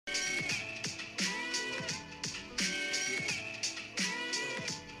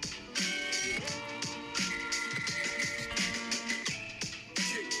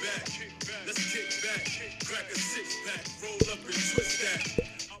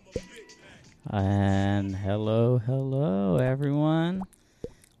And hello, everyone.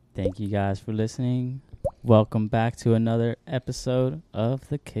 Thank you guys for listening. Welcome back to another episode of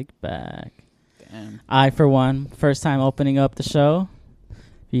the Kickback. Damn. I, for one, first time opening up the show. If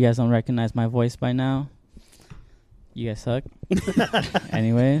you guys don't recognize my voice by now, you guys suck.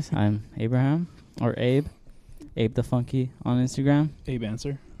 Anyways, I'm Abraham, or Abe. Abe the Funky on Instagram. Abe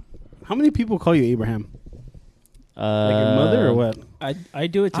answer. How many people call you Abraham? Like your mother or what? I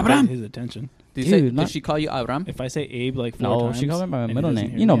do it to Abraham. get his attention. Did she call you Abraham? If I say Abe like four times, she called me by my and he middle doesn't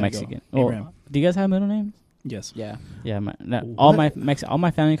name. hear You know, me, I go, Mexican. Abraham. Do you guys have middle names? Yes. Yeah. Yeah, all my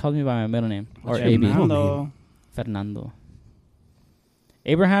family calls me by my middle name, or What's your AB. middle name? Fernando. Fernando.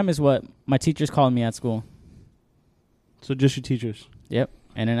 Abraham is what my teachers called me at school. So just your teachers. Yep.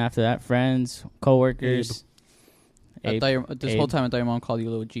 And then after that, friends, coworkers. Abe. This whole time I thought your mom called you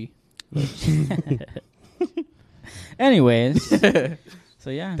Little G. Anyways, so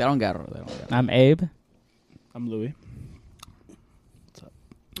yeah, They don't get it. I'm Abe. I'm Louis.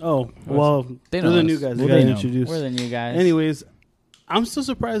 Oh, well, They they're know the new us. guys. Well, They got they know. introduced. We're the new guys. Anyways, I'm still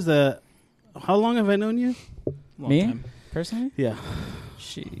surprised that. How long have I known you? Long Me? time. Personally, Yeah,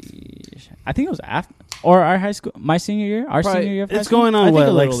 sheesh. I think it was after or our high school, my senior year, our Probably- senior year. Of high it's school? going I on think what,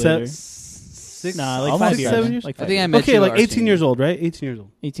 a like little later. six? Nah, like Almost 5 years. 7 years? Like I 5 think I years. met Okay, you like our 18 senior years old, right? 18 years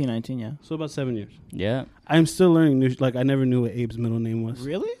old. 18, 19, yeah. So about 7 years. Yeah. I'm still learning new. Like I never knew what Abe's middle name was.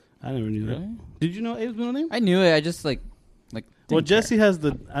 Really? I never knew Really? that. Did you know Abe's middle name? I knew it. I just like. Well, didn't Jesse has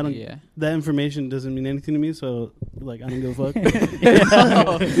the. I don't. Yeah. That information doesn't mean anything to me. So like I don't give a fuck. No,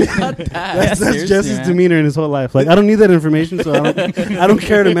 not that. That's seriously, Jesse's man. demeanor in his whole life. Like I don't need that information, so I don't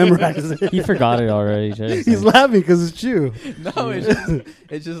care to memorize it. He forgot it already. Jesse. He's laughing because it's true. No,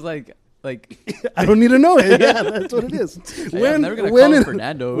 it's just like I don't need to know it. Yeah, that's what it is. hey, I'm never gonna call him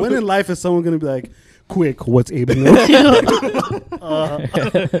Fernando. when in life is someone going to be like, quick, what's Abe name? For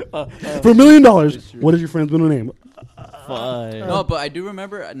 $1 million, what is your friend's middle name? No, but I do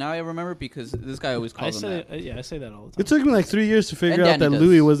remember. Now I remember because this guy always I calls him say that. I say that all the time. It took me like 3 years to figure And out that Danny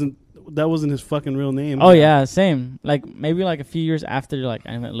Louis does. wasn't his fucking real name. Oh yeah, same. Like maybe like a few years after, like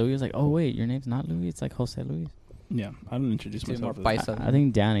I met Louis. I was like, oh wait, your name's not Louis. It's like Jose Luis. Yeah, I don't introduce Too more myself. paisa. I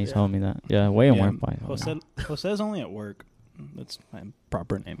think Danny Yeah. told me that. Yeah, way Yeah, more by. Jose's only at work. That's my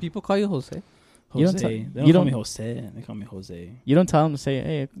proper name. People call you Jose. You don't Jose. t- They don't you call me don't- Jose. They call me Jose. You don't tell him to say,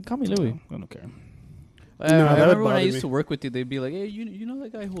 hey, call me Louis. I don't care. I that would remember when I bother used me. to work with you, they'd be like, "Hey, you know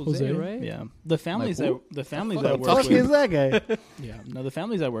that guy Jose, right?" Yeah. The families Like, that the families What that the work Fuck is with. that guy? Yeah. No, the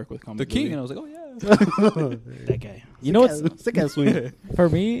families I work with call me The king, Louis. and I was like, "Oh yeah." That guy. You know what's That guy's sweet. for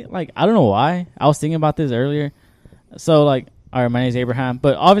me? Like I don't know why. I was thinking about this earlier. So like, all right, my name's Abraham,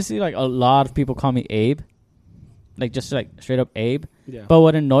 but obviously like a lot of people call me Abe, like just like straight up Abe. Yeah. But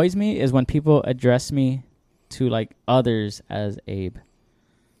what annoys me is when people address me to like others as Abe.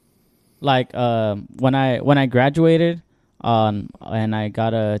 Like when I graduated, and I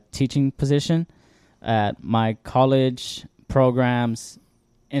got a teaching position at my college program's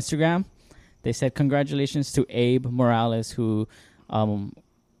Instagram, they said congratulations to Abe Morales who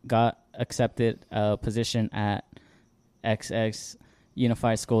got accepted a position at XX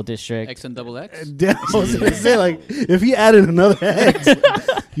Unified School District. X and double X. Damn, I was gonna say like if he added another X,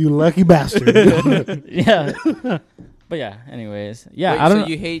 you lucky bastard. Yeah. But yeah, anyways. Yeah, Wait, I don't so know.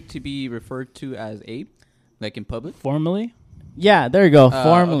 you hate to be referred to as Abe, like in public? Formally? Yeah, there you go. Okay,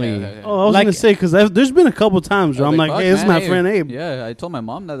 Formally. okay. Oh, I was Like- gonna say because there's been a couple times where I'm like, "Fuck, hey, this is man, my friend Abe. Yeah, I told my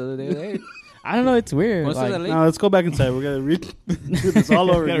mom that the other day. Hey, I don't know, it's weird. wanna say Like, that later? Now let's go back inside. We're gonna do this all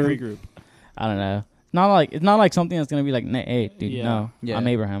over We gotta again. regroup. I don't know. It's not like something that's gonna be like, hey, dude, Yeah. no, Yeah. I'm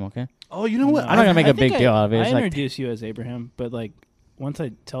Abraham, okay? Oh, you know what? I'm not gonna make I a big think deal out of it. I It's like, introduce you as Abraham, but like once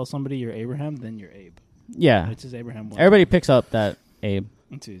I tell somebody you're Abraham, then you're Abe. yeah, It's just Abraham. one. everybody picks up that Abe,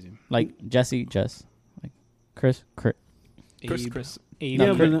 It's easy. like Jesse, Jess, like Chris, Chris, Abe. Chris. Abe. Yeah,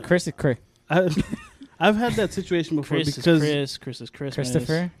 no, but- Chris is Chris. I've had that situation before Chris because is Chris. Chris is Christmas.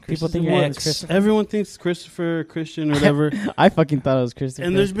 Christopher? Chris People is think the your one. name is Christopher. everyone thinks Christopher, Christian, or whatever. I fucking thought it was Christopher.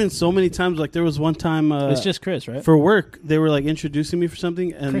 And there's been so many times. Like there was one time It's just Chris, right? for work, they were like introducing me for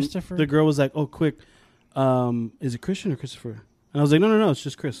something, and Christopher. the girl was like, "Oh, quick, is it Christian or Christopher?" And I was like, "No, it's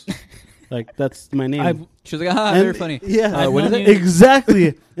just Chris. Like that's my name." She was like, "Ah, And- very funny." Yeah, What is known it? you-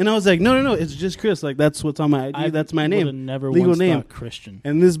 exactly. And I was like, "No, it's just Chris. Like that's what's on my ID. That's my would've name." Never Legal once name. thought Christian.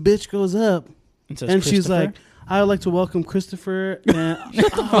 And this bitch goes up, And, says and she's Christopher? like, "I would like to welcome Christopher." And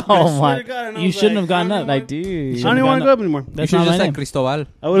Oh my! You shouldn't have gotten up. Like, dude. I shouldn't don't even have want to gotten go up anymore. You That's should not just my say name. Cristobal.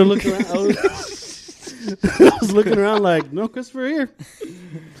 I would have looked around. I was looking around like, no Christopher here.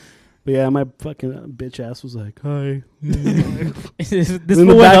 But yeah, my fucking bitch ass was like, hi. this In the fool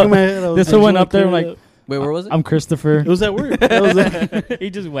went back up, of my head, I was this like, fool went "Do you up there wanna like, clear it Wait, where was it? I'm Christopher. It was at work. That was it. He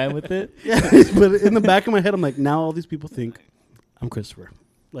just went with it. Yeah, but in the back of my head, I'm like, now all these people think I'm Christopher.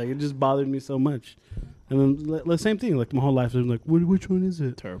 Like, it just bothered me so much. And then the same thing. Like, my whole life, I'm like, which one is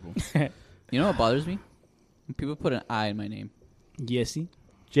it? Terrible. You know what bothers me? When people put an I in my name. Yesy.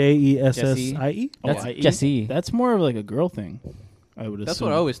 Jessie. That's I-E? Jesse. That's more of like a girl thing. I would assume. That's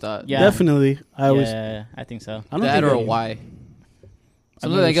what I always thought. Yeah. Definitely. I always. Yeah, I think so. I don't That think or a I- Y. I've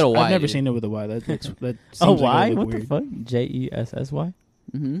Sometimes I get a Y. I've never dude. seen it with a Y. That seems Oh, like why? it would What look the fuck? Jessy?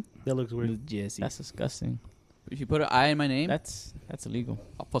 Mm-hmm. That looks weird. Yesy. That's disgusting. If you put an I in my name, That's illegal.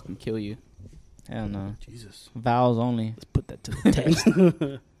 I'll fucking kill you. Hell no. Jesus. Vowels only. Let's put that to the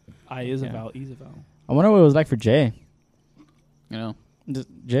test. I is a Yeah. vowel. E is a vowel. I wonder what it was like for Jay. You know? Just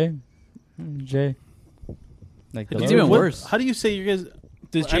Jay. Jay. Like the It's letter. even worse. How do you say you guys?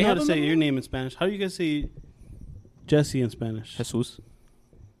 Does I Jay know how have to a say middle your name? name in Spanish. How do you guys say Jesse in Spanish? Jesus?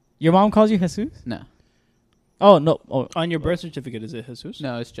 Your mom calls you Jesus? No. Oh no. Oh, On your birth certificate, is it Jesus?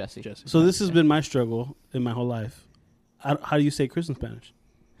 No, it's Jesse. Jesse. So this has been my struggle in my whole life. How do you say Chris in Spanish?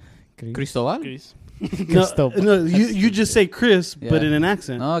 Cristobal? Chris. No, you just say Chris, but Yeah. in an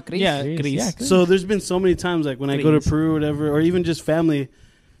accent. No, Chris. Yeah, Chris, Chris. yeah, Chris. So there's been so many times, like when I go to Please. Peru or whatever, or even just family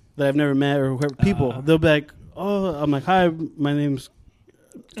that I've never met or whoever, people, they'll be like, "Oh, I'm like, hi, my name's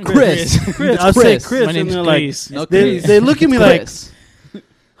Chris. Chris." I'll say Chris. Chris, My and name's they're like, Chris. No, they, Chris. they look at me like, Chris.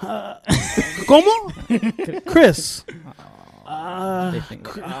 "Como?" Chris. They think,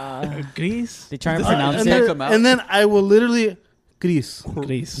 Chris. they try and Does pronounce that and, it. then- then, come out? and then I will literally, Chris.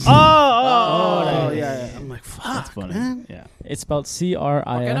 Chris. Oh, nice. yeah. I'm like, fuck, That's funny. man. Yeah. It's spelled ¿Por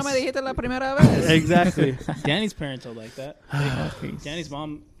qué no me CRIS. dijiste la primera vez? Exactly. Danny's parents are like that. Chris. Danny's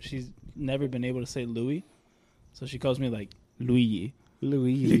mom, she's never been able to say Louis, so she calls me like Luigi.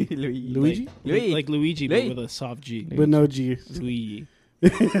 Luigi. Luigi? Like Luigi, Louis. but with a soft G. But no G. Luigi.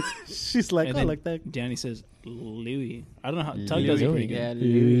 She's like, And oh, then like that. Danny says Louis. I don't know how. Tug Louis. does it pretty good. Yeah,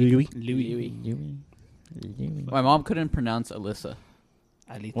 Louis. Louis. Louis. My mom couldn't pronounce Alyssa.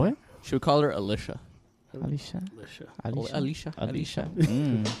 Alita. What? She would call her Alicia. Alicia. Alicia. Alicia. Alicia.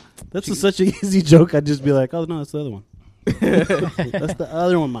 Mm. That's such an easy joke. I'd just be like, oh, no, that's the other one. That's the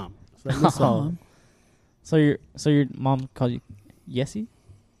other one, Mom. It's like, that's all. So your mom called you Yesy?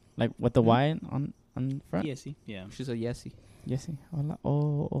 Like with the Y on front? Yes. Yeah. She's a Yesy. Yesy. Hola.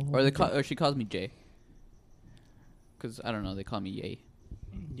 Oh. Or she calls me Jay. Because, I don't know, they call me Yay.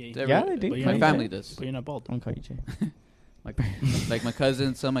 Yeah, they do. But you're My not family bald. does. But you're not bald. I'm call you Jay. Like my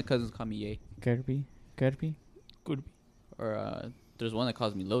cousins, some of my cousins call me Yay. Kirby. Good. Or there's one that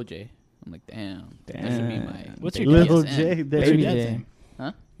calls me Lil J. I'm like, damn. That should be Damn. my... What's your Little dad's J. name? there What's your Baby you go. dad's J. name?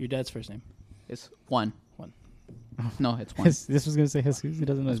 Huh? Your dad's first name. It's Juan. Juan. No, it's Juan. This was gonna say Jesus. He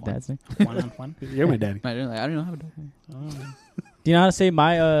doesn't know his That's dad's name. Juan on Juan. You're my daddy. I don't know how to. Oh. Do you know how to say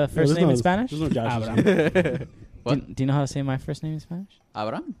my first There's name no- in Spanish? There's no Josh. Abraham. What? Do you know how to say my first name in Spanish?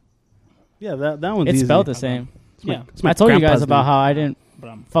 Abraham? Yeah, that one's It's easy. spelled the same. It's my- Yeah. it's my I told you guys grandpa's about name. how I didn't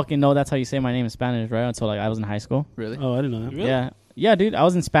Abraham. fucking know that's how you say my name in Spanish, right? Until like I was in high school. Really? Oh, I didn't know that. Really? Yeah, dude. I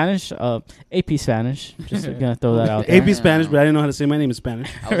was in Spanish, AP Spanish. Just gonna throw that out there. AP Spanish, but I didn't know how to say my name in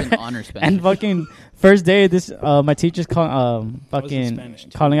Spanish. I was in honor Spanish. And fucking first day, this my teacher's fucking Spanish,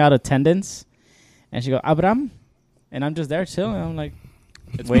 too. calling out attendance, and she go Abraham, and I'm just there chilling. I'm like,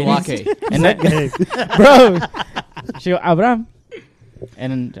 It's waiting. Blockade. and then, bro, she go Abraham,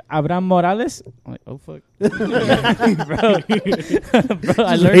 and then Abraham Morales. I'm like, oh fuck, bro, I Just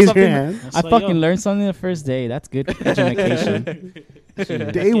learned raise your something. hand. That's I like, fucking yo, learned something the first day. That's good education.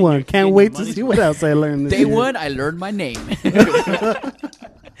 Day one. Can't getting wait your to money's see what else I learned this Day year. one, I learned my name.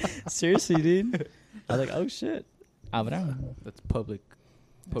 Seriously, dude. I was like, oh shit, Abraham. That's public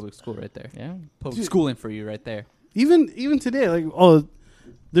school right there. Yeah. Public schooling for you right there. Even today, like, oh,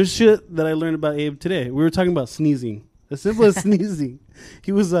 there's shit that I learned about Abe today. We were talking about sneezing. As simple as sneezing.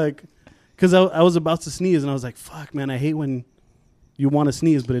 He was like, because I was about to sneeze, and I was like, fuck, man, I hate when you want to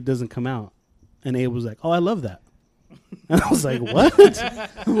sneeze, but it doesn't come out. And Abe was like, oh, I love that. And I was like, what?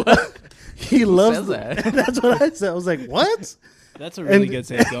 What? He loves says that? That's what I said. I was like, what? That's a really And- good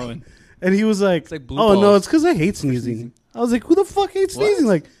saying going. And he was like, It's like blue oh, no, balls it's because I hate sneezing. I was like, who the fuck hates What? sneezing?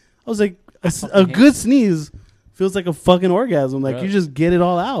 Like, I was like, a fucking hate good sneeze feels like a fucking orgasm. Like, Bro. you just get it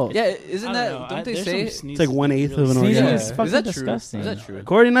all out. Yeah, isn't that? Don't they say? It's like 1/8 of an Sneezing orgasm. is Yeah. fucking Is that true? disgusting. Is that true?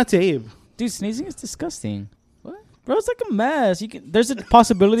 According not to Abe. Dude, sneezing is disgusting. What? Bro, it's like a mess. There's a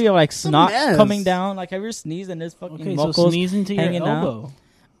possibility of like snot mess. coming down. Like, have you ever sneezed and there's fucking Okay, so mucos sneezing to your hanging out? elbow.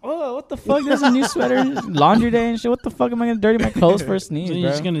 Oh, what the fuck? There's a new sweater, laundry day and shit. What the fuck am I gonna dirty my clothes for a sneeze, So bro?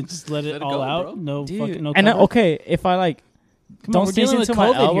 you're just gonna just let it Let it all go, out? bro. No Dude. fucking no. And then, cover? okay, if I like Come don't on, we're sneeze dealing with into my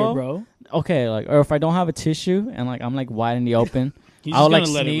COVID elbow. here, bro. okay, like, or if I don't have a tissue and like I'm like wide in the open, He's I'll just like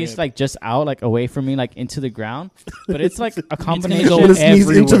gonna let it sneeze rip. like just out like away from me like into the ground, but it's like a go combination. I'm gonna sneeze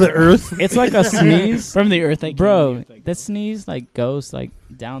into the everywhere. earth. It's like a sneeze, from the earth. That bro. That sneeze like goes like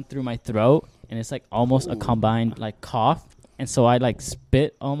down through my throat, and it's like almost a combined like cough, and so I like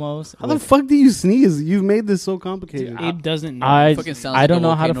spit almost. How the fuck do you sneeze? You've made this so complicated. Abe doesn't know. I Fucking sounds I like don't a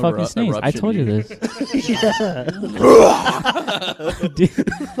know how to volcano fucking sneeze. I eruption, told you dude. this.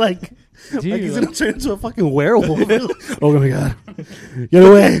 like Dude, he's gonna turn into a fucking werewolf. Oh my god! Get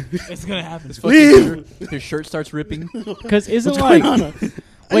away! it's gonna happen. His Leave! His shirt starts ripping. because isn't What's like going on?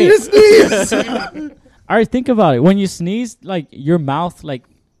 I wait. need to sneeze. All right, think about it. When you sneeze, like your mouth, like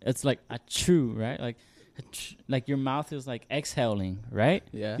it's like a chew, right? Like your mouth is like exhaling, right?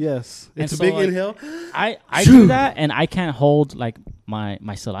 Yeah. Yes, And it's a so, big like, inhale. I do that, and I can't hold like my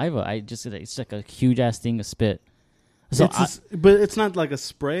saliva. It's like a huge ass thing of spit. So But it's not like a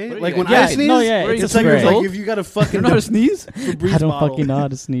spray. What are Like you when guys- I Yeah, sneeze, no, yeah, What are it's you, a it's like, spray. years old? if you got a You fucking don't know how to sneeze? Febreze I don't bottle, fucking know how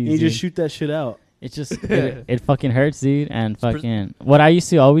to sneeze. and you just dude. shoot that shit out. It just it fucking hurts, dude. And fucking what I used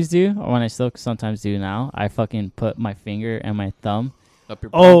to always do, or when I still sometimes do now, I fucking put my finger and my thumb Up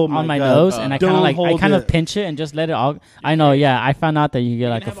your Oh on my God. nose, and I kind Don't of I hold kind of it. pinch it and just let it all. I know, yeah. I found out that you get You're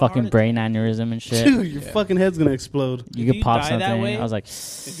like a gonna have a fucking heart brain aneurysm and shit. Dude, your Yeah. fucking head's gonna explode. You If could you pop die that something. way- I was like,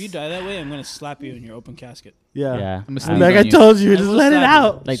 If you die that way, I'm gonna slap you in your open casket. Yeah. yeah. I'm gonna I- sneeze Like on I you. told you, I just will let it slap you.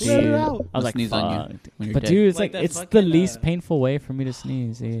 out. like, Just let dude, it out. I was I'll like, sneeze on you fuck. when you're But dead. dude, it's Like like that it's the fucking, least painful way for me to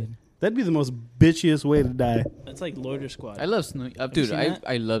sneeze, dude. That'd be the most bitchiest way to die. That's like Loiter Squad. I love sneezing. you Dude, seen I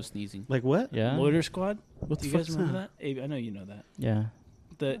that? love sneezing. Like what? Yeah, Loiter Squad. What Do the you guys fuck's remember that? that? Abe, I know you know that. yeah.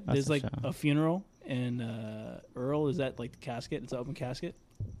 There's a like show. a funeral, and Earl is at like the casket. It's an open casket,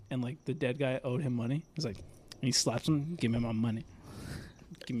 and like the dead guy owed him money. He's like, and he slaps him, give him my money.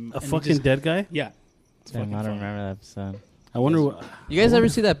 Give him, A and he fucking just- dead guy? yeah. It's Damn, fucking I don't funny. remember that episode. I wonder what. You guys ever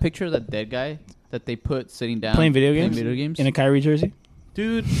see that picture of that dead guy that they put sitting down Playing video games? Video games? In a Kyrie jersey.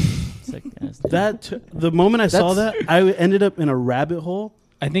 Dude, Sick ass, dude. the moment I saw that, That's- I ended up in a rabbit hole.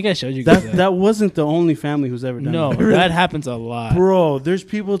 I think I showed you guys That that wasn't the only family who's ever done no, that. that happens a lot. Bro, there's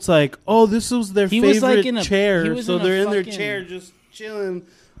people. It's like, oh, this was their He favorite was, like, in a- he chair, was so in a they're in their fucking- chair just chilling,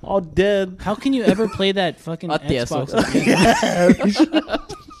 all dead. How can you ever play that fucking A tieso. Xbox?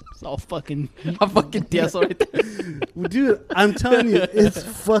 It's all fucking. A fucking tieso right there. Dude, I'm telling you, it's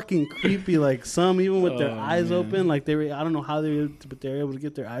fucking creepy. Like some even with their Oh, eyes man. open, like I don't know how but they're able to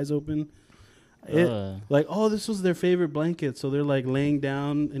get their eyes open. Ugh. Like, oh, this was their favorite blanket, so they're like laying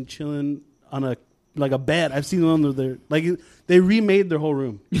down and chilling on a bed. I've seen them on their like they remade their whole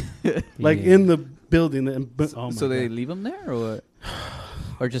room, like Yeah. in the building. Oh my So they God. leave him there, or what?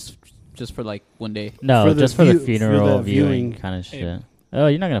 Or just for like one day? No, for the just for the view- for funeral the viewing viewing. kind of Hey. shit. Oh,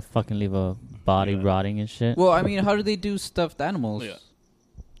 you're not gonna fucking leave a body Yeah. rotting and shit. Well, I mean, how do they do stuffed animals? Yeah.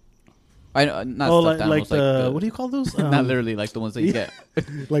 I know, not Oh, stuffed like animals, the what do you call those? not literally like the ones that you yeah.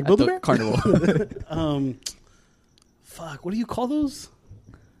 get like at Build a the Bear? carnival. Fuck, what do you call those?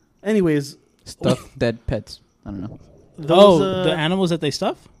 Anyways, Stuffed dead pets. I don't know. those, the animals that they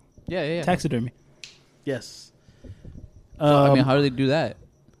stuff? Yeah, yeah. Taxidermy. yes. So, I mean, how do they do that?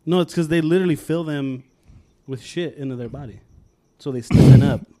 No, it's because they literally fill them with shit into their body, so they stiffen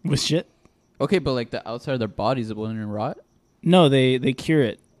up. With shit? Okay, but like the outside of their bodies, it wouldn't rot. No, they cure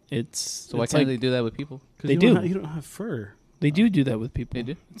it. It's So why it's can't like, they do that with people? 'Cause They you don't do. you don't have fur. They do that with people. They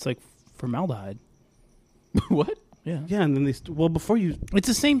do? It's like formaldehyde. What? Yeah. Yeah, and then before you. It's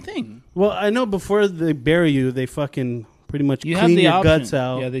the same thing. Well, I know before they bury you, they fucking pretty much You have clean the your option. guts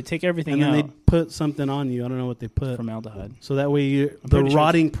out, Yeah, they take everything and then out. they put something on you. I don't know what they put. Formaldehyde So that way, the pretty sure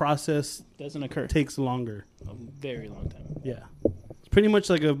rotting process doesn't occur. takes longer. A very long time. Yeah, it's pretty much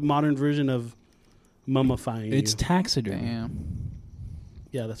like a modern version of mummifying. It's you. taxidermy. Damn.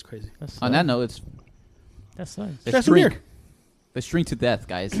 Yeah, that's crazy. On that note, let's that sucks. Try some drink. beer. Let's drink to death,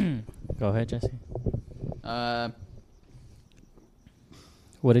 guys. Go ahead, Jesse. uh,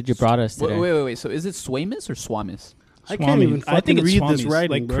 What did you brought us today? wait. So is it Swamis or Swamis? I can't even I think fucking it's read this Swamis,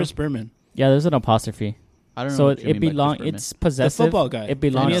 writing, like bro. Chris Berman. Yeah, there's an apostrophe. I don't know. So what you it mean by belong. Chris Berman. It's The possessive. football guy. It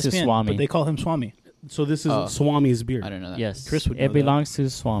belongs from to ESPN, Swami. But they call him Swami. So this is Oh. Swami's beer. I don't know that. Yes, Chris would know it that. belongs to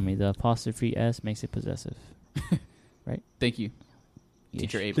Swami. The apostrophe s makes it possessive. Thank you, Yeesh.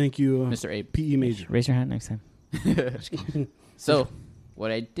 Teacher Abe, Thank you, Mr. Abe. PE major. Raise your hand next time. So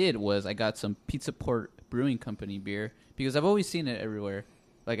what I did was I got some Pizza Port Brewing Company beer because I've always seen it everywhere.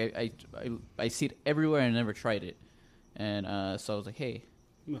 Like I see it everywhere and I never tried it. And so I was like, hey,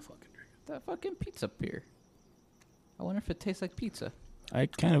 I'm gonna fucking drink. that fucking pizza beer. I wonder if it tastes like pizza. I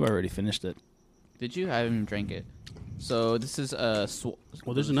kind of already finished it. Did you? I haven't even drank it. So this is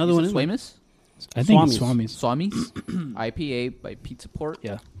Well, there's another one in there. Swamis? I think it's Swami's. Swami's. Swamis IPA by Pizza Port.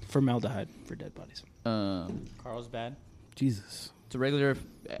 Yeah. Formaldehyde for dead bodies. Um, Carl's bad. Jesus. It's a regular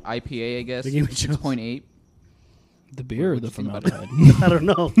IPA, I guess. They gave me chills. 6.8. The beer or What'd the you think about it? formaldehyde? I don't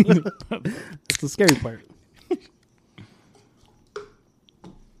know. That's the scary part.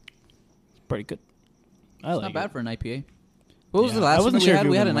 Pretty good. I It's like not it. bad for an IPA. What was Yeah. the I last one wasn't that sure we if had?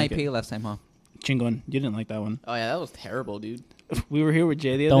 you We had were an gonna like IPA last time, huh? Chingon. You didn't like that one. Oh, yeah, that was terrible, dude. We were here with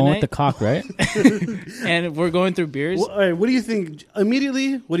Jay the The other one night, with the cock, right? and we're going through beers. Well, all right, what do you think?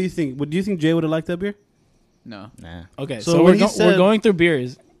 Immediately, what do you think? Do you think Jay would have liked that beer? No. Nah. Okay, So so, when we're, he said- we're going through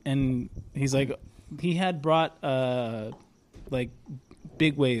beers, and he's like, he had brought like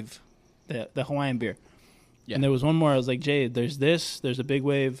Big Wave, the Hawaiian beer, Yeah. and there was one more. I was like, Jay, there's a Big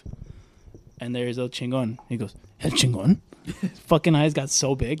Wave, and there's El Chingon. He goes, El Chingon? His fucking eyes got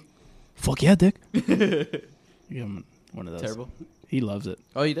so big. Fuck yeah, dick. Give him one of those. Terrible. He loves it.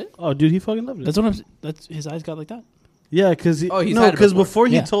 Oh, you did? Oh, dude, he fucking loved it. That's what I'm. That's his eyes got like that. Yeah, because Oh, he's had it before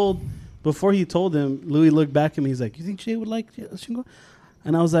he Yeah. told him, Louis looked back at me. He's like, "You think Jay would like Shingo?"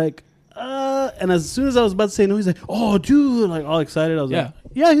 And I was like, And as soon as I was about to say no, he's like, "Oh, dude!" Like all excited. I was like,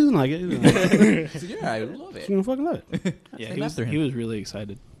 "Yeah, he's gonna like it. He's gonna, like it. Yeah, I love He's it. gonna fucking love it." Yeah, Named he was, after him. he was really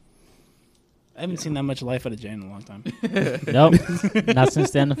excited. I haven't seen that much life out of Jay in a long time. Nope. Not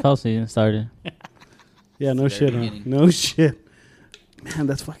since the NFL season started. Yeah, no Very shit, huh? beginning. No shit. Man,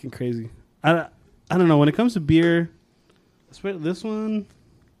 that's fucking crazy. I don't know. When it comes to beer, this one.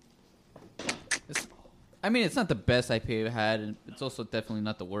 I mean, it's not the best IPA I've had, and it's also definitely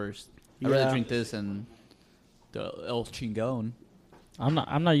not the worst. I'd rather Yeah. drink this and the El Chingon. I'm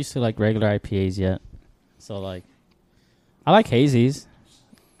not used to like regular IPAs yet. So like I like hazies.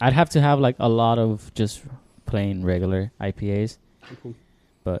 I'd have to have like a lot of just plain regular IPAs. Cool.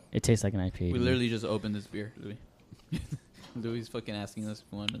 But it tastes like an IPA. We to me. literally just opened this beer, Louis. Louis is fucking asking us if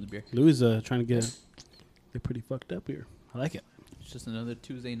we want another beer. Louis trying to get pretty fucked up here. I like it. It's just another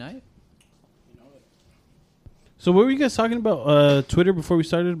Tuesday night. So what were you guys talking about Twitter before we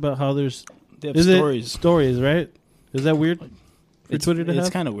started about how there's They have is stories. it stories, right? Is that weird for It's, Twitter to it's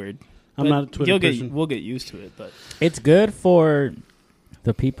have? kind of weird. I'm But not a Twitter person. We'll get used to it, but It's good for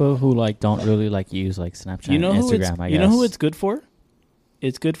the people who like don't really like use like Snapchat you know and who it's Instagram, I you guess. know who it's good for?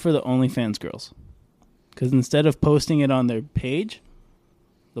 It's good for the OnlyFans girls, because instead of posting it on their page,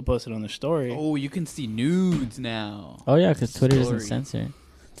 they'll post it on their story. Oh, you can see nudes now. Oh yeah, because Twitter doesn't Story. censor.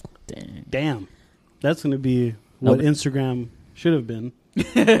 Dang. Damn, that's going to be what Nobody- Instagram should have been,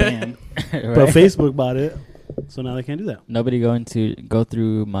 Bam. but Right? Facebook bought it, so now they can't do that. Nobody going to go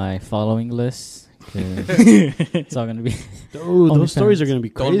through my following list. 'Cause it's all gonna be. Oh, those OnlyFans. stories are going to be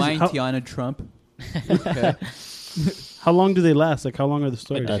crazy. Don't mind How, Tiana Trump. Okay. how long do they last? Like how long are the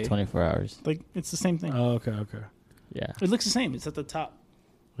stories? 24 hours. Like it's the same thing. Oh, okay. Yeah. It looks the same. It's at the top.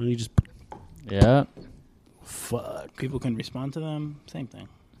 And you just Yeah. fuck. People can respond to them. Same thing.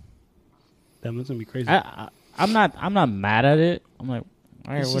 Damn, that's gonna be crazy. I'm not mad at it. I'm like,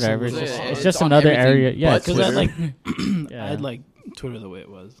 all right, It's just whatever. a It's little- just, it's it's just on another everything area. Yeah, but it's Because I Twitter. like yeah. I'd like Twitter the way it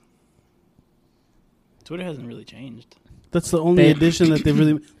was. Twitter hasn't really changed. That's the only They- addition that they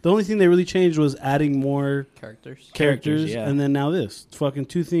really. The only thing they really changed was adding more Characters. characters, yeah. and then now this. It's fucking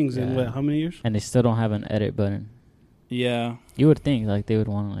two things in Yeah. what? How many years? and they still don't have an edit button. Yeah, You would think like they would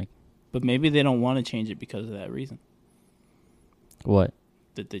want to like but maybe they don't want to change it because of that reason. what?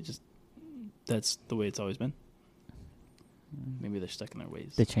 That they just that's the way it's always been. Maybe they're stuck in their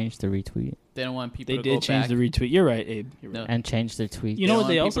ways. They changed the retweet They don't want people They to go did change back. the retweet. You're right, Abe. You're No. right. and changed their tweet. You know what don't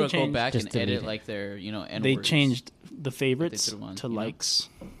they want also people to go changed? back Just and delete edit it. like their, N-words. They changed the favorites threw on, to you know? likes.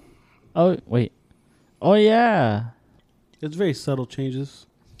 Oh wait. Oh yeah. It's very subtle changes.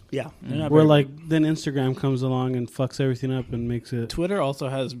 Yeah, Where like then Instagram comes along and fucks everything up and makes it Twitter also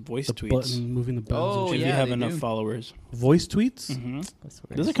has voice the tweets. button moving the buttons. Oh, and If shit. you yeah, have they enough do. followers, Voice tweets. That's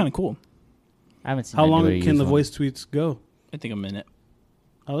weird. those are kind of cool. I haven't seen. How long anybody can use the one. voice tweets go? I think a minute.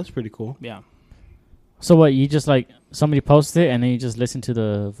 Oh, that's pretty cool. Yeah. So what? You just like somebody posts it and then you just listen to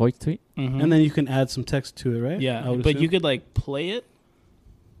the voice tweet. Mhm. And then you can add some text to it, right? I yeah, would but you assume. could like play it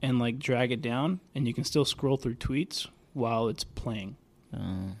and like drag it down, and you can still scroll through tweets while it's playing.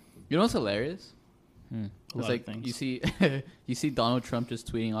 You know what's hilarious? Hmm. A It's lot like of things. you see, you see Donald Trump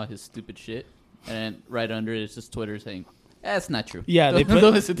just tweeting all his stupid shit, and then right under it is just Twitter saying, "That's not true." Yeah, they Don't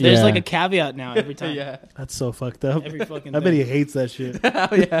put listen to there's Yeah. like a caveat now every time. yeah. That's so fucked up. Every fucking I bet thing. he hates that shit. Oh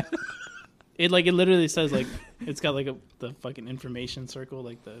yeah. It literally says like it's got like the fucking information circle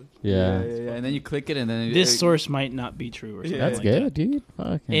like the Yeah. And then you click it, and then this source might not be true or something. That's like good, that. dude.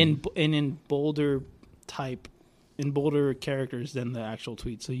 Fucking. In bolder type, in bolder characters than the actual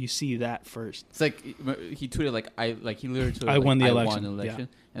tweet, so you see that first. It's like he tweeted he literally tweeted I like, won the I election. won the election,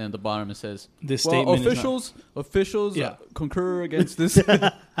 and then at the bottom it says, This "Well, statement officials Yeah. concur against this."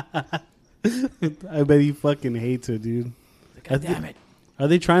 I bet he fucking hates it, dude. God damn it. Are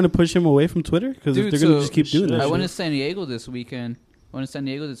they trying to push him away from Twitter? Because if Dude, they're going to so just keep doing that I shit. went to San Diego this weekend.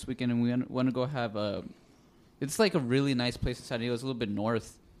 And we want to go have a. It's like a really nice place in San Diego. It's a little bit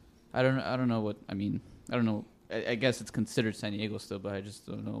north. I don't know what I mean. I don't know. I guess it's considered San Diego still, but I just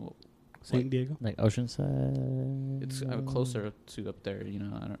don't know. San Diego? Like Oceanside. It's closer to up there. You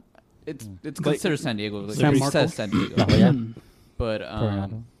know, I don't. It's Like- considered San Diego. Like San it Marco? says San Diego. Oh, yeah. But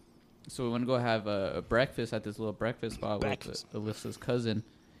Coronado. so we want to go have a breakfast at this little breakfast spot with Alyssa's cousin,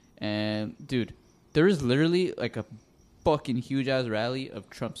 and dude, there is literally like a fucking huge ass rally of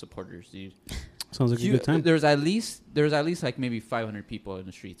Trump supporters, dude. Sounds like a good time. There's at least like maybe 500 people in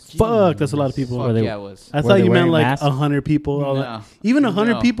the streets. Fuck, that's a lot of people. Fuck Were they- yeah, it was. I Were thought they you meant wearing like masks? 100 people. all that. No. Even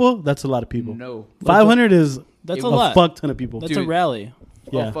 100 No. people, that's a lot of people. No. 500 is That's It a was lot. fuck ton of people. That's Dude. a rally.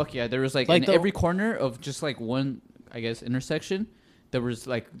 Yeah. Oh fuck yeah! There was like Like in the- every corner of just like one, I guess, intersection. There was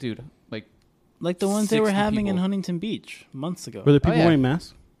like, dude, like Like the ones they were 60 having in people. Huntington Beach months ago. Were there people yeah. wearing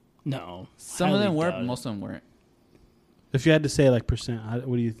masks? No. some of highly them were, doubt but it. most of them weren't. If you had to say like percent,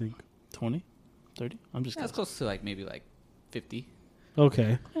 what do you think? 20? 30? I'm just That's guessing. close to like maybe like 50.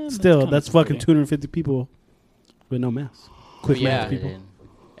 Okay. that's Still, kinda that's fucking pretty. 250 people with no masks. Quick Yeah. mask people.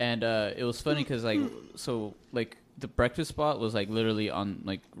 And it was funny because like so like the breakfast spot was like literally on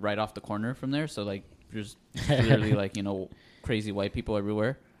like right off the corner from there. So like there's literally like crazy white people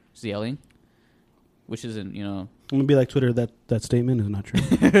everywhere just yelling, which isn't I'm gonna be like Twitter. That statement is not true.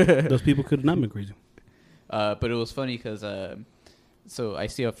 Those people could have not been crazy. But it was funny because so I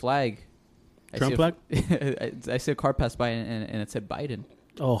see a flag. Trump flag? I see a car pass by and it said Biden.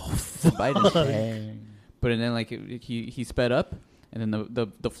 Oh, It said Biden. Dang. But and then like he sped up and then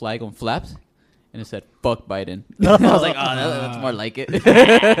the flag flapped and it said "fuck Biden." I was like, oh, that's more like it.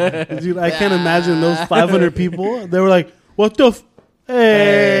 dude, I can't imagine those 500 people. They were like, "What the?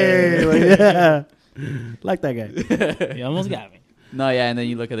 Hey, like, yeah, like that guy." You almost got me. No, yeah, and then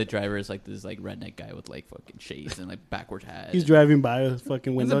you look at the driver, it's like this like redneck guy with like fucking shades and like backward hat. He's driving by with his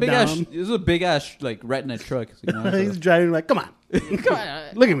fucking It was window a big down. ass. It was a big ass like redneck truck. You know, He's so. driving like, "Come on, Come on,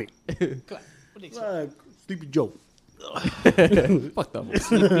 look at me, What Sleepy Joe." fuck them.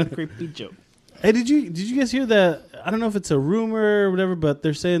 creepy joke. Hey, did you guys hear that? I don't know if it's a rumor or whatever, but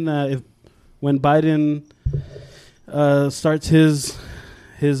they're saying that when Biden starts his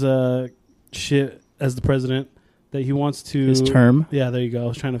shit as the president, that he wants to His term? Yeah, there you go. I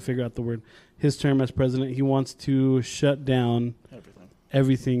was trying to figure out the word. His term as president, he wants to shut down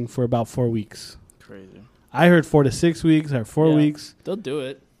everything for about 4 weeks. Crazy. I heard 4 to 6 weeks. I heard 4 Yeah. weeks. They'll do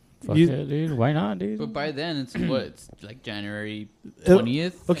it. Fuck You- it, dude. Why not, dude? But by then it's what? It's like January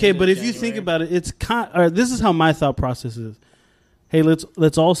 20th. Okay, End of but if you think about it, it's this is how my thought process is. Hey,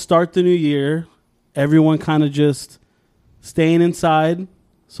 let's all start the new year. Everyone kind of just staying inside,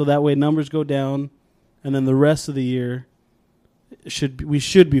 so that way numbers go down, and then the rest of the year we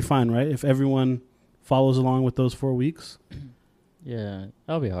should be fine, right? If everyone follows along with those 4 weeks. Yeah,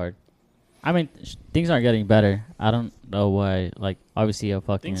 that'll be hard. I mean, things aren't getting better. I don't know why. Like, obviously, a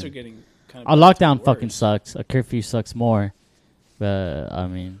fucking Things are getting kind a of lockdown fucking sucks. A curfew sucks more. But I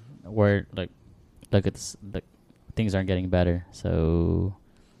mean, we're like, look at this. Like, things aren't getting better. So,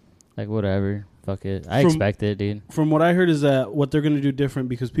 like, whatever. Fuck it. I expect it, dude. From what I heard is that what they're going to do different,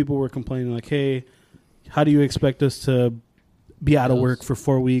 because people were complaining like, hey, how do you expect us to be out of work for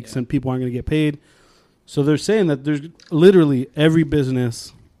 4 weeks and people aren't going to get paid? So they're saying that there's literally every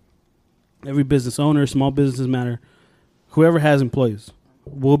business owner, small businesses matter, whoever has employees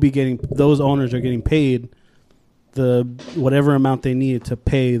will be getting, those owners are getting paid the whatever amount they need to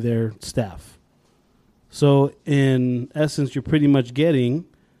pay their staff. So in essence, you're pretty much getting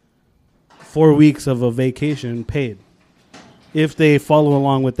 4 weeks of a vacation paid if they follow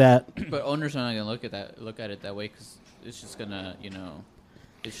along with that. But owners are not gonna look at it that way because it's just gonna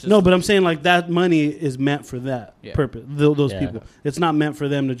It's just No, but I'm saying like that money is meant for that purpose. Those Yeah. people. It's not meant for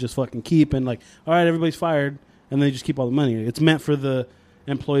them to just fucking keep and like, all right, everybody's fired, and they just keep all the money. It's meant for the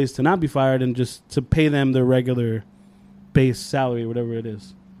employees to not be fired and just to pay them their regular base salary or whatever it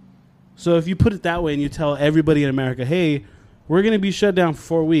is. So if you put it that way and you tell everybody in America, hey, we're going to be shut down for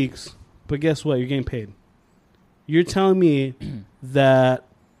 4 weeks, but guess what? You're getting paid. You're telling me that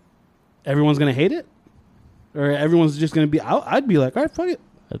everyone's going to hate it? Or everyone's just going to be out? I'd be like, all right, fuck it.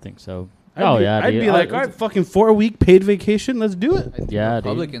 I think so. I'd be like, all right, fucking 4 week paid vacation. Let's do it. I think Yeah, dude.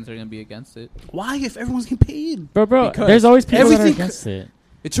 Republicans are gonna be against it. Why if everyone's getting paid? Bro, Because there's always people that are everything against it.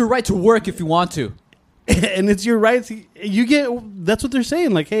 It's your right to work if you want to. And it's your right. You get, that's what they're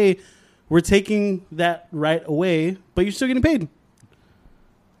saying. Like, hey, we're taking that right away, but you're still getting paid.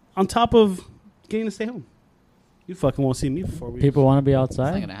 On top of getting to stay home. You fucking won't see me for 4 weeks. People want to be It's not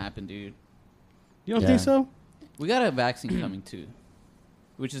outside. gonna happen, dude. You don't Yeah. think so? We got a vaccine coming too,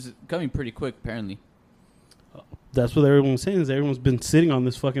 which is coming pretty quick apparently. That's what everyone's saying. Is everyone's been sitting on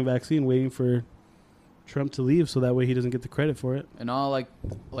this fucking vaccine, waiting for Trump to leave, so that way he doesn't get the credit for it. And all like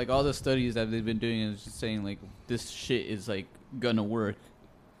all the studies that they've been doing is just saying like this shit is like gonna work.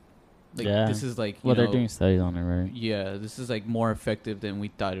 Like this is like they're doing studies on it, right? Yeah, this is like more effective than we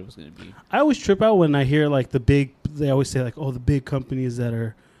thought it was gonna be. I always trip out when I hear like they always say like, oh, the big companies that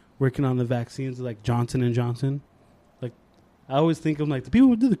are working on the vaccines, like Johnson and Johnson. Like, I always think of like the people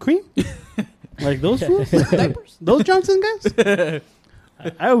who do the cream, like those fools, Diapers? those Johnson guys.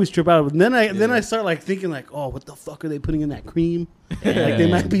 I always trip out, but then I start like thinking like, oh, what the fuck are they putting in that cream? Like they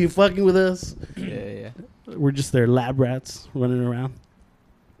might be fucking with us. Yeah. We're just their lab rats running around.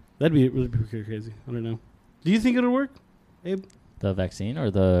 That'd be really pretty crazy. I don't know. Do you think it'll work, Abe? The vaccine or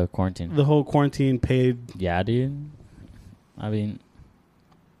the quarantine? The whole quarantine paid. Yeah, dude. I mean,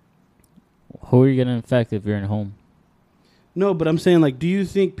 who are you gonna infect if you're in home? No, but I'm saying like, do you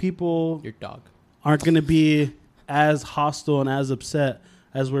think people Your dog. aren't going to be as hostile and as upset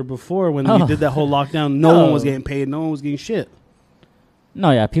as were before when we did that whole lockdown? No one was getting paid. No one was getting shit.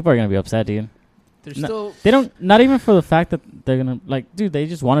 No, yeah, people are gonna be upset, dude. They're still. They don't. Not even for the fact that they're gonna like, dude. They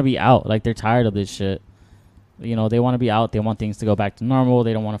just want to be out. Like they're tired of this shit. You know, they want to be out. They want things to go back to normal.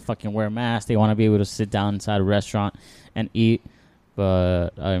 They don't want to fucking wear a mask. They want to be able to sit down inside a restaurant and eat.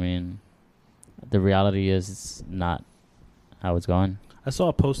 But I mean, the reality is it's not how it's going. I saw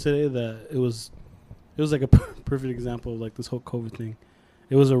a post today that it was like a perfect example of like this whole COVID thing.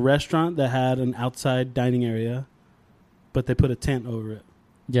 It was a restaurant that had an outside dining area, but they put a tent over it.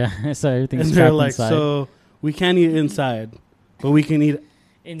 Yeah, so everything's and they're trapped like, inside. so we can't eat inside, but we can eat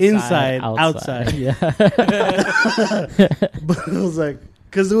inside outside. Yeah. But it was like,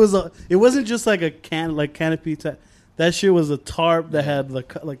 because it wasn't just like a canopy type. That shit was a tarp that had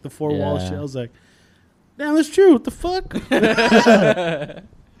the four wall shit. I was like, damn, that's true. What the fuck?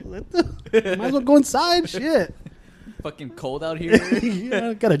 Might as well go inside. Shit. Fucking cold out here.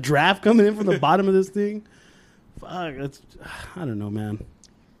 Yeah, got a draft coming in from the bottom of this thing. Fuck, I don't know, man.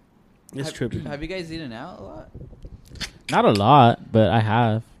 It's trippy. Have you guys eaten out a lot? Not a lot, but I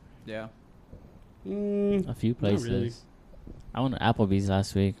have Yeah. a few places. really. I went to Applebee's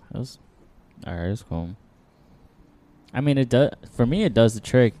last week. It was alright. It was cool. I mean, it does for me. It does the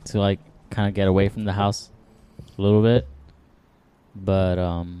trick to like kind of get away from the house a little bit. But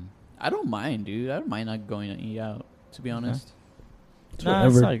I don't mind, dude. I don't mind not going to eat out, to be honest. It's nah,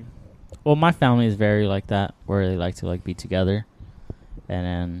 it's whatever. like, well, my family is very like that, where they like to like be together, and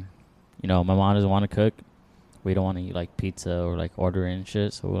then, you know, my mom doesn't want to cook. We don't want to eat like pizza or like order in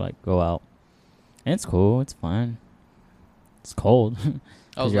shit, so we like go out, and it's cool. It's fine. It's cold.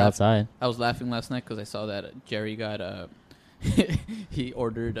 Cause you're outside. I was laughing last night because I saw that Jerry got he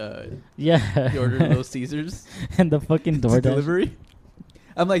ordered Yeah. he ordered Little Caesars and the fucking DoorDash delivery.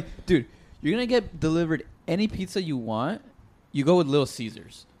 I'm like, dude, you're gonna get delivered any pizza you want. You go with Little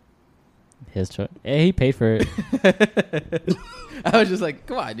Caesars. His choice. Hey, he paid for it. I was just like,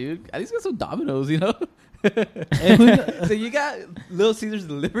 come on, dude. At least get some Domino's, you know. So you got Little Caesars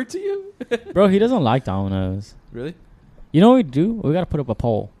delivered to you, Bro, he doesn't like Domino's. really? You know what we do? We gotta put up a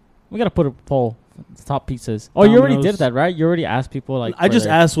poll. We gotta put up a poll. Top pizzas. Oh, you already Domino's. did that, right? You already asked people like. I just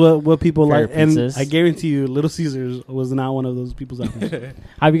asked what people like, favorite and pizzas. I guarantee you, Little Caesars was not one of those people's options.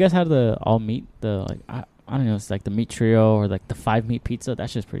 Have you guys had the all meat? The like I don't know. It's like the meat trio or like the 5 meat pizza.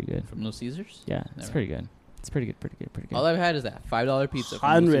 That's just pretty good. From Little Caesars? Yeah, it's Never. pretty good. It's pretty good. Pretty good. All I've had is that $5 pizza. From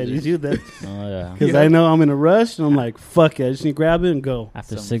Hot and Little ready, Caesars. dude. That Oh yeah. because You know- I know I'm in a rush, and I'm like, fuck it, I just need to grab it and go.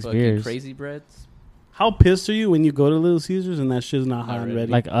 After Some 6 fucking beers. Crazy breads. How pissed are you when you go to Little Caesars and that shit's not hot and really.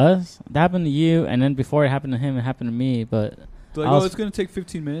 ready? Like us, that happened to you, and then before it happened to him, it happened to me. But Like, I was- oh, it's gonna take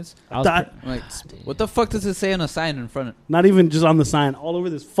 15 minutes. I was That- I'm like, what the fuck does it say on a sign in front of? not even just on the sign, all over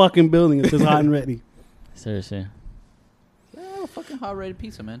this fucking building, it says hot and ready. seriously. Oh, fucking hot ready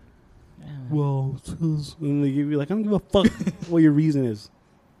pizza, man. Yeah. Whoa, and they give you like, I don't give a fuck what your reason is.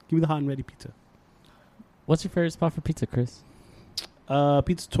 Give me the hot and ready pizza. What's your favorite spot for pizza, Chris?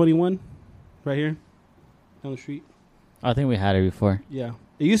 Pizza 21, right here, down the street. I think we had it before. Yeah,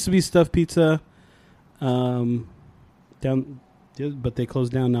 it used to be stuffed pizza, down, but they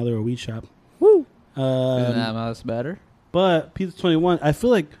closed down. Now they're a weed shop. Woo! Isn't that much better? But Pizza 21, I feel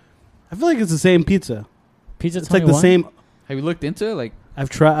like it's the same pizza. Pizza It's 21? like the same. Have you looked into it? Like, I've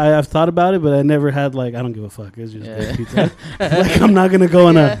thought about it, but I never had like, I don't give a fuck. It's just Yeah. good pizza. Like, I'm not gonna go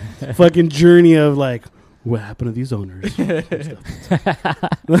on a fucking journey of like, what happened to these owners?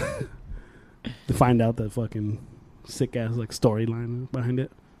 To find out that fucking sick ass like storyline behind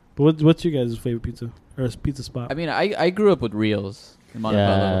it. But what's your guys' favorite pizza or pizza spot? I mean, I grew up with Rios in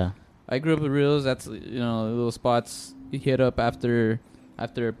Montebello. Yeah. I grew up with Rios. That's little spots you hit up after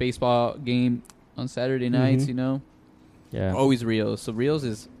a baseball game on Saturday nights. Yeah. Always Rios. So Rios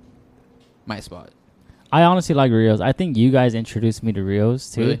is my spot. I honestly like Rios. I think you guys introduced me to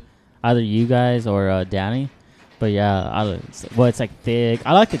Rios too. Really? Either you guys or Danny. But yeah, it's like thick.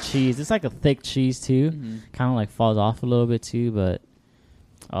 I like the cheese. It's like a thick cheese too. Mm-hmm. Kind of like falls off a little bit too, but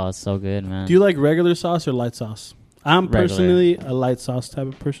it's so good, man. Do you like regular sauce or light sauce? I'm Regular. personally a light sauce type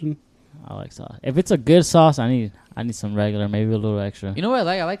of person. I like sauce. If it's a good sauce, I need some regular, maybe a little extra. You know what I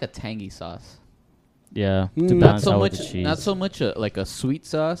like? I like a tangy sauce. Yeah, to Not balance so out much, with the cheese. not so much like a sweet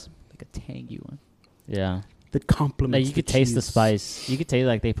sauce, like a tangy one. Yeah, That complements. like you could taste the cheese. spice. You could taste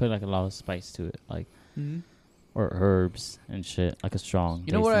like they put like a lot of spice to it, like or herbs and shit, like a strong.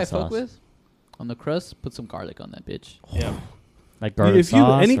 You know what I tasting fuck sauce. with? On the crust, put some garlic on that bitch. Yeah. Like Dude, garlic if you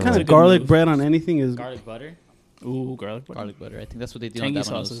sauce. any or kind what? of good garlic move. bread on anything is garlic butter. Ooh, garlic butter. Garlic butter. I think that's what they do Tangy on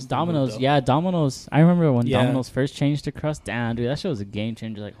Domino's. sauces. Domino's, Though. yeah, Domino's. I remember when Yeah. Domino's first changed the crust. Damn, dude, that shit was a game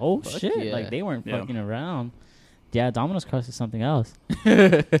changer. Like, oh Fuck shit, yeah. like they weren't Yeah. fucking around. Yeah, Domino's crust is something else.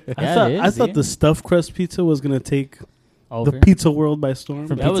 I Yeah, thought the stuffed crust pizza was gonna take Over. the pizza world by storm.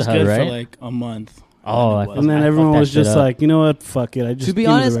 From That was Pizza Hut, good right? for like a month. Oh, And I it was. and then fucked everyone that was shit just up. like, you know what? Fuck it. I just To be give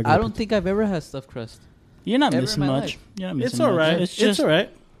me the honest, regular I don't pizza. think I've ever had stuffed crust. You're not Ever in missing my much. life. You're not missing It's all much. right. It's It's just all right.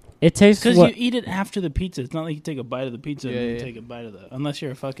 It tastes because what, you eat it after the pizza. It's not like you take a bite of the pizza Yeah, and then yeah. take a bite of the. Unless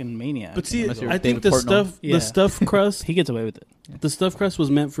you're a fucking maniac. But see, Unless you're I think David Portnoy. Yeah. the stuffed crust, he gets away with it. the stuffed crust was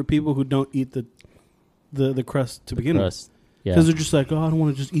meant for people who don't eat the crust to begin with, crust. Yeah, because they're just like, oh, I don't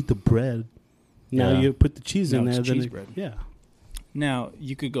want to just eat the bread. Now Yeah. you put the cheese in No, there, it's then cheese it- bread. yeah. Now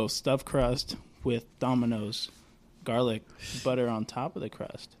you could go stuffed crust with Domino's garlic butter on top of the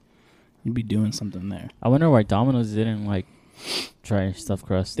crust. You'd be doing something there. I wonder why Domino's didn't like try stuffed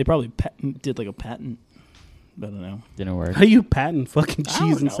crust. They probably did like a patent. I don't know. Didn't work. How do you patent fucking I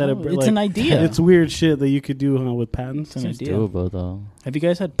cheese don't instead know. of bread? It's Like, an idea. It's weird shit that you could do with patents. It's an Seems idea. doable though. Have you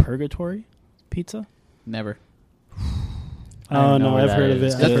guys had purgatory pizza? Never. I don't Oh know no, where I've that heard of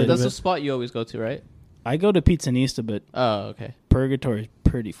is. it. I've That's, heard that's of the it. spot you always go to, right? I go to Pizzanista, but Oh, okay. purgatory is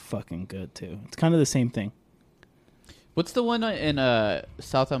pretty fucking good too. It's kind of the same thing. What's the one in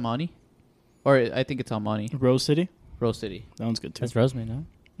South Almani? Or I think it's Almani. Rose City, Rose City. that one's good too. That's rosemary, no?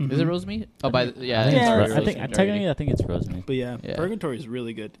 Is it Mhm. Rosemeat? Oh, by the, yeah. I think, Yeah, it's it's ro- Rosemary I think already. technically I think it's rosemary. But yeah, Yeah. purgatory is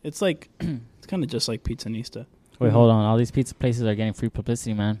really good. It's like it's kind of just like Pizzanista. Wait, hold on. All these pizza places are getting free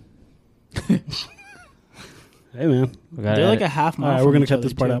publicity, man. Hey man, We gotta They're like edit- a half all mile. right, we're from gonna each cut other,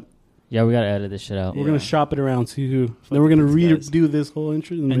 this part too. out. Yeah, we gotta edit this shit out. We're Yeah. gonna shop it around, see who. Then we're gonna these guys. redo this whole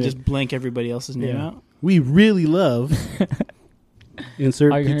intro, and we- just blank everybody else's name Yeah. out. we really love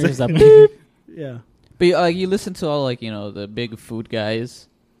insert All you hear pizza. is that Yeah, But you listen to all the big food guys.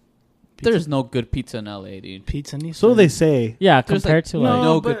 There's no good pizza in LA, dude. Pizzanista. so they say. yeah, There's, compared like, to like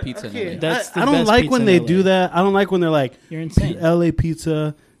No good pizza in LA. That's the I don't best like pizza when in they LA. do that. I don't like when they're like, You're insane. LA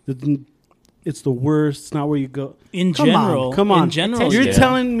pizza, it's the worst. It's not where you go. In Come general, on, come on. In general, You're Yeah.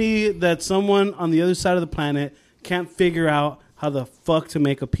 telling me that someone on the other side of the planet can't figure out how the fuck to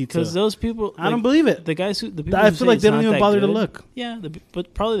make a pizza? because those people, I don't believe it. the guys who the people. I who feel say like it's they don't not even that bother to good- look. Yeah,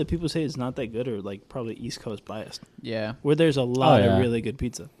 but probably the people say it's not that good are like probably East Coast biased, Yeah. where there's a lot yeah. of really good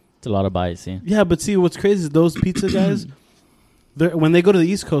pizza. it's a lot of bias. See, Yeah, but see, what's crazy is those pizza guys. When they go to the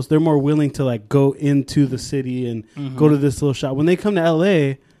East Coast, they're more willing to like go into the city and go to this little shop. When they come to LA,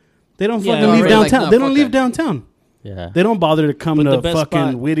 they don't Yeah, fucking no, leave really, downtown. like, no, they don't fuck leave that. downtown. yeah, They don't bother to come But the to best fucking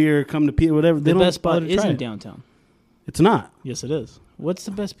spot- Whittier, come to Pizza, whatever. They The don't best spot bother to try isn't it. downtown. It's not. Yes, it is. What's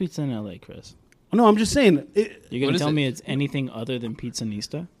the best pizza in LA, Chris? No, I'm just saying. You're What gonna is tell it? me it's anything other than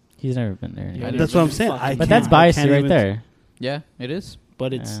Pizzanista? he's never been there. Yeah, anyway. That's what I'm saying. I But can't- that's I biased can't right even- there. Yeah, it is.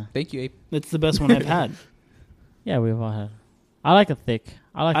 But it's Yeah. Thank you, Abe. it's the best one I've had. Yeah, we've all had. I like a thick.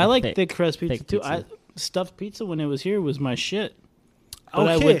 I like thick crust pizza thick too. pizza. Stuffed pizza when it was here was my shit. But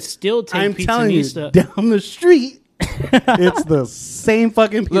I Okay, would still take I'm telling you, Pizzanista. down the street, it's the same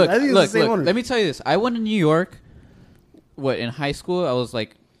fucking pizza. Look, I think it's look, the same look. owner. Let me tell you this. I went to New York. In high school? I was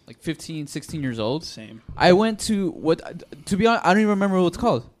like 15, 16 years old. Same. I went to to be honest, I don't even remember what it's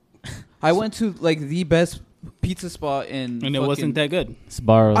called. I went to like the best pizza spot in And it wasn't that good.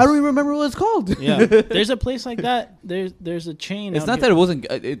 Sbarro's. I don't even remember what it's called. Yeah. There's a place like that. There's a chain. It's out not here. that it wasn't.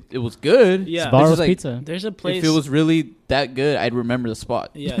 It was good. Yeah. It's Sbarro's just like, pizza. There's a place. If it was really that good, I'd remember the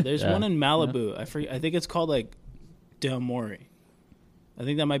spot. Yeah, there's Yeah. one in Malibu. I think it's called like Del More. I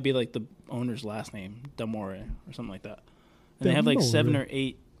think that might be like the owner's last name, Del More or something like that. And they have like Del 7 More. or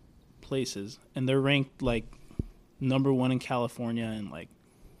 8 places, and they're ranked like #1 in California and like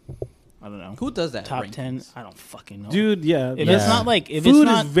I don't know, Who does that? top rankings? 10. I don't fucking know, Dude, yeah. If Yeah. it's not like if food it's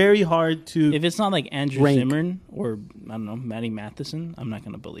not is very hard to. if it's not like Andrew rank. Zimmern or I don't know Matty Matheson, I'm not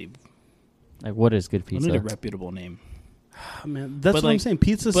gonna believe Like, what is good I need a pizza? reputable name. Oh, man, that's But, what I'm like- saying.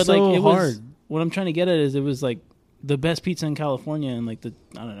 Pizza's But so like it hard. was. What I'm trying to get at is it was like the best pizza in California and like the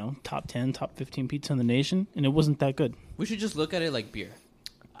I don't know top 10, top 15 pizza in the nation, and it wasn't that good. We should just look at it like beer.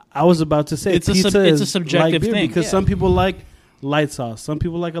 I was about to say It's a pizza sub- it's a is subjective like beer thing. because Yeah. some people like light sauce, some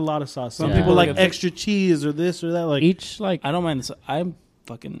people like a lot of sauce, some Yeah. people like Like- extra cheese or this or that. Like Each like I don't mind this. I'm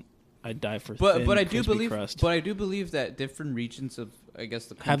fucking. I die for. But thin, I do crispy believe crust. but I do believe that different regions of I guess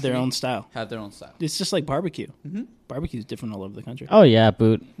the country have their own style. have their own style. It's just like barbecue. Mm-hmm. Barbecue is different all over the country. oh yeah,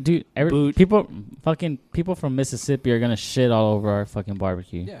 dude. Boot. People from Mississippi are gonna shit all over our fucking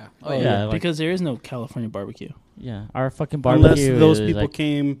barbecue. Yeah. Oh, yeah, yeah, like- because there is no California barbecue Yeah, our fucking unless barbecue. those is, people like,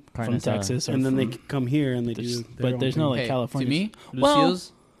 came carne from asada. Texas, or and then they from- come here and they There's- do. but there's no, like, Hey, California. To me, Well,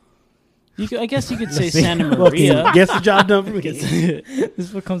 Lucille's. You could, I guess you could say Let's see. Santa Okay, Maria. gets the job done for me.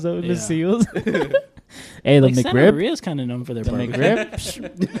 This what comes out with the Yeah. seals. Hey, the Like Santa McRib, Maria is kind of known for their the barbecue.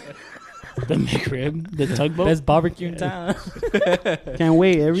 McRib, The McRib, the tugboat. best barbecue in town. Can't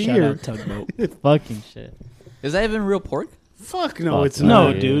wait every Shout year. out tugboat. Fucking shit. Is that even real pork? Fuck no, Fuck it's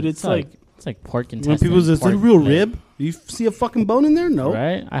No, not. dude, it's like it's like pork When intestine. people say, "Is that a pork real leg." rib? You see a fucking bone in there? No.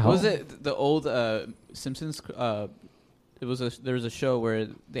 Right? I hope. Was it the old Simpsons? There was a show where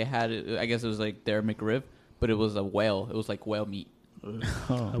they had I guess it was like their McRib, but it was a whale. It was like whale meat.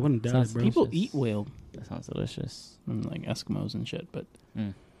 Oh, I wouldn't doubt sounds it, bro. people delicious. eat whale, That sounds delicious. like Eskimos and shit. But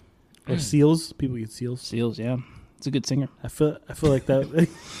Mm. Or seals. People eat seals. seals, yeah, it's a good singer. I feel like that.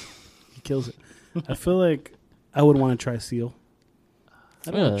 He kills it. I feel like I would want to try seal.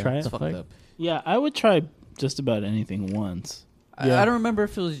 I don't want to try It's it. fucked up. Yeah, I would try just about anything once. Yeah. I don't remember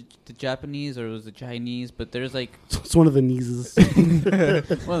if it was the Japanese or it was the Chinese, but there's like It's one of the kneeses.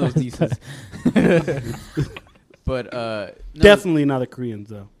 one of those nieces. But no, Definitely not the Koreans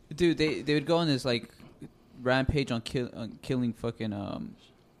though. dude, they would go on this like rampage on killing fucking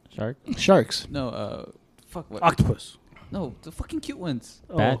Shark? Sharks, fuck what Octopus. no the fucking cute ones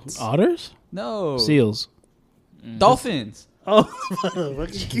Bats? otters, no seals. dolphins. Oh, fucking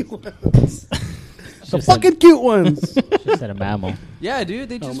cute ones. The She said- fucking cute ones. She said a mammal. Yeah, dude,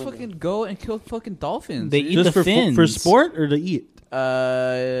 they just my fucking go and kill fucking dolphins. They dude. eat Just the for fins. for sport or to eat?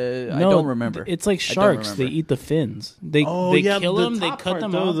 I No, don't remember. It's like I don't sharks. They remember. eat the fins. They Oh, they yeah, kill the them. They top cut part,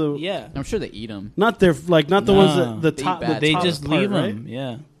 them though, off. the- Yeah, I'm sure they eat them. Not their not the ones No. that the They eat top. bats. The they top just part, leave right? them.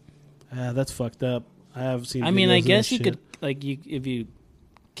 Yeah. Yeah, that's fucked up. I have seen. I mean, videos I of guess that you shit. could like you if you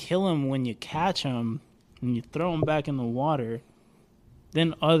kill them when you catch them and you throw them back in the water,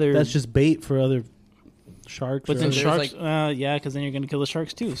 then other. That's just bait for other sharks. But or then other- there's sharks, yeah, because then you're gonna kill the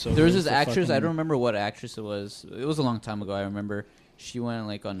sharks too. So There was what's this the actress. I fucking- don't remember what actress it was. It was a long time ago. I remember she went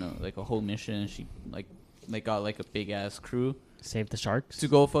like on a whole mission. And she got like a big ass crew Save the sharks? to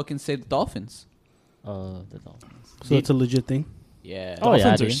go fucking save the dolphins. The dolphins. so it's a legit thing. Yeah. Oh, yeah,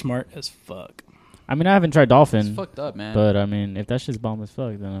 Dolphins are dude. smart as fuck. I mean, I haven't tried It's dolphin, fucked up, man. but I mean, if that shit's bomb as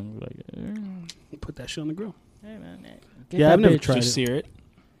fuck, then I'm like, Put that shit on the grill. hey man, Yeah, I've never tried Just it. sear it.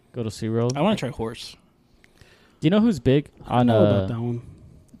 Go to SeaWorld. I want to try horse. Do you know who's big I on don't know about that one.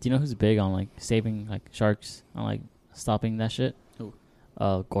 Do you know who's big on like saving like sharks on like stopping that shit? Who?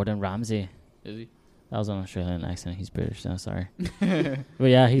 Gordon Ramsay. Is he? That was an Australian accent. He's British. So sorry. But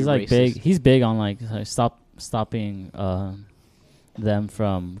yeah, he's You're like big. racist. He's big on like stopping them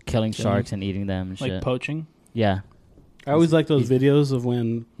from killing sharks and eating them and Like shit. poaching. Yeah, I always like those he's- videos of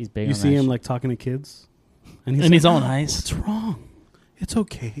when he's big. you on see that him shit. like talking to kids, and And he's like, all nice. What's wrong? It's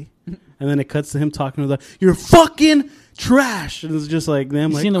okay. And then it cuts to him talking to the you're fucking trash, and it's just like them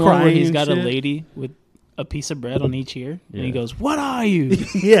You like seen the one where crying he's and got a shit. lady with a piece of bread on each ear, and he Yeah. goes, "What are you?"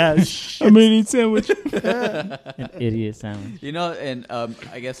 Yeah, I'm gonna eat sandwich. An idiot sandwich. You know, and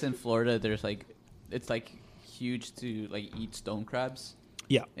I guess in Florida, there's like, it's like huge to like eat stone crabs.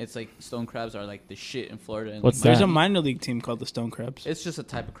 Yeah. It's like stone crabs are like the shit in Florida. And What's like, There's that? a minor league team called the Stone Crabs. It's just a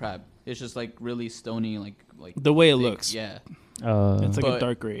type of crab. It's just like really stony, like The way it thick. looks. Yeah. It's like But a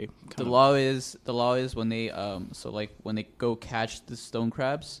dark gray. The kind of- law is when they so like when they go catch the stone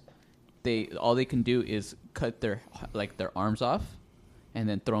crabs, all they can do is cut their arms off, and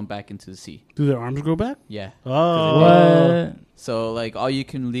then throw them back into the sea. do their arms grow back? Yeah. Oh, What? So like all you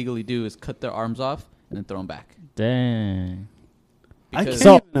can legally do is cut their arms off and then throw them back. Dang. I can't Because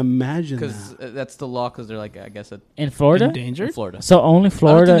even imagine because that. that's the law. Because they're like I guess In Florida? in endangered. Florida. So only I don't think they're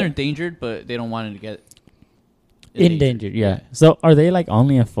Florida endangered, but they don't want it to get endangered. Yeah. So are they like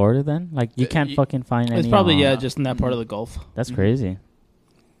only in Florida then? Like you can't you- fucking find any. It's probably on- just in that part of the Gulf. That's Mhm. crazy.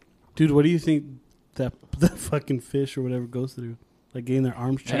 Dude, what do you think that fucking fish or whatever goes through? like getting their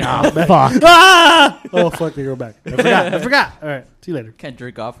arms checked. Ah, back. fuck. Ah! Oh fuck, they go back. I forgot. All right, see you later. Can't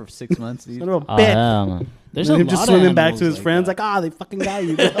jerk off for 6 months, dude. Son of a Oh, bitch. hell no. There's And a him lot just of swimming back to animals his friends, that. like, they fucking got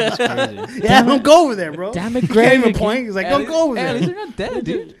you. Bro. That's crazy. Yeah, don't go over there, bro. Damn it, You can't Greg. even point. He's like, don't go over At least there. they're not dead,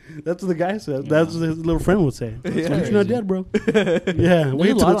 dude. That's what the guy said. That's what his little friend would say. That's why you're not dead, bro. Yeah, There's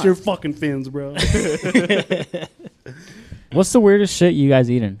wait a till lot it's of- your fucking fins, bro. What's the weirdest shit you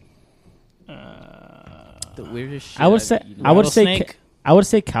guys eaten? The weirdest shit I would I've say eaten. Rattlesnake? I would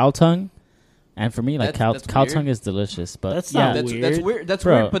say cow tongue, and for me, like That's cow weird. tongue is delicious. But That's yeah, not That's weird. weird. That's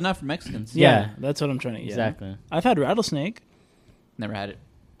Bro. weird, but not for Mexicans. Yeah, that's what I'm trying to. Yeah. exactly. I've had rattlesnake. Never had it.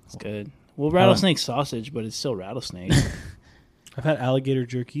 It's good. Well, rattlesnake sausage, but it's still rattlesnake. I've had alligator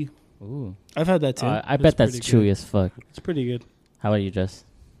jerky. Ooh, I've had that too. I bet that's pretty chewy good. as fuck. It's pretty good. How about you, Jess?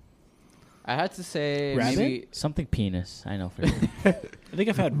 I had to say Rabbit? maybe Something penis. I know for sure. I think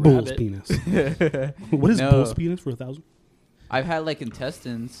I've had Bull's rabbit. penis. What is No. bull's penis for 1,000? I've had like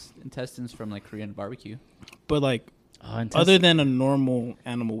intestines from like Korean barbecue. But like, Oh, other than a normal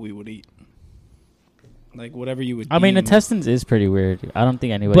animal we would eat, like whatever you would. I mean, deem- intestines is pretty weird. I don't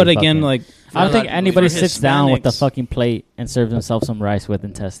think anybody. But again, fucking- like, I don't For think a lot- anybody for sits down with the Hispanics- fucking plate and serves themselves some rice with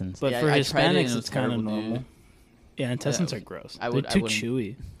intestines. but Yeah, for I tried it and Hispanics, it was it's kind of terrible, dude. normal. Yeah, intestines Yeah, are gross. I They're too wouldn't-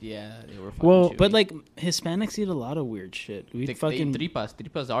 chewy. Yeah, they were fucking Well, chewy. But like Hispanics eat a lot of weird shit. We they fucking eat tripas.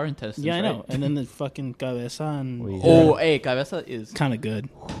 Tripas are intestines. yeah, I know. right? And then the fucking cabeza and We- Oh, hey, cabeza is kind of good.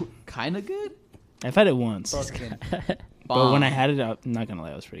 kind of good. I've had it once, but when I had it, I'm not gonna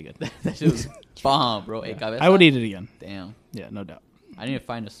lie, it was pretty good. that shit was bomb, bro. Hey, cabeza. I would eat it again. Damn, Yeah, no doubt. I need to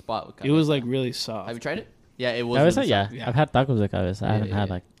find a spot with cabeza. It was like really soft. Have you tried it? Yeah, it was. Cabeza, really yeah. soft. I've had tacos de cabeza. I Yeah, haven't yeah, had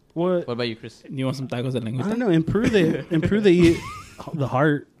yeah. like. What? What about you, Chris? You want some tacos de I lengua? don't know. In Peru, they eat the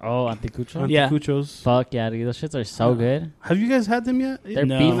heart. Oh, anticucho. Yeah. Anticuchos. Fuck yeah, dude. Those shits are so good. Have you guys had them yet? They're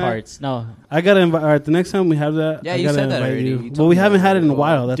No. beef hearts. No, I gotta invite. All right, the next time we have that, Yeah, I you gotta said that invite already. you. You told Well, we me haven't that had it in a already.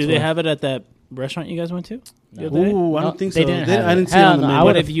 while. That's Do they why. have it at that restaurant you guys went to? No. The other day? Ooh, I No, don't think they so. didn't have I it. didn't see it Hell on the no, I menu.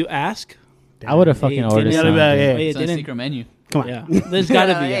 What would've- if you ask? I would have Hey, fucking didn't ordered you some. gotta be like, dude. hey, It's on a didn't- secret menu. Come on. Yeah, there's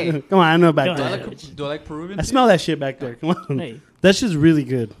gotta be. Hey. Yeah. Come on, I know back Go there. ahead. Do I like Peruvian? I smell that shit back there. Come on. Hey, That shit's really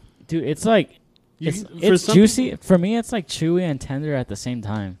good. Dude, it's like You it's, can- for it's some juicy. For me, it's like chewy and tender at the same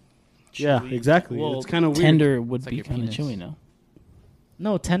time. Yeah, chewy. exactly. Well, It's kinda weird. Tender would It's like be your kind of penis. chewy, no?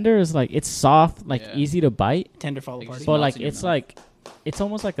 No, tender is like it's soft, like Yeah. easy to bite, Tender follow Like party. Smell but like in your it's mouth. like it's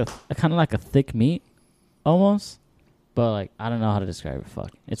almost like a kind of like a thick meat, almost. But like I don't know how to describe it.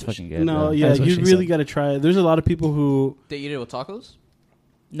 Fuck, it's fucking good. No, bro. yeah, That's what you she really said. got to try it. There's a lot of people who. They eat it with tacos.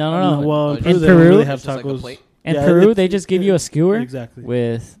 No. Well, In in Peru, they Peru, don't really have It's just like a tacos. plate? In Yeah, Peru, it's- they just give you a skewer Exactly.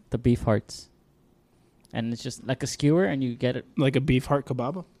 with the beef hearts, and it's just like a skewer, and you get it Like a beef heart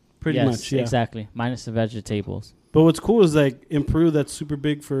kebab. Pretty yes, much, yeah. exactly, minus the vegetables. But what's cool is like in Peru, that's super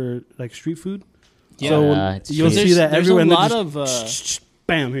big for like street food. Yeah. So it's you'll cheap. see that there's everywhere. a and they're lot just of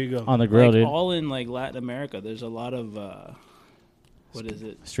bam, here you go. on the grill, like dude. all in like Latin America. There's a lot of what is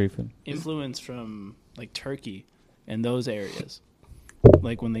it? Street food. Influence from like Turkey and those areas.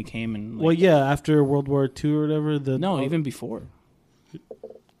 Like when they came and like, Well, yeah, after World War II or whatever. no, even before.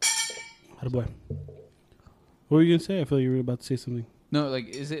 Attaboy. What were you gonna say? I feel like you were about to say something. No, like,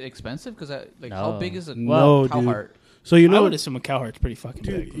 is it expensive? Because like, No. how big is a No, cow dude. heart? So you I know, would assume a cow heart's pretty fucking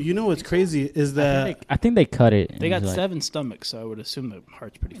dude, big. you know what's crazy is that I think they cut it. They got into, like, 7 stomachs, so I would assume the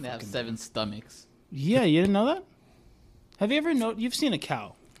heart's pretty They have fucking 7 stomachs. big. Yeah, you didn't know that? Have you ever you've seen a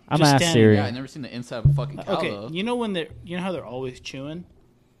cow? I'm just gonna ask standing- Siri. Yeah, I never seen the inside of a fucking cow Okay, though. you know when you know how they're always chewing?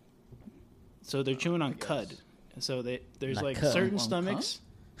 So they're chewing on cud. So there's Not like cud. certain On stomachs,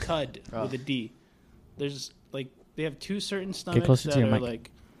 cud Oh. with a D. There's like they have 2 certain stomachs closer to that your are mic.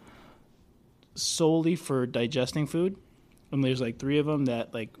 like solely for digesting food, and there's like 3 of them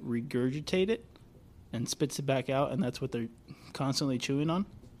that like regurgitate it and spits it back out, and that's what they're constantly chewing on.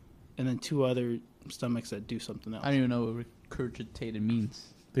 And then 2 other stomachs that do something else. I don't even know what regurgitated means.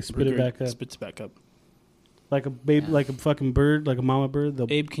 they spit it back up Spits it back up. like a baby, Yeah. like a fucking bird, like a mama bird. They'll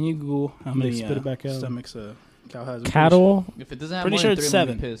Abe, can you Google how They many spit it back out. stomachs a cow has? Cattle If it doesn't have Pretty more sure than it's 3, I'm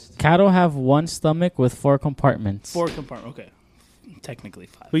gonna 7. be pissed. cattle have 1 stomach with 4 compartments. 4 compartments. Okay, technically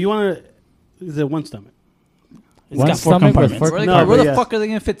 5. But you want to? Is it one stomach? It's One got 4 stomach with compartments. four- Where, No, where but the yeah. fuck are they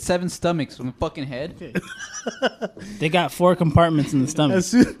gonna fit 7 stomachs from a fucking head? They got 4 compartments in the stomach.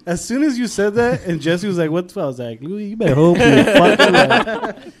 As soon as you said that, and Jesse was like, "What the fuck?" I was like, "Louis, you better hope you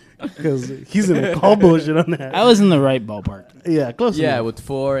fucking because he's gonna call bullshit on that." I was in the right ballpark. Yeah, close. Yeah, enough. with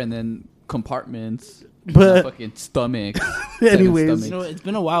 4 and then compartments. But- Not fucking stomachs. 7 Anyways. stomachs. You know, it's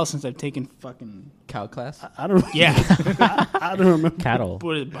been a while since I've taken fucking cow class. I don't. Yeah. I don't remember. Cattle.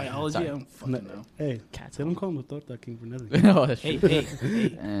 What is it, biology? Sorry. I don't fucking know. Hey, Cats. they don't call him a torta king for nothing. Oh, that's Hey, true.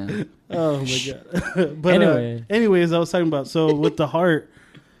 hey. Yeah. Oh my god. But Anyway. anyways, I was talking about with the heart.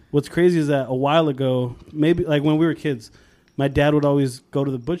 What's crazy is that a while ago, maybe like when we were kids, my dad would always go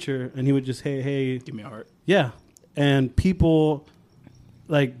to the butcher and he would just hey, Give me a heart. yeah, and people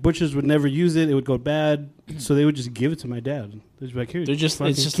like butchers would never use it; it would go bad, so they would just give it to my dad. They'd just be like, here, They're just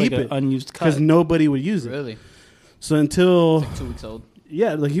fucking it's just keep like an it unused cut. because nobody would use it. Really? So until 2 weeks old.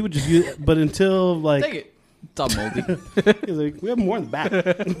 yeah, like he would just use it, but until like Take it. It's all moldy. he's like, we have more in the back.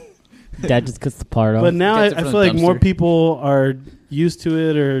 Dad just cuts the part off. But now I Gets it from feel the like more dumpster. people are used to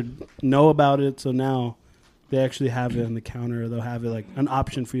it or know about it, so now they actually have it on the counter. Or they'll have it like an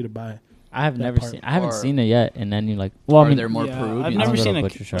option for you to buy. I have that never part. seen. I haven't Or- seen it yet. And then you're like, well, I Are mean, there more Yeah, Peruvian? I've I'll never go seen to a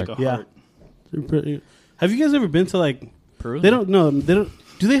Butcher Shark. like a Yeah. heart. They're pretty- Have you guys ever been to like? Peru? They don't know. They don't.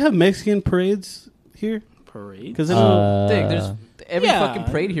 Do they have Mexican parades here? Parade. Because I know. Dick, there's every Yeah. fucking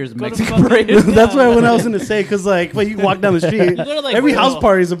parade here is a Go to Mexican fucking- parade. That's why when I was going to say, because like when you walk down the street, You go to, like, every Boyle- house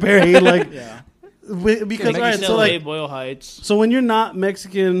party is a parade. Like Yeah. because all right, Mexico, so like Boyle Heights. so when you're not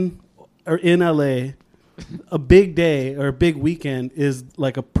Mexican or in LA, a big day or a big weekend is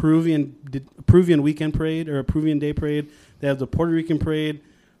like a Peruvian weekend parade or a Peruvian day parade. They have the Puerto Rican parade.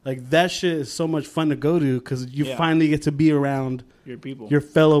 Like that shit is so much fun to go to because you Yeah. finally get to be around Your people. your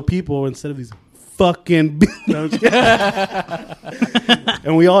fellow people instead of these fucking. No, I'm just kidding.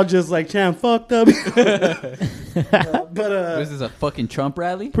 And we all just like chant fucked up. But This is a fucking Trump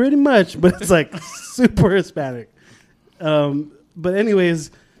rally? pretty much, but it's like super Hispanic. But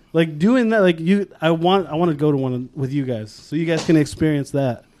anyways, like doing that, like I want to go to one with you guys, so you guys can experience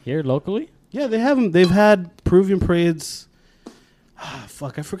that. here locally. Yeah, they have them. They've had Peruvian parades.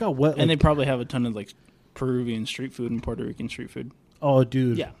 Fuck, I forgot what. and they like- probably have a ton of like Peruvian street food and Puerto Rican street food. oh,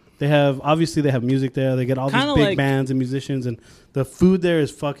 dude. Yeah. They have obviously they have music there. They get all Kinda these big like- bands and musicians, and the food there is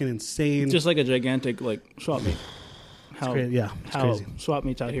fucking insane. Just like a gigantic like swap meet. How crazy. Yeah, it's how crazy. swap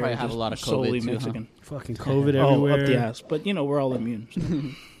meets out They here probably are have just a lot of COVID solely too, huh? Mexican. Fucking COVID Oh, everywhere. up the ass. But you know we're all immune. So.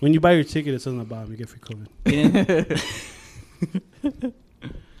 When you buy your ticket, it says on the bottom you get free COVID.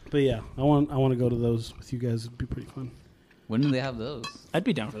 But yeah, I want to go to those with you guys. It'd be pretty fun. When do they have those? I'd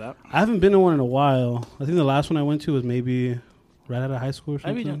be down for that. I haven't been to one in a while. I think the last one I went to was maybe right out of high school or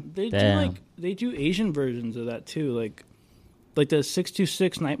I'd be something. down. They Damn. they do Asian versions of that too. Like the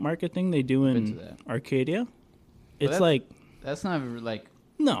 626 night market thing they do Been in to that. Arcadia. But It's that- like That's not like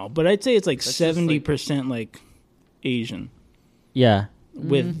no, but I'd say it's like That's just, like- 70% like Asian Yeah,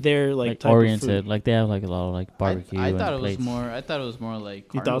 with their like type oriented. Of food. Like they have like a lot of like barbecue. I and thought it was plates. more. I thought it was more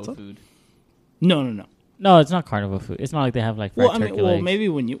like You thought carnival so? food. No. No, it's not carnival food. It's not like they have like fried Well, I mean, turkey well, legs. maybe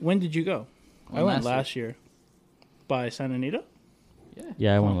when did you go? I When went last last year. By Santa Anita. Yeah.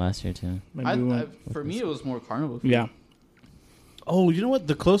 Yeah, I went last year too. Maybe we went. For me, it was more carnival food. Yeah. Oh, you know what?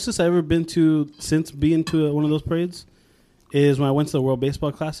 The closest I've ever been to since being to one of those parades is when I went to the World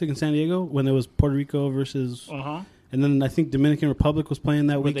Baseball Classic in San Diego when it was Puerto Rico versus, Uh-huh. and then I think Dominican Republic was playing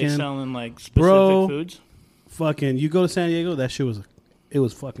that Were they weekend. selling like specific Bro. foods? Fucking, you go to San Diego, that shit it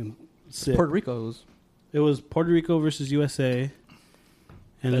was fucking sick. Puerto Rico was. It was Puerto Rico versus USA,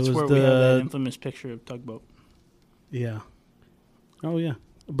 and That's it was where the we have that infamous picture of tugboat. yeah. Oh yeah,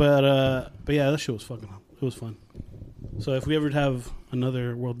 but yeah, that shit was fucking. It was fun. So if we ever have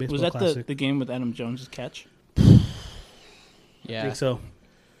another World Baseball Was that Classic, the game with Adam Jones' catch? I Yeah. think so.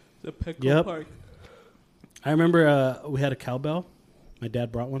 The Petco Yep. Park. I remember we had a cowbell. My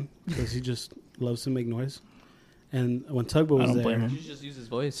dad brought one because he just loves to make noise. And when Tugboat I was don't blame there, him. You should just use his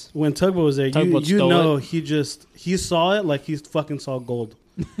voice. when Tugboat was there, Tugboat you stole know it. he saw it like he fucking saw gold.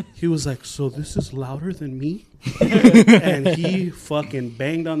 He was like, "So this is louder than me," and he fucking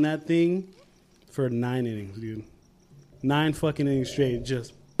banged on that thing for 9 innings, dude. 9 fucking innings straight,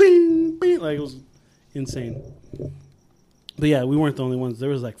 just bing, bing, like it was insane. But yeah, we weren't the only ones. There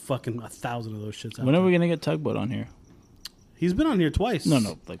was like fucking 1,000 of those shits out When are there. we gonna get tugboat on here? He's been on here twice.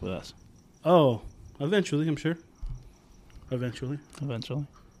 No, like with us. Oh, eventually, I'm sure. Eventually, Eventually,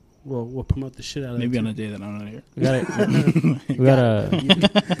 we'll promote the shit out of maybe it. on a day that I'm not here. We gotta, we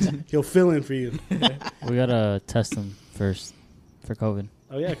gotta, He'll fill in for you. we gotta test them first for COVID.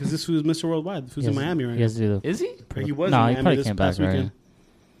 Oh yeah, because this was Mr. Worldwide. This was in Miami right He has to do the. Is he? now. He was No, in he Miami probably this came back past right. weekend.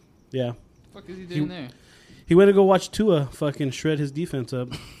 Yeah, What the fuck is he doing there? he went to go watch Tua fucking shred his defense up.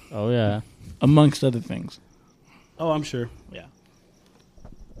 Oh yeah. Amongst other things. Oh, I'm sure. Yeah.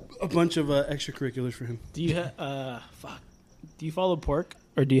 A bunch of extracurriculars for him. Do you Do you follow Pork,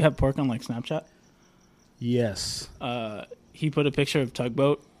 or do you have Pork on like Snapchat? Yes. He put a picture of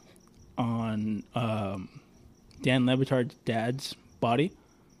Tugboat on Dan Levitard's dad's body,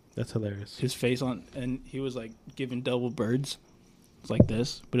 That's hilarious. his face on, and he was like giving double birds. It's like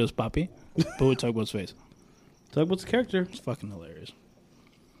this, but it was Papi, but with Tugboat's face. Tugboat's a character. It's fucking hilarious.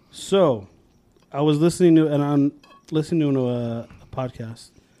 So, I was listening to a podcast,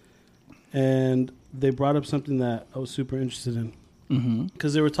 and they brought up something that I was super interested in Mm-hmm.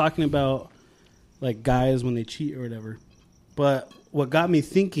 because they were talking about like guys when they cheat or whatever. But what got me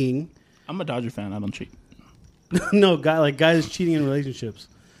thinking, I'm a Dodger fan. I don't cheat. no, guys cheating in relationships.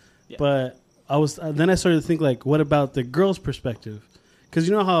 Yeah. But then I started to think like, what about the girl's perspective? Because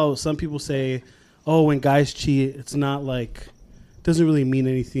you know how some people say, oh, when guys cheat, it's not like, doesn't really mean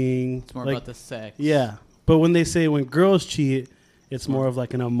anything. It's more like, about the sex. Yeah. But when they say when girls cheat, it's more of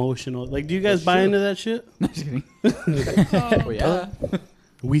like an emotional. Like, do you guys buy into that shit? Just kidding. Oh, yeah.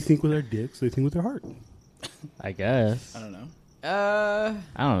 We think with our dicks, they think with their heart. I guess. I don't know. I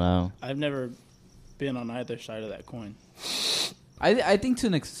don't know. I've never been on either side of that coin. I think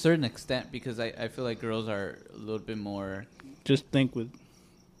to a certain extent, because I feel like girls are a little bit more. Just think with.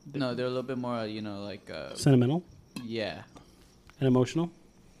 No, they're a little bit more, like. Sentimental Yeah, and emotional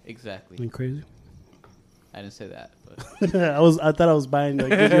exactly. and crazy. I didn't say that, but. I thought I was buying.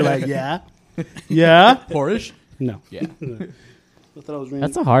 Like, you're like, yeah, yeah. Porridge? No. Yeah. I thought I was reading.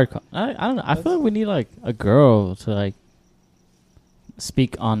 That's a hard. I don't know. I feel like we need like a girl to like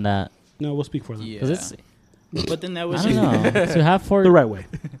speak on that. No, we'll speak for them. Yeah. 'Cause it's, But then that I was don't know. To have for The right way.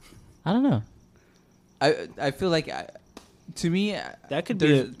 I don't know. I feel like, to me, That could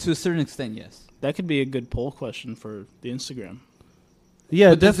be to a certain extent, yes. that could be a good poll question for the Instagram.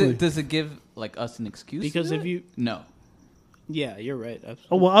 Yeah, But definitely. does it give like us an excuse? Because to if do it? you, No. yeah, you're right. Absolutely.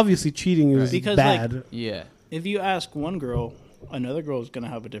 Oh well, obviously cheating is Right. Because, bad. Yeah. If you ask one girl, another girl is going to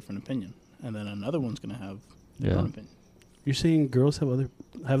have a different opinion, and then another one's going to have their Yeah. own opinion. You're saying girls have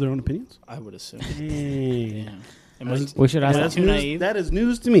their own opinions? I would assume. Dang. Yeah. Am I, We should am ask. I That's too news, naive? that is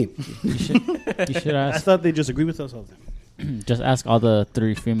news to me. You should I ask. thought they just agree with us all the time. Just ask all the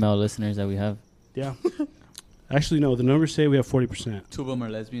 3 female listeners that we have. Yeah. Actually, no. The numbers say we have 40%. 2 of them are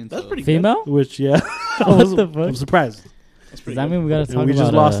lesbians. That's so- pretty Female? Which, yeah. What the fuck? I'm surprised. That's Does pretty that good. mean we gotta talk And we about?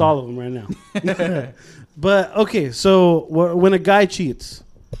 just lost all of them right now. But, okay. So, when a guy cheats,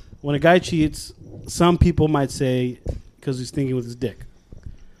 some people might say, because he's thinking with his dick.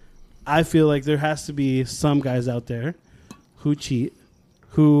 I feel like there has to be some guys out there who cheat,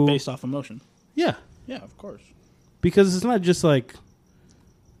 who... Based off emotion. Yeah. Yeah, of course. Because it's not just,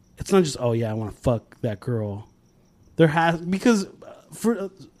 oh, yeah, I want to fuck that girl. Because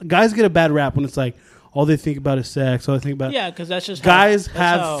guys get a bad rap when it's like, all they think about is sex, all they think about... Yeah, because that's just Guys that's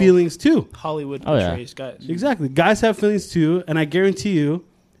have how feelings, too. Hollywood Oh, yeah. portrays guys. Exactly. Guys have feelings, too, and I guarantee you,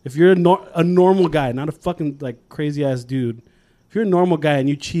 if you're a normal guy, not a fucking, like, crazy-ass dude, if you're a normal guy and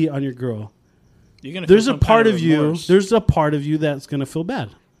you cheat on your girl, You're gonna there's feel a some part kind of you, remorse. there's a part of you that's going to feel bad.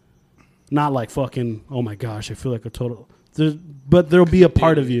 Not like fucking, oh my gosh, I feel like a total... But there'll be a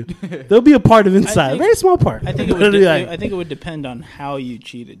part of you. There'll be a part of inside, a think- very small part. I think it It'll would. be like- I think it would depend on how you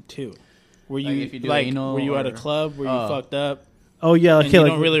cheated too. Were Like, you if you do like? anal Were you at a or- club where you Oh. fucked up oh yeah, and okay, you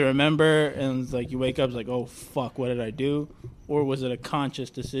like don't really remember, and it's like you wake up it's like, oh fuck, what did I do? Or was it a conscious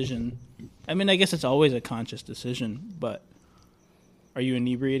decision? I mean, I guess it's always a conscious decision, but are you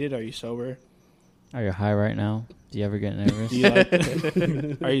inebriated? Are you sober? Are you high right now? Do you ever get nervous? Do you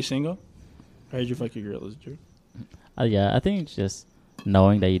like, are you single? Or did you fuck your girl? Is it true? Yeah, I think it's just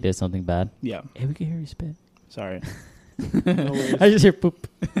knowing that you did something bad. Yeah. Hey, we can hear you spit. Sorry. I just hear poop.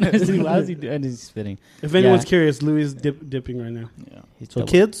 Why is he doing? And he's spitting. if anyone's Yeah. curious, Louis is dipping right now. Yeah. He's So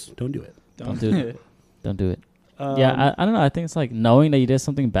double- kids, don't do it. don't do it. Don't do it. Um, Yeah, I don't know. I think it's like knowing that you did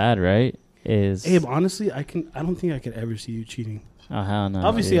something bad, right? Is Abe, honestly, I don't think I could ever see you cheating. oh hell no.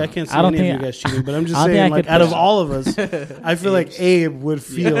 Obviously, dude. I can't see I don't any of think you guys cheating, but I'm just I don't think saying, I like, could out of put- all of us, I feel like Abe would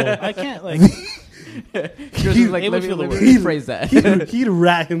feel I can't like. Yours is like, It would let me feel the rephrase that. he'd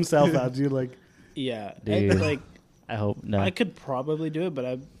rat himself out, dude. Like, Yeah. Dude. Like I hope no. I could probably do it, but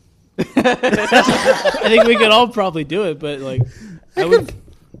I think we could all probably do it, but like I would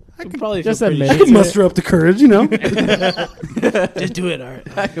probably just feel pretty admit I it. could shitty. muster up the courage, you know. Just do it, all right.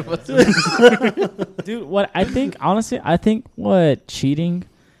 Dude, what I think honestly, I think what cheating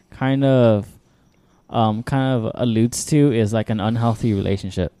kind of alludes to is like an unhealthy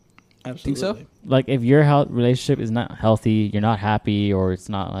relationship. Absolutely. so? Like if your relationship is not healthy, you're not happy, or it's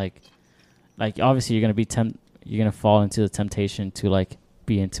not like obviously you're gonna fall into the temptation to like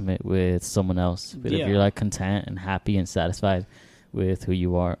be intimate with someone else. But Yeah. if you're like content and happy and satisfied with who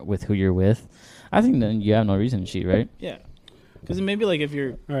you are, with who you're with, I think then you have no reason to cheat, right? Yeah. Because maybe like if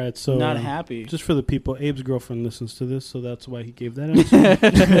you're All right, so not happy, just for the people, Abe's girlfriend listens to this, so that's why he gave that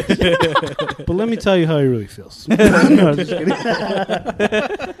answer. But let me tell you how he really feels. No, I'm just kidding.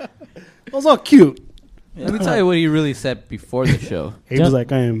 It was all cute. Let me tell you what he really said before the show. Abe's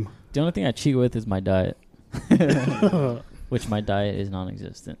like, I am. The only thing I cheat with is my diet, which my diet is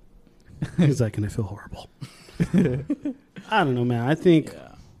non-existent. He's like, and I feel horrible. I don't know, man. I think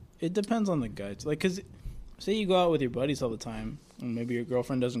it depends on the guy. Like, because say you go out with your buddies all the time, and maybe your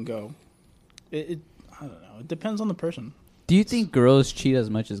girlfriend doesn't go. I don't know. It depends on the person. Do you think girls cheat as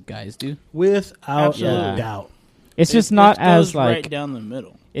much as guys do? without Absolutely. doubt. It's just not it as goes like right down the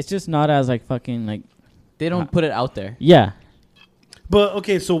middle. it's just not as like fucking like They don't put it out there. yeah. But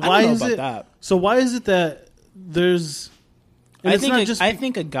okay, so I why don't know is about it? that. So why is it that there's? And I it's think not just. I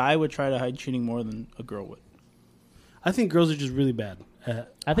think a guy would try to hide cheating more than a girl would. I think girls are just really bad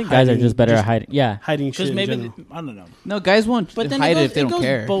at I think guys are hiding- just better at hiding. Yeah. hiding shit. Because In maybe general. I don't know. No, guys won't But then hide it it if they goes don't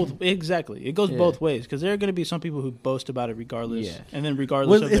care. both exactly. It goes Yeah. both ways because there are going to be some people who boast about it regardless, Yeah. and then regardless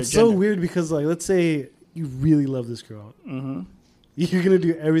Well, of their it's so gender. weird because, like, let's say you really love this girl, Mm-hmm. you're gonna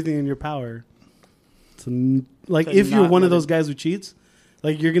do everything in your power to, like, To if you're not one of let those it- guys who cheats,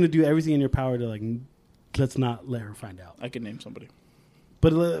 like, you're gonna do everything in your power to, like, let's not let her find out. I could name somebody.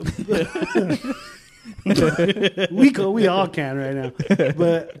 But we all can right now.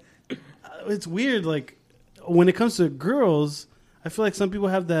 But it's weird. Like when it comes to girls, I feel like some people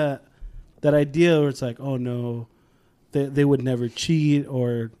have that idea where it's like, oh no, they would never cheat,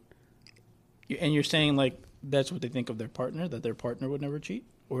 or And you're saying like that's what they think of their partner, that their partner would never cheat,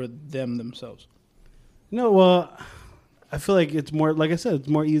 or them themselves. no. Well, I feel like it's more, like I said, it's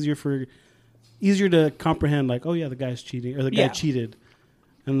more easier to comprehend. Like, oh yeah, the guy's cheating, or the guy Yeah. cheated.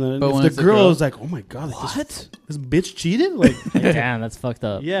 And then But when if it's the a girl girl- is like, "Oh my god, like, this bitch cheated!" Like, Damn, that's fucked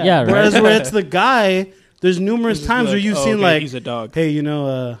up. yeah, Yeah. Whereas Right. where it's the guy, there's numerous Just times be where like, you've oh, seen okay, like, he's a dog. hey,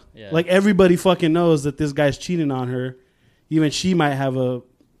 Yeah. like everybody fucking knows that this guy's cheating on her. Even she might have a,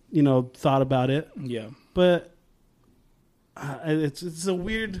 thought about it, Yeah. but it's a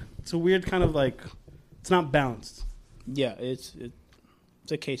weird kind of like, it's not balanced. Yeah, it's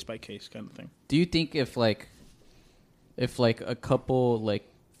a case by case kind of thing. Do you think if a couple like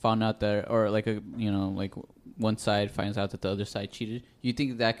found out that, or like like one side finds out that the other side cheated, you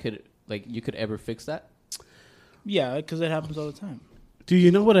think that could, like, you could ever fix that? Yeah, because it happens all the time. Do you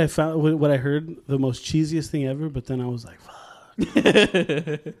know what I found? What I heard, the most cheesiest thing ever. But then I was like, fuck.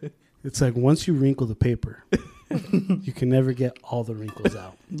 It's like once you wrinkle the paper, you can never get all the wrinkles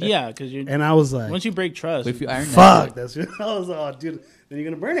out. Yeah, because you're And I was like, once you break trust, If you iron fuck. That's I was oh, dude. Then you're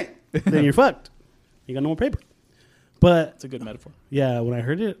gonna burn it. Then you're fucked. You got no more paper. But it's a good metaphor. yeah, when I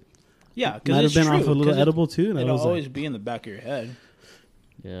heard it, Yeah, might because have it's been true, off a little 'cause edible too. And I It'll was always like, be in the back of your head.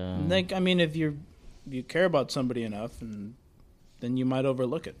 Yeah. Like, I mean, if you care about somebody enough, and then you might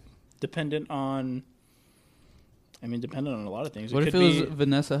overlook it, dependent on a lot of things. What if could it was be,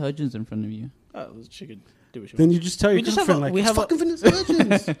 Vanessa Hudgens in front of you? she could do what she then wants. you just tell your We just have girlfriend a- like, we it's have a- fucking Vanessa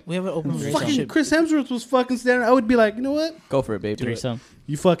Hudgens. We have an open Fucking relationship. Chris Hemsworth was fucking standing. I would be like, you know what? Go for it, babe. Threesome.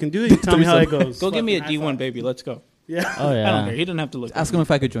 You fucking do it. You tell me how it goes. Go give me a Fucking high D1, five. baby. Let's go. Yeah. Oh yeah. I don't care. He doesn't have to look. Ask him if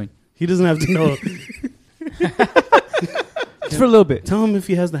I could join. He doesn't have to know. Just for a little bit. Tell him if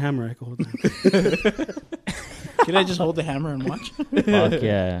he has the hammer. I can hold it. Can I just hold the hammer and watch? Fuck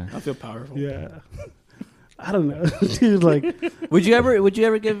yeah. I feel powerful. Yeah. I don't know, dude. Like, Would you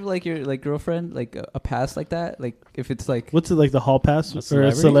ever give like your girlfriend like a pass like that? Like if it's like what's it like, the hall pass A or a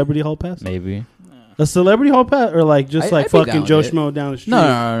celebrity? celebrity hall pass? Maybe. A celebrity hall pass, or like just like I'd be down fucking with Joe it. Schmo down the street?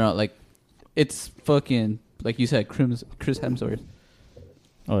 no, like it's fucking like you said, Chris Hemsworth.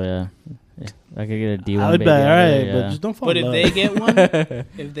 Oh yeah. Yeah. I could get a D1. I would be baby like, all out right, of it, but yeah. just don't fall But in if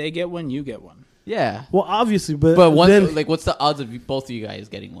love. they get one, you get one. Yeah, Well, obviously, but but then, like what's the odds of both of you guys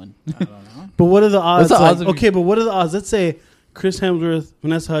getting one? I don't know. but what are the odds? What's the like, odds of you- okay, but what are the odds? Let's say Chris Hemsworth,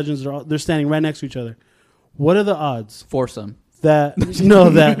 Vanessa Hudgens, they're standing right next to each other. What are the odds Foursome.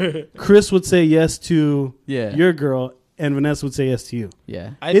 that Chris would say yes to Yeah. your girl and Vanessa would say yes to you?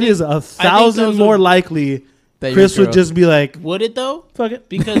 Yeah. It is 1,000 those more would- likely That Chris your would girl- just be like, Would it though? fuck it.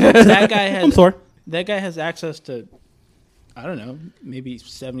 Because that guy I'm has Thor. that guy has access to, I don't know, maybe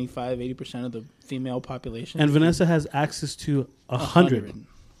 75-80% of the female population. And Vanessa has access to 100%.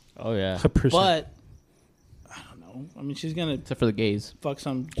 Oh yeah. But I don't know. I mean, she's gonna Except for the gays. fuck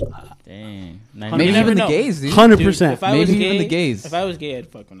some. Dang. Maybe You never even the know. gays, dude. 100%. If I was Maybe gay, even the gays. If I was gay, I'd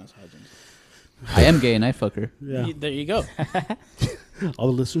fuck Vanessa Hudgens. I am gay and I fuck her. Yeah. There you go. All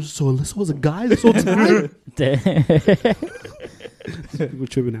the listeners, so Alyssa was a guy this whole time? We're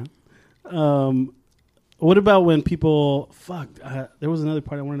tripping out. What about when people... Fuck. There was another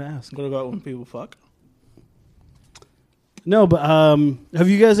part I wanted to ask. What about when people fuck? No, but have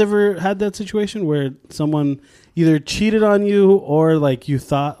you guys ever had that situation where someone either cheated on you or like you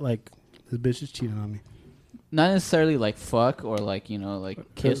thought like this bitch is cheating on me? Not necessarily like fuck or like, you know,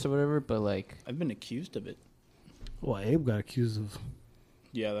 like kiss or whatever, but like I've been accused of it. Well, Abe got accused of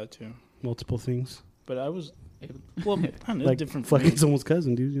Yeah, that too. multiple things. But I was, well, I don't know, Like different for me. fucking someone's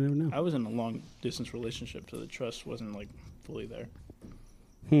cousin, dude. You never know. I was in a long distance relationship, so the trust wasn't like fully there.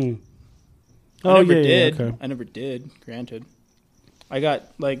 Hmm. I never yeah, did. yeah, okay. I never did. Granted, I got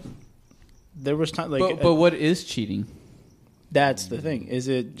like there was time like. but what is cheating? That's the thing. Is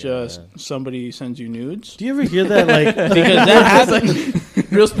it just somebody sends you nudes? Do you ever hear that? Like, Because that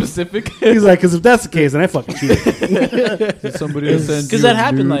happened. Real specific. he's like, because if that's the case, then I fucking cheated. Somebody sends Because that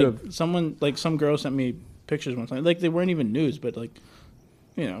happened. Like someone, like some girl sent me pictures one time. Like they weren't even nudes, but like,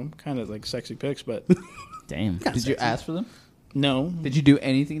 you know, kind of like sexy pics. But Damn. Did you ask for them? no. Did you do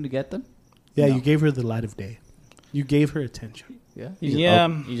anything to get them? Yeah, No. you gave her the light of day. You gave her attention. Yeah. Yeah.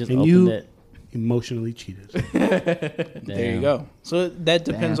 You just And opened you- it. Emotionally cheated. There you go. So that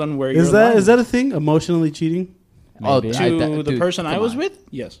depends Damn. on where Is you're. that is that a thing? Emotionally cheating? Maybe. to the dude, person I come was on. with?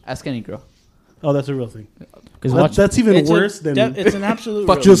 Yes. Ask any girl. Oh, that's a real thing. Because watch. That's even It's worse than it's an absolute.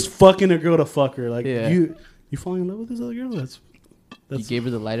 Fuck real- just fucking a girl to fuck her. Like Yeah. you falling in love with this other girl? You That's gave her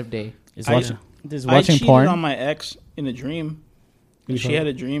the light of day. Is I- watching. Is I watching cheated porn. on my ex in a dream. You She felt- had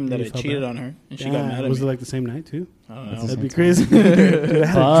a dream that you I felt cheated bad? on her, and she Yeah, got mad at was me. it like the same night too? I don't That's know. That'd be Same crazy. Dude,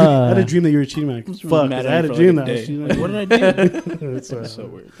 I had a dream that you were cheating. Like, She was fuck, mad 'cause at I had me a for dream like that I a was day. cheating. Like, what did I do? That's It's so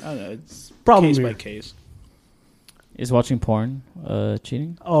weird. I don't know. It's Problem case here. by case. Is watching porn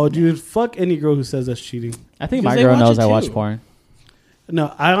cheating? Oh, dude, fuck any girl who says that's cheating. I think Because my they girl watch knows it I watch too. porn.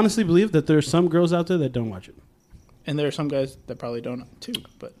 No, I honestly believe that there are some girls out there that don't watch it, And there are some guys that probably don't too.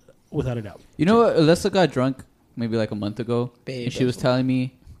 But without a doubt. You know what? Alyssa got drunk maybe like a month ago, Babe, and she was that's- telling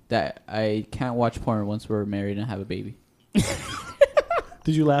me that I can't watch porn once we're married and have a baby.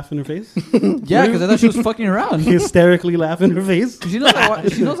 Did you laugh in her face? Yeah, because I thought she was fucking around. Hysterically laugh in her face? She knows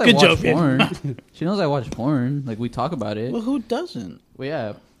she knows I Good watch joke, babe. porn. She knows I watch porn. Like we talk about it. well, who doesn't? Well,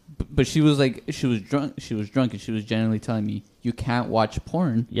 yeah, but she was like, she was drunk, and she was generally telling me you can't watch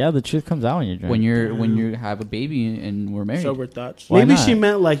porn Yeah, the truth comes out when you're drunk. when you have a baby and we're married. Sober thoughts. Why Maybe not? she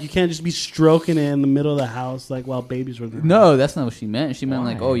meant like you can't just be stroking it in the middle of the house like while babies were there. No, that's not what she meant. She meant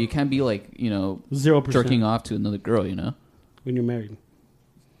like, Why? oh, you can't be like, 0% jerking off to another girl. when you're married.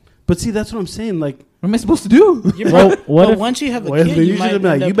 But see, that's what I'm saying. Like, What am I supposed to do? Well, what But if- once you have a well, kid, then you you might should have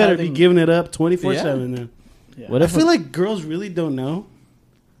been end like, you up better be having- giving it up 24/7. Then Yeah. What I if feel like girls really don't know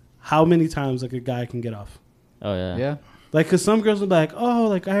how many times like a guy can get off. Oh yeah. Yeah. Like, cause some girls will be like, oh,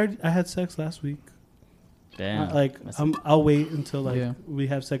 like I heard I had sex last week. Damn. Like I'll wait until like Yeah. we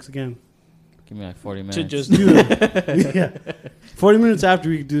have sex again. Give me like 40 minutes. to just Dude, yeah. 40 minutes after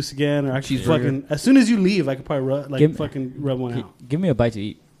we could do this again, or actually Cheeseburger. fucking as soon as you leave, I could probably Give- fucking rub one out. Give me a bite to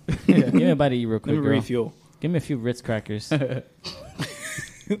eat. Give me a bite to eat real let quick, me girl. refuel, Give me a few Ritz crackers.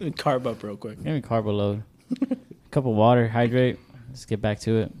 Give carb up real quick. me a carbo load. Cup of water, hydrate. Let's get back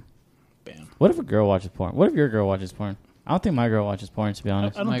to it. Bam. What if a girl watches porn? What if your girl watches porn? I don't think my girl watches porn, to be I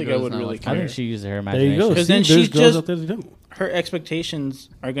honest. don't My think I girl's would not really watching I care. think she uses her There imagination. you go. 'Cause See, then there's she's girls just- out there that don't. Her expectations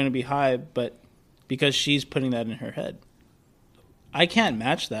are going to be high, but because she's putting that in her head, I can't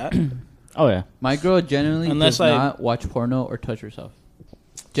match that. Oh yeah. My girl genuinely Unless does not watch porno or touch herself.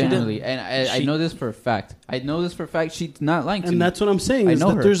 Generally, and I she- know this for a fact. I know this for a fact. She's not lying to me. And that's what I'm saying I is know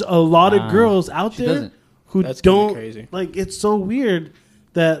that her. there's a lot of Wow. girls out She there doesn't. who That's kinda don't crazy. like. It's so weird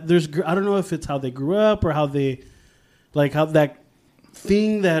that there's. I don't know if it's how they grew up or how they, like how that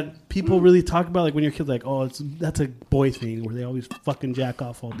thing that people really talk about, like when your kid's like, oh, that's a boy thing where they always fucking jack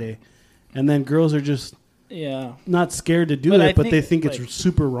off all day, and then girls are just Yeah. not scared to do But it, I but they think, think it's like-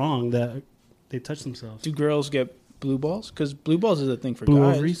 super wrong that they touch themselves. Do girls get blue balls? Because blue balls is a thing for Blue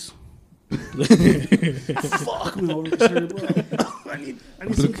guys. ovaries. Fuck blue ovaries, sorry, bro. I need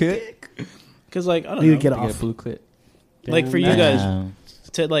Blue some kit? dick. Because like I I don't need know, to get To get off. a blue clit. Like, for you Damn, guys-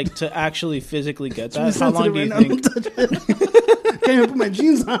 Damn. to actually physically get It's that. How long really do you sensitive think? right now. Can't even put my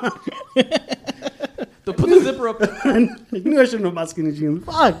jeans on. Put the zipper up. I knew I shouldn't know about skinny jeans.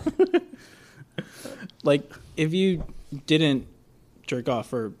 Fuck. Like if you didn't jerk off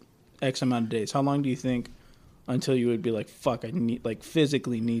for X amount of days, how long do you think until you would be like, fuck, I need like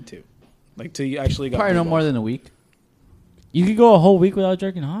physically need to, like till you actually got Probably blue no more balls? than a week. You could go a whole week without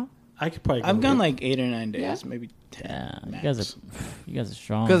jerking off? I could probably. I've go gone with like 8 or 9 days, Yeah. maybe 10. Yeah. max. You guys are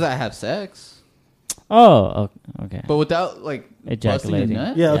strong. Because I have sex. Oh, okay. But without, like, busting a Ejaculating.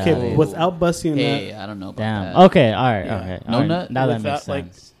 nut? it. Yeah. Okay. Yeah. Without busting a Hey, nut. I don't know about Damn. that. Okay. All right. Yeah. Okay. No all right. nut? Now that Without, makes like-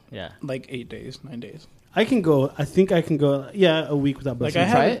 sense. Yeah. Like 8 days, 9 days. I can go. I think I can go. Yeah, a week without Like busting. I a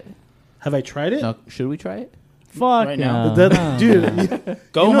have nut. Try it? Have I tried it? No, should we try it? Fuck right now. no. Dude,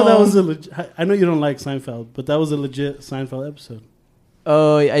 Go you know home. that was a I know you don't like Seinfeld, but that was a legit Seinfeld episode.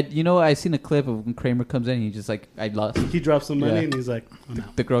 Oh, I seen a clip of when Kramer comes in. And he just like, I lost He drops some money Yeah. and he's like, I'm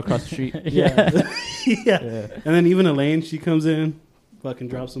out. the girl across the street. Yeah. yeah. Yeah. And then even Elaine, she comes in, fucking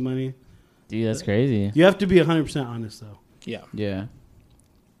drops some money. Dude, that's crazy. You have to be 100% honest though. Yeah. Yeah.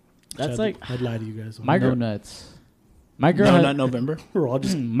 That's I'd, like I'd lie to you guys. My No girl- nuts. my girl. No, had- not November. We're all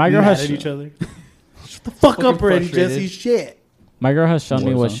just my girl mad has at each other. Shut the fuck Fucking up already, frustrated. Jesse. Shit. My girl has shown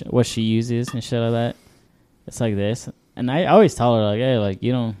me Warzone. what she uses and shit like that. It's like this, and I always tell her like, hey, like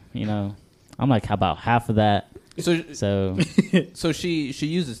you don't, I'm like, how about half of that? So, So so she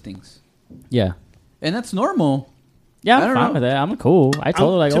uses things, yeah, and that's normal. yeah, I I'm don't fine know. with that. I'm cool. I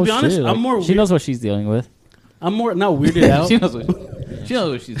told her like, to oh be honest, shit, I'm like, more she weird- knows what she's dealing with. I'm more not weirded out. she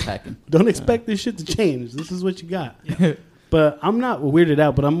knows what she's packing. Don't expect this shit to change. This is what you got. But I'm not weirded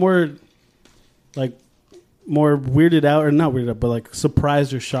out, but I'm more weirded out, or not weirded out, but like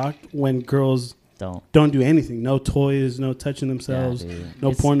surprised or shocked when girls don't do anything. No toys, no touching themselves, Yeah, dude. no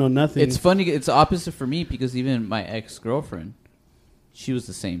It's- porn, no nothing. It's funny. It's the opposite for me because even my ex-girlfriend, she was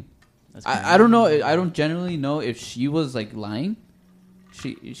the same. That's crazy. I don't know. I don't generally know if she was like lying.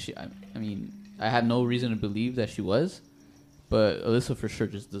 I mean, I have no reason to believe that she was, but Alyssa for sure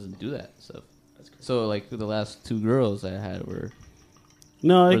just doesn't do that stuff. So like the last two girls I had were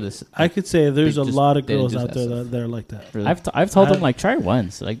no, or this- I could say there's they a just lot of didn't girls do out that there stuff. that are like that. really. I've told I- them like try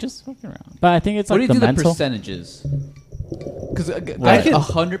once, like just fucking around. But I think it's What do like you the think the mental. percentages? Because I I can-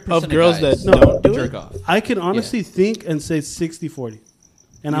 100% Of girls guys that don't do jerk it? off. I can honestly think and say 60-40.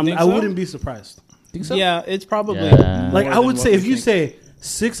 And You think I so? wouldn't be surprised. Think so? Yeah, it's probably Yeah. Like more I than would what say we if you think. say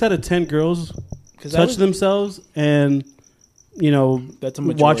 6 out of 10 girls 'Cause touch themselves and That's a watch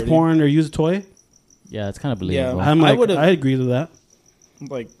majority. porn or use a toy, Yeah, it's kind of believable. Yeah. I'm I like would've- I agree to that.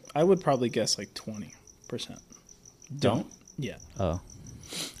 Like I would probably guess like 20%. Don't. Yeah. Oh,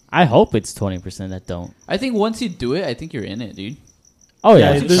 I hope it's 20% that don't. I think once you do it, I think you're in it, dude. Oh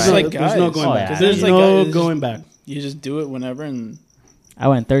Yeah, yeah, there's, It's no, like there's no guys. going Oh, back. yeah. There's There's like no guys- going back. You just do it whenever, and I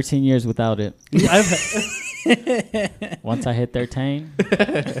went 13 years without it. I've Once I hit 13,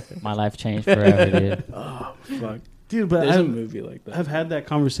 my life changed forever, dude. fuck. dude, but There's a I've, movie like that. I've had that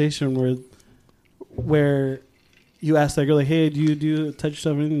conversation where you ask that girl like, "Hey, do you touch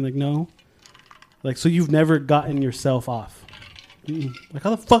yourself?" And anything? Like, no. Like, so you've never gotten yourself off. Mm-mm. Like,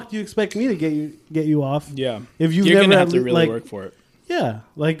 how the fuck do you expect me to get you off? Yeah. If you've You're never gonna have at to le- really like, work for it. Yeah,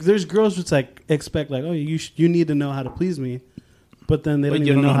 like there's girls which like expect like, oh, you need to know how to please me, but then they But don't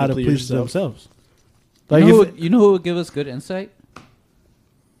you even don't know how to please yourself. themselves. You Like, know, if, you know who would give us good insight?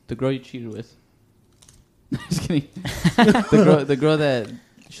 The girl you cheated with. Just kidding. the girl that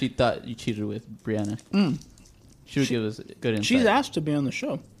she thought you cheated with, Brianna. She would give us good insight. She's asked to be on the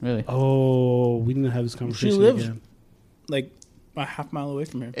show, Really? oh, we didn't have this conversation lives- again. like a half mile away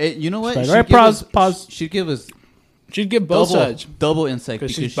from here. You know what? Like, She'd all right, give pause, us- pause. She'd give us She'd give both sides double insight 'Cause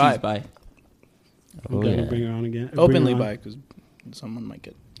because she's she's bi. bi. I'm Oh, gonna yeah. bring her on again. openly Bring her bi on. because someone might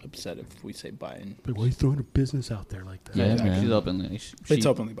get upset if we say bi. And But why are you throwing her business out there like that? Yeah, Yeah, man. she's openly. Like, it's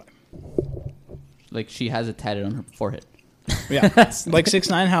openly bi. Like she has it tatted on her forehead. Yeah, like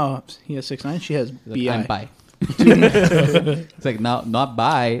 6'9". How he has 6'9", she has Like, bi. I'm bi. It's like not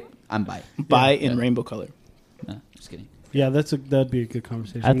bi. I'm bi. Bi Yeah. in rainbow color. No, just kidding. Yeah, that'd be a good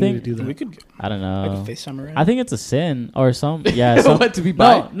conversation. I we think- need to do that. We could. I don't I know. could FaceTime her. Right I think it's a sin or some. Yeah, some, What, to be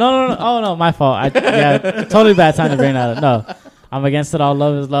bi? No. Oh no, my fault. Totally bad time to bring that up. No, I'm against it all.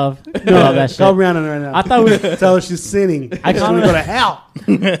 Love is love. I love that shit. Call Brianna right now. I thought we. Tell her she's sinning. I She's gonna kinda- go to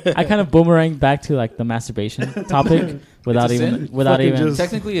hell. I kind of boomeranged back to like the masturbation topic without It's a even sin? without Fucking even. just-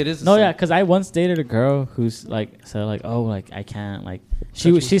 Technically, it is. A No, sin. yeah, because I once dated a girl who's like said like, oh, like I can't like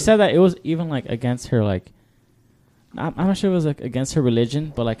she said that it was even like against her like I'm not sure it was like against her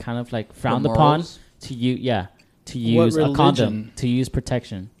religion, but like kind of like frowned upon morals? to use What use a condom religion? to use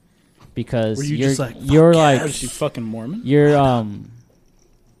protection because Were you you're just like, you're What, like is she fucking Mormon?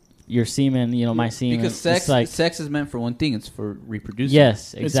 your semen, my semen. Because it's sex, like sex is meant for one thing. It's for reproducing.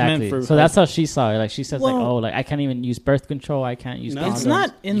 yes, meant exactly. for, So that's how she saw it. Like she says like, Well- oh, like I can't even use birth control. I can't use No. condoms. It's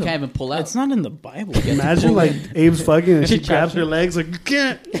not in You the. can't even pull out. It's not in the Bible. Imagine like Abe's fucking and she She grabs traps her legs like, you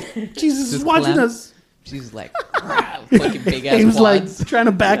can't. Jesus is Just watching clamp. us. She's like, fucking big ass Abe's like quads. trying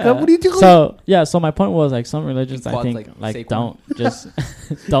to back up. What are you doing? So yeah, so my point was like some religions I Quads think like like Saquon. don't just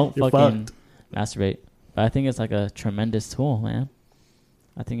don't You're fucking masturbate. But I think it's like a tremendous tool, man.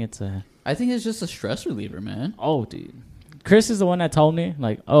 I think it's a I think it's just a stress reliever, man. dude. Chris is the one that told me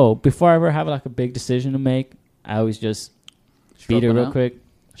like, oh, before I ever have like a big decision to make, I always just beat it Stroke one real out. quick,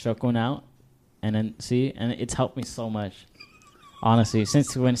 stroke one out, and then see, and it's helped me so much. Honestly,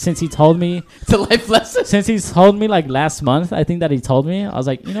 since he told me, It's a life lesson. since he's told me like last month, I think that he told me, I was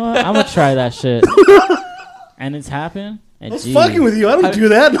like, you know what, I'm gonna try that shit, and it's happened. And I was fucking with you. I don't do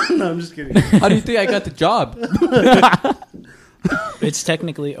that. No, I'm just kidding. How do you think I got the job? It's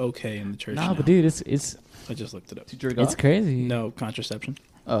technically okay in the church. Nah, now. but dude, it's I just looked it up. To jerk it's off? crazy. No contraception.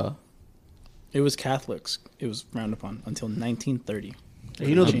 Oh. It was Catholics. It was frowned upon until 1930.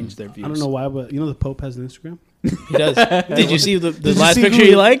 You know, changed their views. I don't know why, but you know the Pope has an Instagram. He does. Did you see the Did you last see picture who-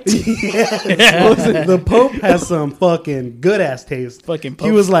 you liked? The Pope has some fucking good ass taste. Fucking Pope.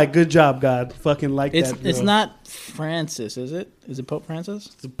 He was like, "Good job, God." Fucking like It's that. it's girl. not Francis, is it? Is it Pope Francis?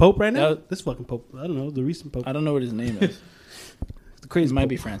 The Pope right now. That- This fucking Pope. I don't know the recent Pope. I don't know what his name is. The crazy It might Pope.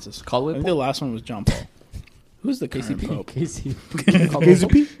 be Francis. Caldwell I think Pope? the last one was John Paul. Who's the current KCP? Pope? Casey.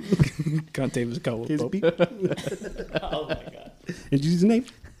 KCP. Contavious Caldwell Pope. KCP. Oh my god. And use his name.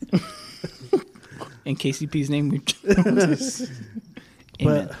 In KCP's name, we.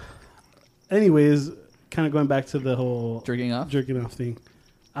 Amen. But, anyways, kind of going back to the whole Jerking off? jerking off thing.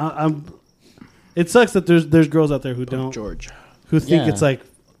 I'm. It sucks that there's girls out there who don't George. who think Yeah. it's like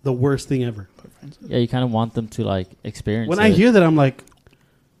the worst thing ever. Yeah, you kind of want them to like experience. When it. I hear that, I'm like,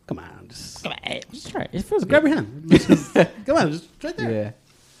 come on, just just try it. It feels grab good. your hand. Just- come on, just right there. Yeah.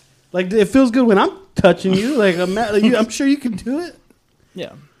 Like it feels good when I'm touching you. Like I'm sure you can do it.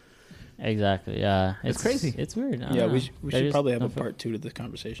 Yeah. Exactly. Yeah, It's crazy. It's weird. I don't Yeah, know. we They should just probably have a don't feel- part 2 to this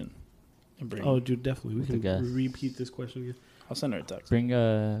conversation. And bring, Oh, dude, definitely. We With the can guest. repeat this question again. I'll send her a text. Bring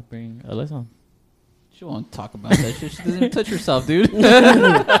Alyssa on. She won't talk about that shit. She doesn't even touch herself, dude. She's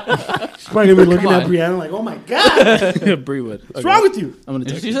probably gonna be looking Come at on. Brianna like, "Oh my god, Bree would. what's wrong with you?" I'm gonna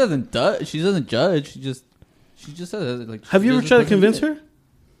text She her. doesn't. She doesn't judge. She just says like. Have you ever tried to convince her?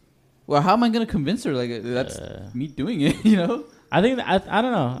 Well, how am I gonna convince her? Like that's me doing it. You know. I think that, I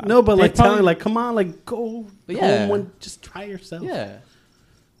don't know. No, but They like telling her, probably- like, "Come on, like go But yeah. home, just try yourself." Yeah.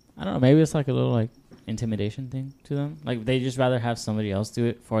 I don't know. Maybe it's like a little like intimidation thing to them. Like they just rather have somebody else do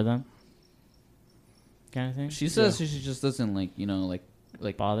it for them. Kind of thing. She says she just doesn't like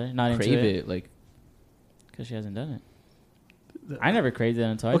like Bother, not crave into it. Like because she hasn't done it. I never craved it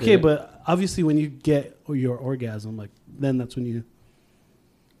until I Okay, did it. but obviously, when you get your orgasm, like then that's when you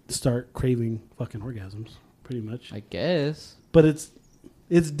start craving fucking orgasms, pretty much. I guess. But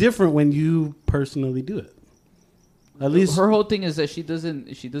it's different when you personally do it. At least her whole thing is that she doesn't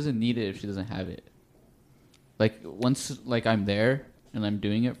need it if she doesn't have it. Like once like I'm there and I'm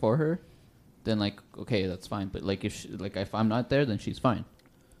doing it for her, then like okay, that's fine. But like if I'm not there, then she's fine.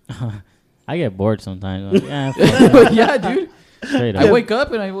 I get bored sometimes. Like, yeah, fuck Yeah, dude. it. Straight I up. wake up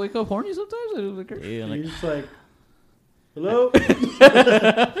horny sometimes. I like, Yeah, you're like, just like, "Hello,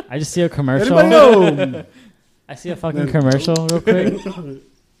 I just see a commercial. anybody home?" I see a fucking commercial real quick.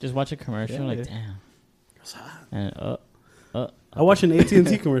 Just watch a commercial. Yeah. Like damn. And I watch an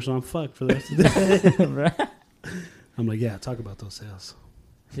AT&T commercial. I'm fucked for the rest of the day. I'm like, yeah, talk about those sales.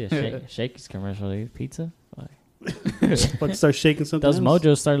 see a Shakey's commercial. Dude. Pizza. Like, Fucking start shaking something. those else.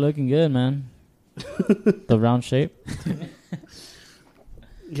 mojos start looking good, man. The round shape.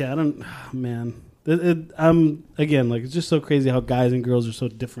 Yeah, I don't, man. I'm again like it's just so crazy how guys and girls are so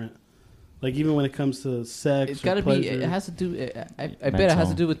different. Like even when it comes to sex, it's or got to be. pleasure. It has to do. I bet it has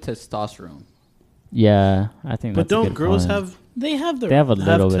to do with testosterone. Yeah, I think. But that's a don't good girls point. have? They have their. They have a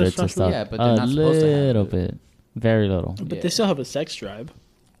little bit of testosterone? testosterone. Yeah, but they're not supposed to have little it. bit, very little. But Yeah. they still have a sex drive.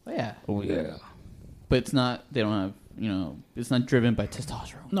 Oh, yeah. Oh, yeah. But it's not. They don't have. It's not driven by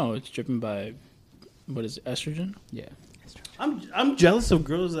testosterone. No, it's driven by what is it, estrogen? Yeah. I'm jealous of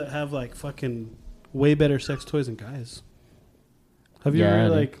girls that have like fucking way better sex toys than guys. Have you ever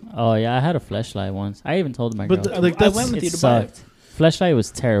dude. like? Oh yeah, I had a fleshlight once. I even told my But girl. like I that's went with it you to buy it. sucked. Fleshlight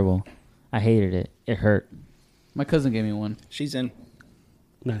was terrible. I hated it. It hurt. My cousin gave me one. She's in.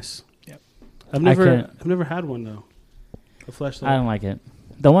 nice. Yep. I've I couldn't- I've never had one though. A flashlight. I don't like it.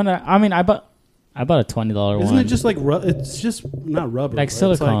 The one that I bought a $20 one. Isn't it just like it's just not rubber, Like right?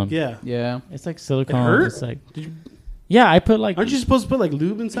 silicone. It's like, yeah. Yeah. It's like silicone. hurt? It's like yeah. I put like Aren't you supposed to put like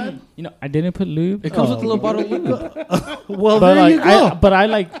lube inside? I didn't put lube. It comes with a little Oh. bottle of lube. Well, But there like, you go. but I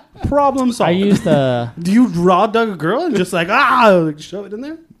like Problem solved. I used the Do you raw dug a girl and just like like, shove it in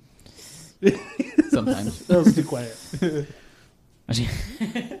there? Sometimes. That was too quiet.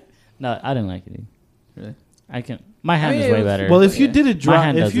 no. I didn't like it. Dude. Really? I can. My hand mean, is it way was- better. Well, if you Yeah. did it My dry,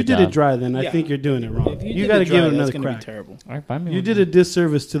 hand if does you the did it job. dry, then I Yeah. think you're doing it wrong. If You did got to it dry, give it that's another gonna crack. Be terrible. All right, buy me You one. did a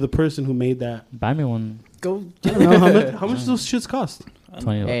disservice to the person who made that. Buy me one. Go. I don't know how much those shits cost.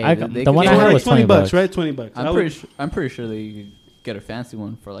 $20. Hey, I they got, could the one get I one had like was $20 $20, right? $20. I'm pretty sure that you could get a fancy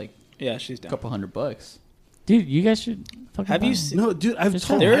one for like Yeah, she's a down. couple $100. Dude, you guys should fucking Have buy you one. seen? No, dude, I've Just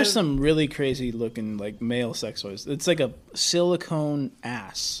told. There I- are some really crazy looking like male sex toys. It's like a silicone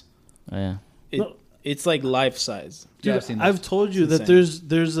ass. Oh, yeah. No. It's like life size. Yeah, Dude, I've seen I've those. told you It's that insane.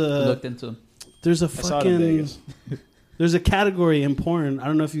 there's I a looked into them. there's a I saw it in fucking Vegas. there's a category in porn. I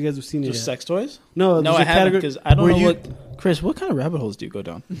don't know if you guys have seen it. Just Yet. sex toys? No, No, there's I a haven't category because I don't where know you- what. Chris, what kind of rabbit holes do you go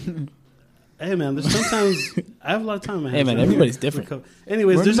down? Hey man, there's sometimes I have a lot of time. On my Hey hands, man, so- everybody's different.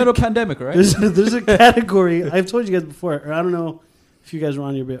 Anyways, We're in there's the a middle of pandemic, right? there's a category. I've told you guys before, or I don't know if you guys were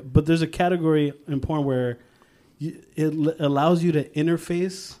on your bit, but there's a category in porn where allows you to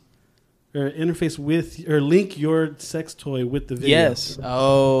interface with or link your sex toy with the video. Yes.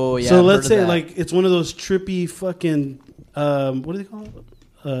 Oh yeah. So I've let's heard of say that. like it's one of those trippy fucking what do they call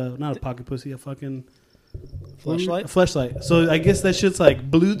it? Not a pocket pussy, a fucking Fleshlight? A fleshlight. So I guess that shit's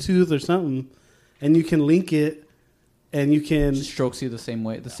like Bluetooth or something, and you can link it, and you can. strokes you the same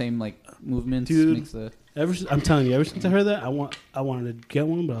way, the same like movements. Dude. Makes the I'm telling you, ever since I heard that, I wanted to get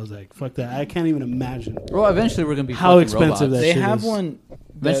one, but I was like, fuck that. I can't even imagine. well, eventually we're gonna be How fucking expensive robots. that They shit have is. one.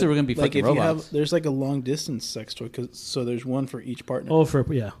 Eventually we're gonna be like fucking if you robots. have, there's like a long distance sex toy, so there's one for each partner, Oh, for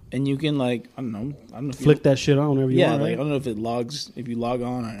yeah, and you can like I don't know if flick that shit on whenever you yeah, want. like I Right? don't know if you log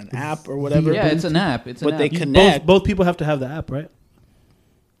on an app or whatever. Yeah, it's an app. It's an But app. they You- connect. Both people have to have the app, right?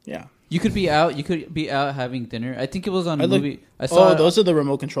 Yeah, You could be out. You could be out having dinner. I think it was on a I look- movie. I saw. those are the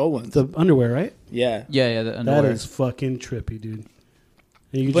remote control ones. The underwear, right? Yeah, yeah. The That underwear. is fucking trippy, dude.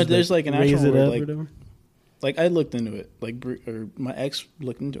 And you But just, there's, like, an raise actual it where, up like- or whatever. like I looked into it, or my ex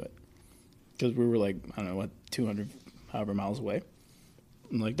looked into it because we were like I don't know what 200 however miles away,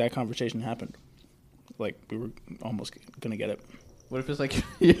 and like that conversation happened. Like we were almost gonna get it. What if it's like?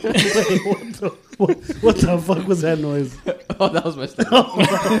 What the fuck was that noise? Oh, that was my stuff.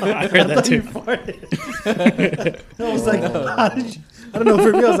 I heard that too. I was like, how did you, I don't know.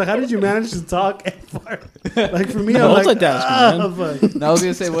 For me, I was like, how did you manage to talk and fart? Like for me, I'm like, Multitasking, man. fuck. Now I was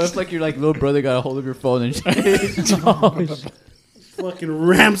gonna say, what if like your like little brother got a hold of your phone and Fucking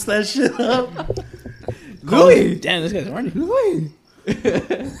ramps that shit up. Louis? Damn, this guy's horny. Louis?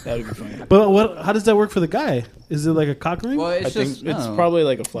 That would be funny. But what? How does that work for the guy? Is it like a cock ring? Well, I it's think just it's no. probably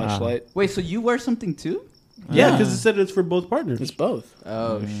like a flashlight. Wait, so you wear something too? Yeah, because it said it's for both partners. It's both.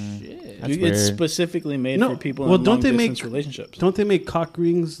 Oh shit! That's It's weird. specifically made No, for people well, in don't long they distance make- relationships. Don't they make cock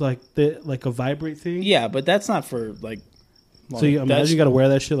rings like a vibrate thing? Yeah, but that's not for like. So you that's- imagine you got to wear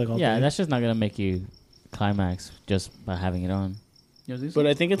that shit like all Yeah, day. that's just not gonna make you climax just by having it on. You know, these But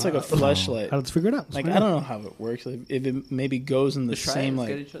I think it's like a flashlight. Let's figure it out. Like I don't know how it works. If it maybe goes in the Let's try same it. Let's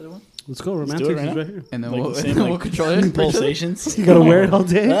get like each other one, Let's go. Let's do Romantics it right is now. right here. and then Like we'll, the same, and then we'll like, control it. pulsations. You got to wear it all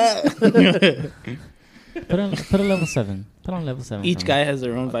day. Put a level 7. Put on level 7. Each for me. guy has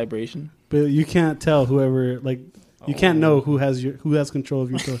their own vibration. But you can't tell whoever like you can't know who has control of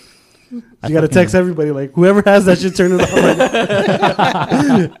your toy. I You got to fucking- text everybody like whoever has that shit, turn it off.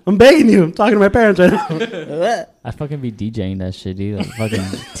 Like, I'm begging you. I'm talking to my parents right now. I fucking be DJing that shit, dude. Like fucking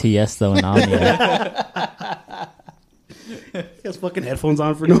Tiesto and Omnia. He has fucking headphones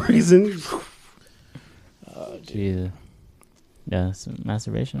on for no reason. Jesus. Yeah, it's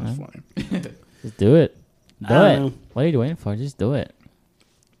masturbation, That's man. funny. Just do it. Do I don't it. know. What are you waiting for? Just do it.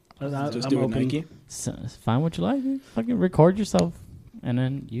 Just I'm do it, open. Nike. Find what you like, dude. Fucking record yourself and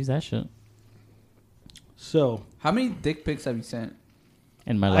then use that shit. So How many dick pics have you sent?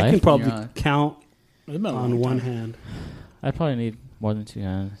 In my I can life, probably Yeah. count It's been a on long one time. hand. I probably need more than 2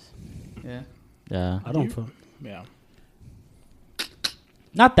 hands. Yeah. Yeah. I don't. You- fuck. Yeah.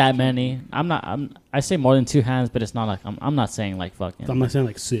 Not that many. I say more than 2 hands, but it's not like I'm not saying like fucking I'm not saying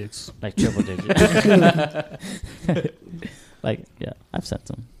like 6. like triple digit. Like, yeah, I've sent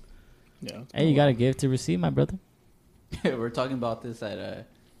some. Yeah. Hey, you gotta give to receive, my brother. We're talking about this at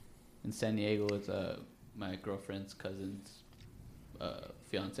in San Diego. It's my girlfriend's cousin's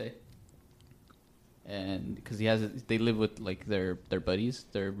fiance, and because they live with like their buddies.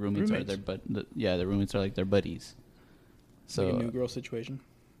 Their roommates are Roommates. their roommates are like their buddies. So Like a new girl situation.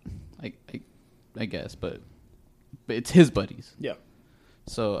 I guess, but it's his buddies. Yeah.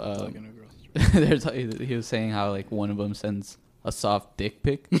 So Like a new girl situation. he was saying how like one of them sends a soft dick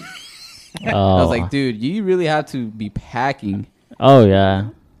pic. Oh, I was like, dude, you really have to be packing oh yeah,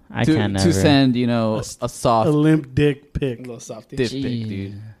 I can't never. to send a soft A limp dick A pic. little softy. dick pic, Jeez.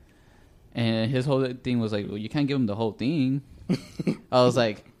 dude. And his whole thing was like, well, you can't give him the whole thing. I was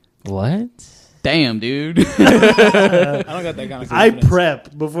like, What? damn, dude. I don't got that kind of I confidence.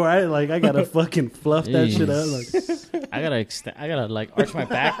 prep before I gotta fucking fluff that shit out. Jeez. Like, I gotta like arch my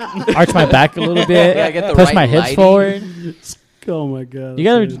back a little bit. Yeah, get the push right my hips lighting. forward. oh my god! You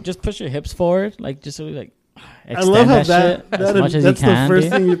gotta dude. just push your hips forward, like just so like I extend love how shit as much as you that's can. the first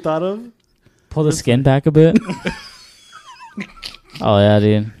dude. thing you thought of. Pull the skin back a bit. Oh yeah,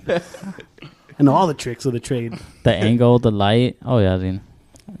 dude. And all the tricks of the trade. The angle, the light. Oh yeah, dude.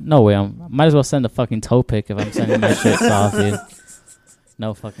 No way. I might as well send a fucking toe pic if I'm sending my shit soft, dude.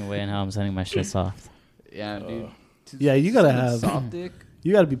 No fucking way in hell I'm sending my shit soft. Yeah, dude. Yeah, you gotta have soft dick.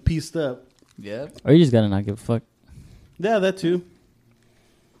 You gotta be pieced up. Yep. Or you just gotta not give a fuck. Yeah, that too.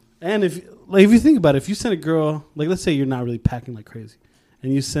 And if you think about it, if you send a girl, like let's say you're not really packing like crazy,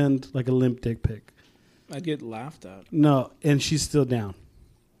 and you send like a limp dick pic. I'd get laughed at. No, and she's still down.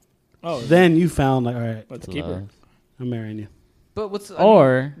 Oh, then you found like, all right, let's keep her. I'm marrying you. But what's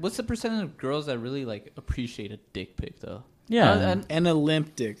the percentage of girls that really like appreciate a dick pic though? Yeah. And a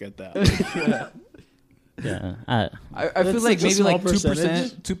limp dick at that. Yeah. I feel like maybe like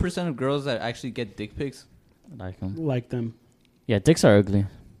 2% of girls that actually get dick pics like them. Like them. Yeah, dicks are ugly.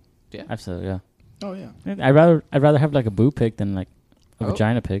 Yeah. Absolutely, yeah. Oh yeah. I'd rather have like a boob pic than like a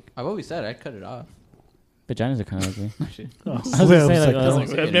vagina pic. I've always said I'd cut it off. Vaginas are kind of ugly. Oh, I was gonna say, like,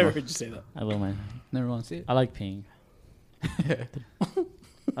 I've never heard you say that. I love mine. Never want to see it. I like peeing.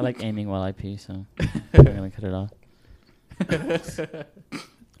 I like aiming while I pee, so I'm gonna cut it off.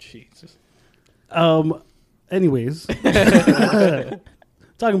 Jesus. Anyways, talking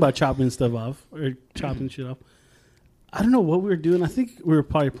about chopping stuff off or chopping shit off. I don't know what we were doing. I think we were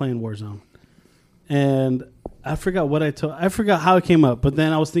probably playing Warzone, and I forgot what I told. I forgot how it came up. But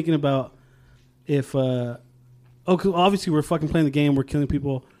then I was thinking about if, 'cause obviously we're fucking playing the game. We're killing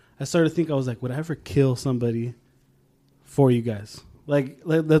people. I started to think. I was like, would I ever kill somebody for you guys? Like,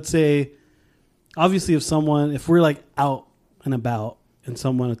 let's say, obviously, if we're like out and about and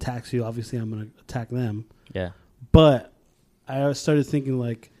someone attacks you, obviously I'm going to attack them. Yeah. But I started thinking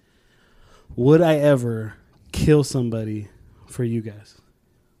like, would I ever kill somebody for you guys?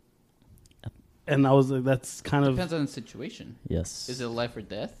 And I was like, that's kind of... Depends on the situation. Yes. Is it life or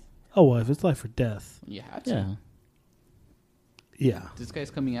death? Oh, well, if it's life or death. You have to. Yeah. Yeah. This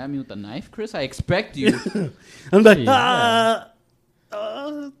guy's coming at me with a knife, Chris? I expect you. I'm like,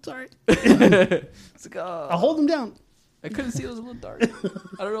 sorry. It's like, I'll hold him down. I couldn't see. It was a little dark. I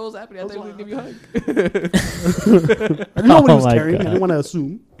don't know what was happening. I thought we were going to give you a hug. I didn't know what he was my carrying. God. I didn't want to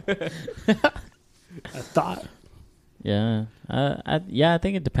assume. I thought. Yeah. I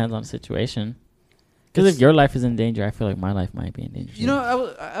think it depends on the situation. Because if your life is in danger, I feel like my life might be in danger. You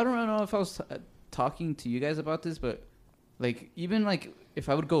know, I don't know if I was talking to you guys about this, but like even like if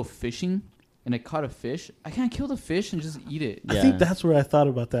I would go fishing and I caught a fish, I can't kill the fish and just eat it. Yeah. I think that's where I thought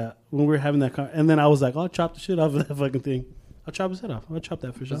about that when we were having that and then I was like, I'll chop the shit off of that fucking thing. I'll chop his head off. I'll chop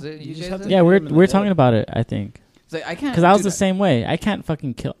that fish Was off. it you just guys have to- did? Yeah, him we're in the talking head. about it, I think. It's like I can't. Because I was dude, the same way. I can't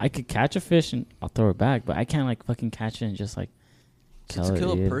fucking kill. I could catch a fish and I'll throw it back, but I can't like fucking catch it and just like kill to it.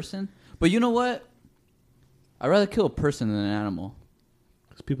 kill a dude. person. But you know what? I'd rather kill a person than an animal.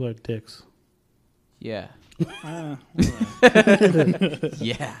 Because people are dicks. Yeah.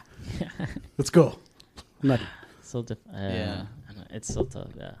 Yeah. Let's go. I'm not. So Yeah. it's so tough.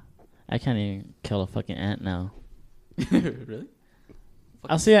 Yeah, I can't even kill a fucking ant now. Really?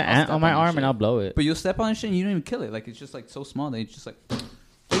 I'll see an I'll ant step on my on arm shit. and I'll blow it. But you'll step on shit and you don't even kill it. Like it's just like so small that it's just like.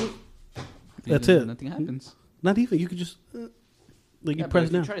 That's it. Nothing happens. Not even. You could just like Yeah, you but press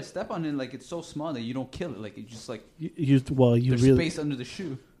if down. you try to step on it, like it's so small that you don't kill it. Like it's just like You there's really. space under the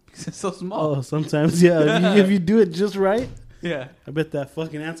shoe because it's so small. Oh, sometimes yeah. if you do it just right, Yeah. I bet that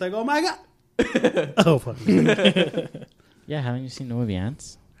fucking ant's like, oh my god. Oh fuck. Yeah, haven't you seen the movie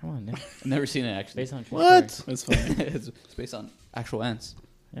Ants? Come on, dude. I've never seen it actually. Based on true What? story. That's funny. it's based on actual ants.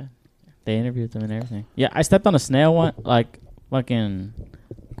 Yeah, they interviewed them and everything. Yeah, I stepped on a snail one like fucking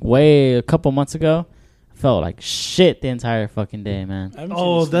way a couple months ago. I felt like shit the entire fucking day, man. I haven't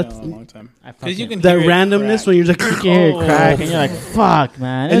Oh, seen this that's- in a long time. I Because you fucking- can That hear it randomness crack. when you're just like, you can hear it oh. crack, and you're like, "Fuck,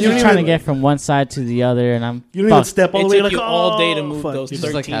 man!" And And you you're don't trying to even- get from one side to the other, and I'm You don't even fucked. step all It the way. took Like, you all day to oh, move fuck. those You're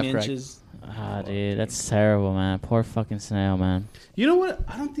just like 13 half cracked. inches. Ah, dude, that's terrible, man. Poor fucking snail, man. You know what?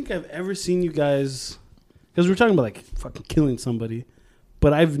 I don't think I've ever seen you guys, because we're talking about like fucking killing somebody,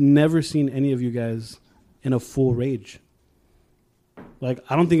 but I've never seen any of you guys in a full rage. Like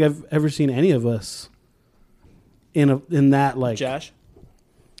I don't think I've ever seen any of us in that like. Josh?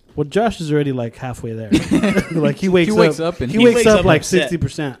 Well, Josh is already like halfly there. Like he wakes up and he he wakes wakes up up like upset.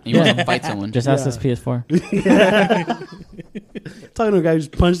 60%. You want to fight someone? Just ask Yeah. this PS4. Talking to a guy who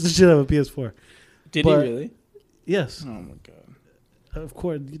just punched the shit out of a PS4. Did But- he really? Yes, Oh my god. of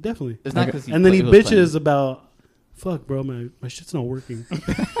course, definitely. It's not because And then he bitches about, fuck, bro, my shit's not working.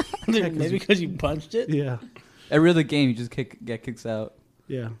 Maybe because you punched it? Yeah, Every other game, you just get kicks out.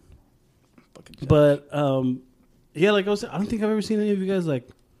 yeah. Fucking Josh. But yeah, like I was, I don't think I've ever seen any of you guys like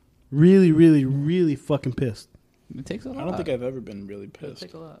really, really, really fucking pissed. It takes a lot. I don't think I've ever been really It pissed.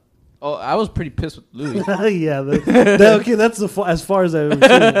 takes a lot. Oh, I was pretty pissed with Louis. Yeah. Okay, that's as far as I've ever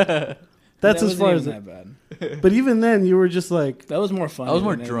seen it. That's as far as that bad. But even then, you were just like, That was more fun. I was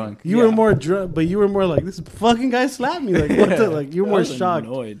more drunk. you were more drunk, but you were more like, this fucking guy slapped me. Like, what the, like, you were more shocked.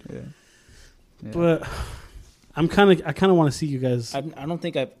 Annoyed. Yeah. But I kind of want to see you guys. I don't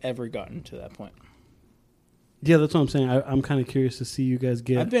think I've ever gotten to that point. Yeah, that's what I'm saying. I'm kind of curious to see you guys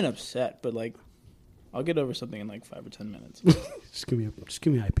get. I've been upset, but like, I'll get over something in like 5 or 10 minutes. just give me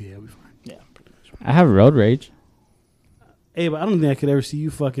IPA. I'll be fine. Yeah, pretty much. I have road rage. Hey, but I don't think I could ever see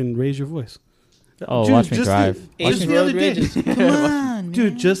you fucking raise your voice. Oh, watch me drive. Just the road other day. rages. Come on,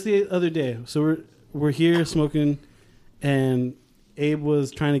 Dude, man. just the other day. So we're here smoking, and Abe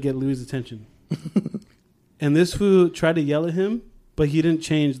was trying to get Louis' attention. And this fool tried to yell at him, but he didn't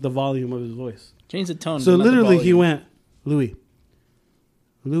change the volume of his voice. Change the tone. So but not the literally he volume. went, Louis.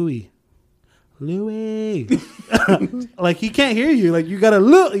 Like he can't hear you. Like you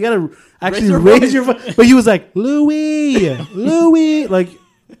gotta actually raise your voice. But he was like, Louis. Like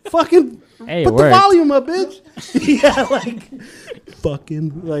fucking Hey, put it the worked. volume up, bitch. Yeah, like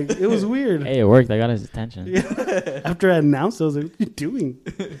fucking like it was weird. Hey, it worked. I got his attention. Yeah. After I announced, I was like, what are you doing?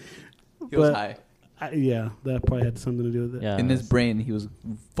 He was But- high. Yeah, that probably had something to do with it. Yeah. In his brain, he was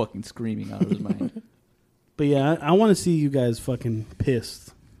fucking screaming out of his mind. But yeah, I want to see you guys fucking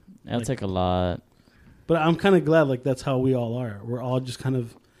pissed. It'll take a lot. But I'm kind of glad like that's how we all are. We're all just kind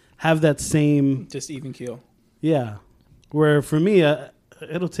of have that same, Just even keel. yeah. Where for me,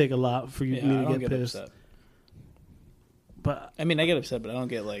 it'll take a lot for Yeah, me I to don't get get pissed. upset. But I mean, I get upset, but I don't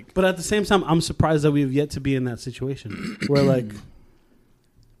get like. at the same time, I'm surprised that we've yet to be in that situation where like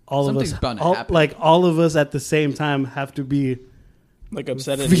all Something's of us, bound to happen. like all of us at the same time have to be Like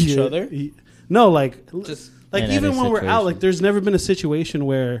upset at each other. No, like Just like In even any when we're out, situation. like there's never been a situation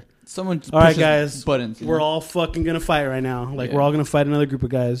where someone just all right, pushes guys, buttons. you we're know? all fucking gonna fight right now. Like Yeah. we're all gonna fight another group of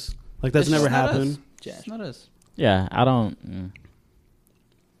guys. Like that's It's never just not us. happened. It's not us. Yeah, I don't.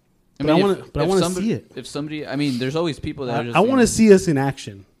 But I mean, wanna- if- but I if wanna somebody- see it. If somebody, I mean, there's always people that are just. I want to see us in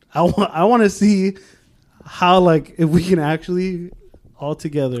action. I want to see how like if we can actually all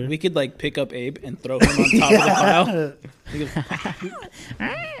together. We could like pick up Abe and throw him on top of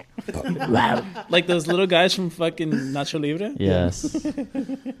the pile. Like those little guys from fucking Nacho Libre Yes.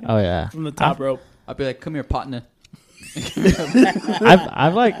 Oh yeah. from the top rope. I'll be like, come here, partner.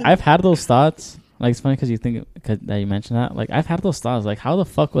 I've had those thoughts. Like it's funny because that you mentioned that. Like I've had those thoughts. Like how the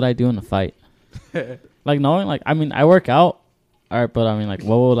fuck would I do in a fight? Like knowing, like I mean, I work out. All right, but I mean, like,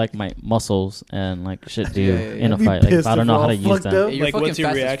 what will like my muscles and like shit do Yeah, in a I'd be fight? Like, if pissed I don't if know we're how to all use fucked them. up. Hey, you're Like, fucking what's your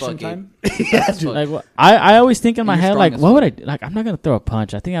fast as reaction fuck, time? Fast as fuck. Like I always think in my You're head, strong like, as what fuck. would I do? Like, I'm not gonna throw a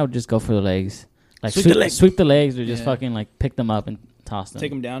punch. I think I would just go for the legs, like sweep the legs, or just Yeah. fucking like pick them up and toss them.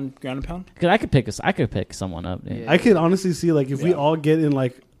 Take him down, ground and pound. Because I could pick someone up. Dude. Yeah. I could honestly see like if we Yeah. all get in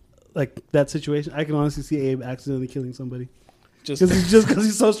like that situation, I can honestly see Abe accidentally killing somebody Just because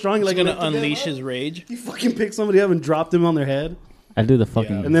he's so strong. He's Like gonna lift him unleash up. his rage. He fucking picked somebody up and dropped him on their head, I do the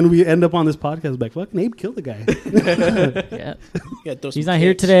fucking. Yeah. and then we end up on this podcast like fucking Abe killed the guy. Yeah. Yeah, throw He's some not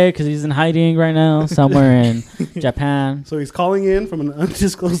here kicks. today because he's in hiding right now somewhere in Japan. So he's calling in from an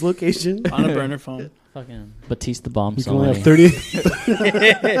undisclosed location. on a burner phone. Fucking Batista bomb He can only somebody.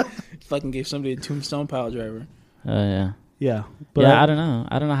 have 30. Fucking gave somebody a tombstone pile driver. Yeah, Yeah. but Yeah, I don't know.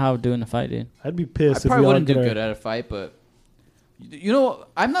 I don't know how I would do in a fight, dude. I'd be I pissed if probably we all wouldn't do get our, good at a fight, but you know,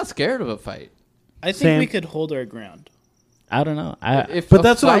 I'm not scared of a fight. I think Same. we could hold our ground. I don't know. If But a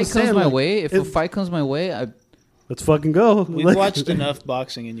that's what fight I'm comes saying, my like, way, if a it- fight comes my way, Let's fucking go. We've Like- watched enough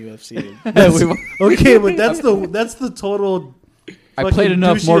boxing in UFC. Dude. Okay, but that's the total. I fucking played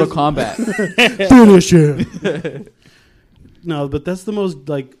enough douchey Mortal as- Kombat. Finish it. No, but that's the most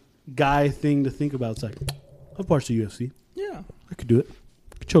like guy thing to think about. It's like I've watched the UFC. Yeah. I could do it.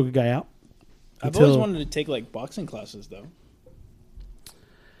 I could choke a guy out. I've always Until- wanted to take like boxing classes though.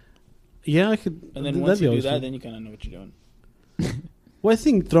 Yeah, I could. And then that'd once be you do always that, fun. then you kind of know what you're doing. Well, I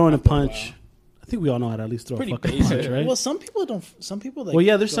think throwing a After a punch. while. I think we all know how to at least throw Pretty a fucking basic. punch, right? Well, some people don't. Some people like. Well,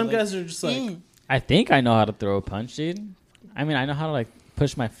 yeah, there's go some like, guys that are just like. I think I know how to throw a punch, dude. I mean, I know how to like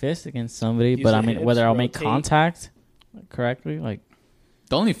push my fist against somebody, Use but I your mean, hips, whether I'll make rotate. contact correctly, like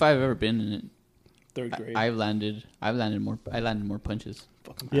The only fight I've ever been in, third grade. I've landed more punches.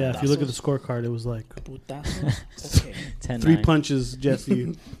 Fucking Yeah, if you look at the putazos. scorecard, it was like Putazos? Okay. 10 3 9. punches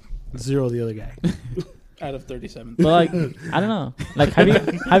Jesse, 0 the other guy. Out of 37. But like, I don't know. Like, have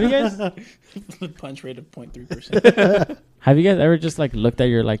you guys Punch rate of 0.3%. have you guys ever just like looked at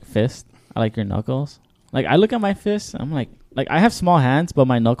your like fist, like your knuckles? Like I look at my fists, I'm like I have small hands, but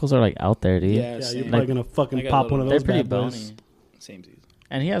my knuckles are like out there, dude. Yeah, Yeah, you're same. probably Like- gonna I fucking got pop a one of They're those pretty bad boys. bony. Same season.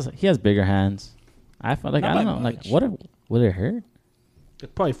 And he has bigger hands. I feel like Not I don't by know. much. Like, would it hurt?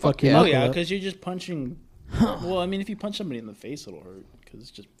 It'd probably fuck yeah. your Oh knuckle yeah, up. because you're just punching. Well, I mean, if you punch somebody in the face, it'll hurt because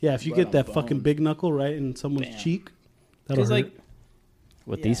it's just. Yeah, if you right get on that bone. fucking big knuckle right in someone's Bam. cheek, that'll 'Cause, hurt. like,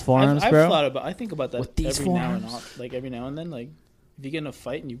 With yeah. these forearms, I've bro. thought about. I think about that With these every now forearms? every now and then. Like, if you get in a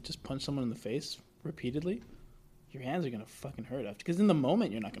fight and you just punch someone in the face repeatedly, your hands are gonna fucking hurt after. Because in the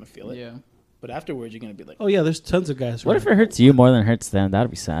moment you're not gonna feel it, Yeah. but afterwards you're gonna be like, Oh yeah, there's tons of guys. What right if it hurts you more than it hurts them? That'd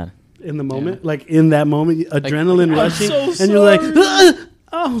be sad. in the moment, like in that moment, adrenaline I'm rushing, so and you're like, sorry. "Ah!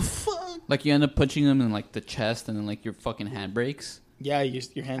 Oh fuck!" Like you end up punching them in like the chest, and then like your fucking hand breaks. yeah,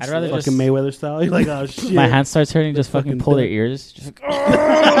 your hands. I'd rather slip. Fucking Mayweather style. You're like, "Oh shit!" My hand starts hurting. Just fucking fucking pull their dead. ears. Just like,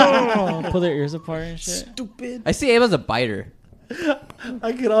 oh, pull their ears apart and shit. Stupid. I see Abe as a biter.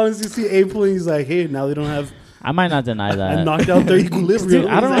 I can honestly see Abe pulling. He's like, "Hey, now they don't have." I might not deny I that. knocked out their equilibrium. Dude,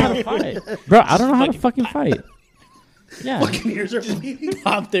 I don't know how to fight, bro. I don't know how to fucking fight. Yeah. Fucking ears are bleeding.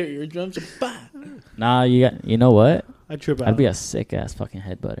 Pop their eardrums. Bah. Nah, you know what? I trip out. I'd be a sick ass fucking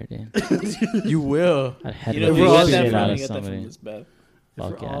headbutter, dude. You will. I'd You headbutt know, If the we're all shit that out from, of you get that from somebody. this Beth.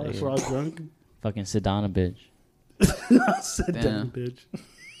 Fuck yeah, if dude. we're all drunk. Fucking sit down a bitch. Sit Damn. down, bitch.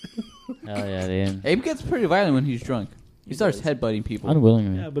 Hell yeah, dude. Abe gets pretty violent when he's drunk. He starts does. headbutting people,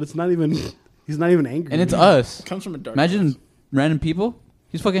 Unwillingly. Yeah, but it's not even. He's not even angry. and it's us. Comes from a dark. Imagine place. random people.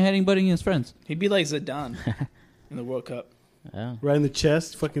 He's fucking headbutting his friends. He'd be like Zidane in the World Cup. Yeah. right in the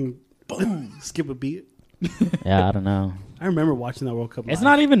chest. Fucking boom. Skip a beat. Yeah, I don't know. I remember watching that World Cup. It's live.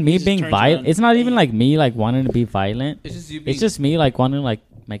 not even me He just being turns violent. around. It's not even like me like wanting to be violent. It's just you It's just me like wanting to like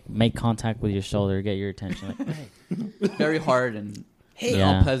make contact with your shoulder, get your attention. Like, hey. very hard and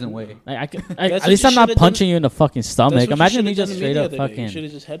Yeah. all pleasant way. Like I can, That's at what least you I'm not should've punching you in the fucking stomach. Imagine me just straight up You fucking should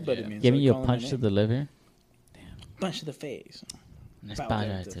have just headbutted Yeah. me. giving instead you of a calling punch my to name. the liver. Punch to the face. Nice Bow punch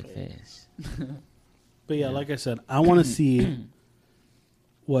down to to the the face. But yeah, like I said, I want to see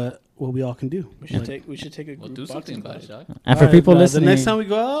what we all can do. We should Like, take a Well, group do something boxing about it, class. Doc. And for alright, people guys, listening, the next time we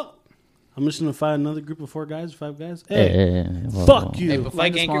go out, I'm just gonna find another group of 4 guys, 5 guys. Hey, hey, whoa, fuck whoa. you. Hey, but Like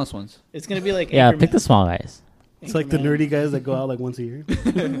find the anchor- smallest ones. It's gonna be like Yeah, Anchorman. pick the small guys. It's like the Anchorman. nerdy guys that go out like once a year.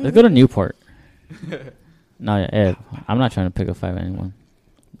 Let's go to Newport. No, yeah, I'm not trying to pick a fight with anyone.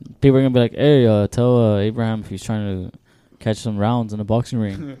 People are gonna be like, "Hey, tell Abraham if he's trying to catch some rounds in a boxing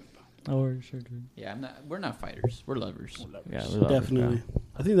ring." Oh, sure, dude. Yeah, we're not fighters. We're lovers. Yeah, we love it, Definitely. bro.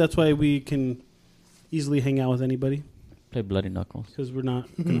 I think that's why we can easily hang out with anybody Play bloody knuckles. because we're not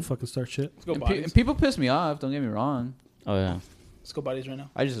gonna fucking start shit. Let's go And bodies. people piss me off. Don't get me wrong. Oh yeah. Let's go bodies right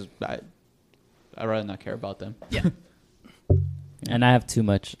now. I'd rather not care about them. And I have too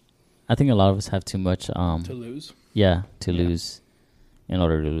much. I think a lot of us have too much. To lose. Yeah, to Yeah. lose, in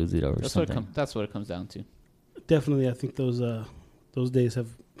order to lose it over something. That's what it comes down to. Definitely, I think those days have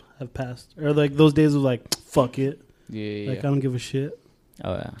passed, or like those days of like fuck it, Yeah. like I don't give a shit.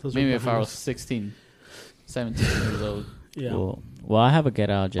 Oh yeah. Those Maybe were if I behind was us. 16, 17 years old. Yeah, Well, I have a get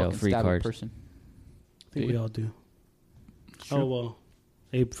out of jail fucking free stab a card. person. I think we all do. True. Oh well,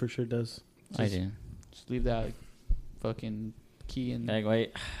 Abe for sure does. I do. Just leave that fucking key in. Like,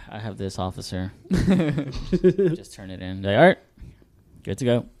 wait, I have this officer. Just turn it in. Like, all right, good to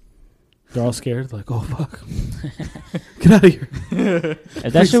go. They're all scared, like, oh fuck, get out of here.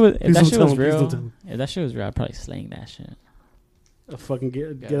 If that shit was, Please don't tell him, please don't real, tell him. if that shit was real, I'd probably slang that shit. Fucking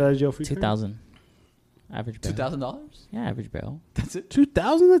get out of jail free. 2,000 average bail. $2,000? Yeah, average bail. That's it.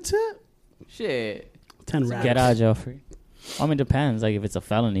 2,000. That's it. Shit. 10 racks. Get out of jail free. I mean, it depends. Like, if it's a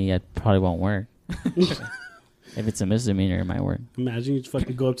felony, it probably won't work. If it's a misdemeanor, it might work. Imagine you just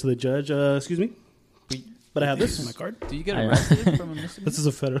fucking go up to the judge. Excuse me, but I have this. My card. Do you get I- arrested from a misdemeanor? This is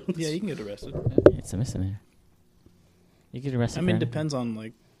a federal. Yeah, you can get arrested. It's a misdemeanor. You get arrested. I for mean, anything. depends on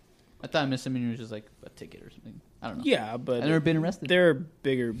like. I thought a misdemeanor was just like a ticket or something. I don't know. Yeah, but I've never been arrested. there are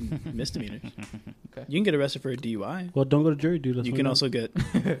bigger misdemeanors. Okay. You can get arrested for a DUI. Well, don't go to jury, dude. That's You what can I also get.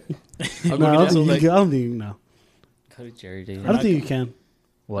 know. No, I don't also, think like- you can. I don't think no. Go to jury duty. I don't think you can.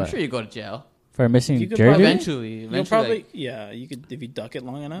 What? I'm sure you go to jail. For a missing You could jury probably- duty? Eventually. You'll probably like, yeah. You could if you duck it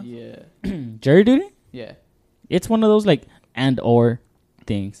long enough. yeah. Jury duty? Yeah. It's one of those like and or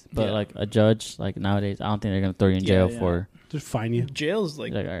things, but Yeah. like a judge, like nowadays, I don't think they're gonna throw you in jail Yeah, yeah. for. Just fine you. Jail's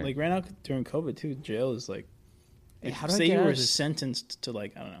like Like, alright. like right now during COVID too. Jail is like. Hey, if how do I say get you out were of this? sentenced to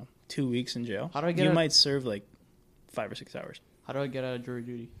like I don't know 2 weeks in jail. How do I get You out- might serve like 5 or 6 hours. How do I get out of jury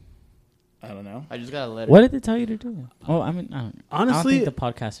duty? I don't know. I just got a letter. What did they tell you to do? Oh, I mean, I don't Honestly, think the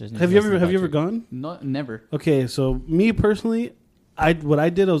podcasters. need have to you listen ever about gone? No, never. Okay, so me personally, what I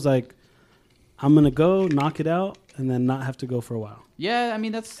did, I was like, I'm gonna go knock it out and then not have to go for a while. Yeah, I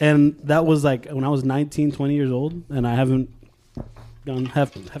mean that's. And that was like when I was 19, 20 years old, and I haven't I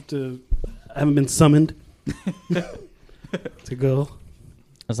haven't been summoned to go.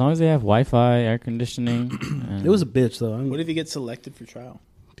 As long as they have Wi-Fi, air conditioning. It was a bitch though. What if you get selected for trial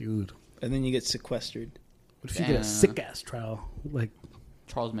Dude? and then you get sequestered, What if you get a sick ass trial? Like,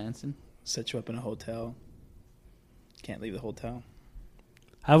 Charles Manson. set you up in a hotel, can't leave the hotel?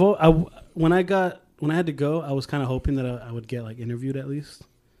 when I had to go, I was kind of hoping that I would get like interviewed at least,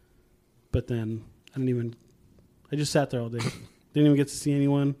 but then I just sat there all day. Didn't even get to see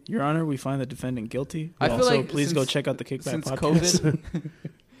anyone. Your Honor, we find the defendant guilty. I feel Also, like please go since- check out the Kickback Since podcast. COVID,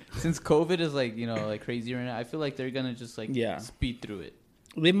 since COVID is like like crazy right now, I feel like they're gonna just like Yeah. speed through it.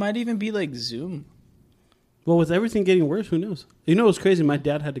 They might even be like Zoom. Well, with everything getting worse, who knows? You know what's crazy? My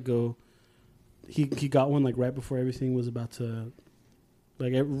dad had to go. He got one like right before everything was about to,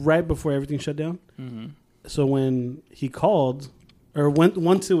 like right before everything shut down. Mm-hmm. So when he called, or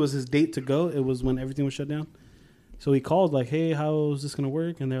once it was his date to go, it was when everything was shut down. So he called like, "Hey, how is this gonna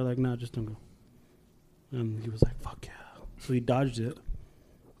work?" And they're like, "Nah, just don't go." And he was like, "Fuck yeah!" So he dodged it.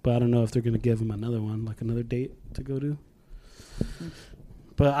 But I don't know if they're gonna give him another one, like another date to go to.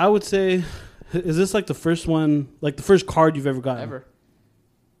 But I would say, is this like the first one, like the first card you've ever gotten? Ever?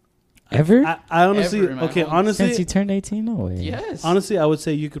 I honestly, Ever in my okay, whole- honestly, Since you turned 18? No way. Yes. honestly, I would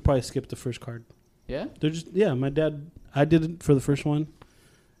say you could probably skip the first card. Yeah. They're just, my dad, I did it for the first one.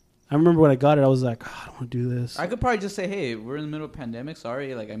 I remember when I got it, I was like, I don't want to do this. I could probably just say, "Hey, we're in the middle of a pandemic.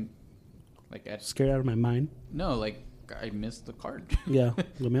 Sorry, like I'm, like Scared out of my mind. no, like I missed the card." Yeah,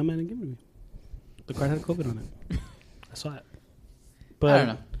 the mailman didn't give it to me. The card had COVID on it. I saw it. I But don't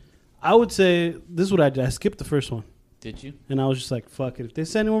know. I would say this is what I did. I skipped the first one, Did you? and I was just like, "Fuck it." If they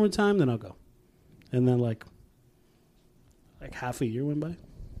send it one more time, then I'll go. And then like half a year went by,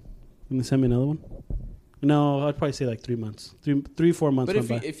 and they sent me another one. No, I'd probably say like 3 months, 4 months But went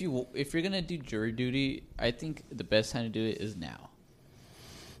by. if you're gonna do jury duty, I think the best time to do it is now.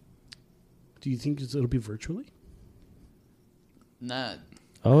 Do you think it'll be virtually? Nah.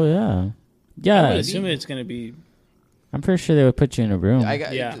 Oh, yeah. I would Yeah. assume it's going to be. I'm pretty sure they would put you in a room. I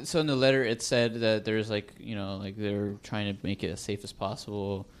got Yeah. So in the letter it said that there's like like they're trying to make it as safe as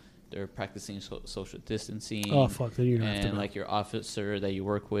possible. They're practicing social distancing. Oh fuck! Then you're gonna have to And go. like your officer that you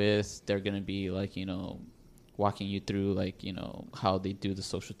work with, they're gonna be like walking you through like how they do the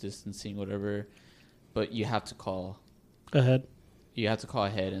social distancing, whatever. But you have to call. ahead. You have to call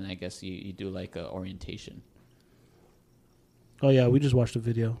ahead, and I guess you do like a orientation. Oh yeah, we just watched a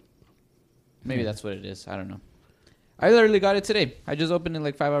video. Maybe that's what it is. I don't know. I literally got it today. I just opened it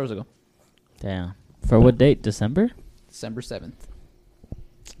like 5 hours ago. Damn. For what date? December? December 7th.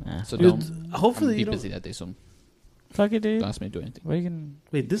 Ah. So Dude, don't. hopefully I'm you be don't. busy that day, so Fuck it, dude. don't ask me to do anything. What are you going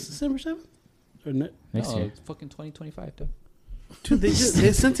Wait, this December 7th? Or next year? It's fucking 2025, though. Dude, they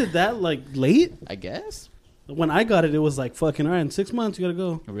sent it that like late. I guess. When I got it, it was like fucking all right. In 6 months, you gotta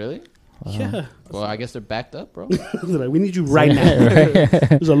go. Really? Wow. Yeah, Well, I guess they're backed up, bro. They're like, we need you right now.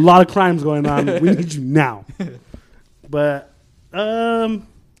 There's a lot of crimes going on. We need you now. But I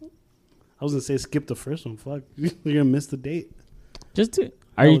was gonna say skip the first one. Fuck, you're gonna miss the date. Just do.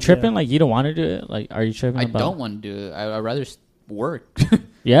 Are Oh, you tripping? yeah. Like you don't want to do it? Like are you tripping? I about don't want to do it. I'd rather work.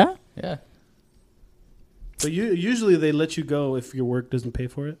 Yeah. Yeah. But usually they let you go if your work doesn't pay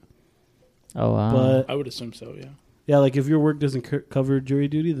for it. Oh wow. But I would assume so, yeah. yeah, like if your work doesn't cover jury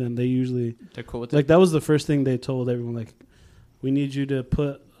duty, then they usually They're cool with like it. that was the first thing they told everyone. Like, we need you to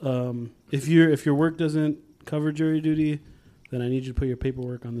put if your work doesn't cover jury duty, then I need you to put your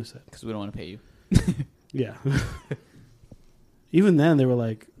paperwork on this side. Because we don't want to pay you. Yeah. Even then, they were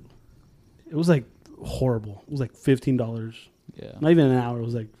like, it was like horrible. It was like $15. Yeah. Not even an hour. It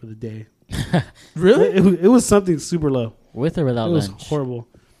was like for the day. Really? It was something super low. With or without It was lunch? horrible.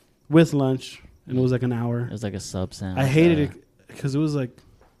 With lunch, and it was like an hour. It was like a sub sandwich. I hated it because it was like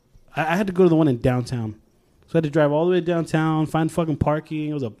I had to go to the one in downtown, so I had to drive all the way downtown, find fucking parking.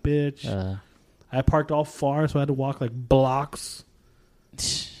 It was a bitch. I parked all far, so I had to walk like blocks.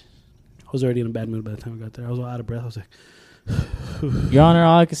 I was already in a bad mood by the time I got there. I was all out of breath. I was like, Your Honor,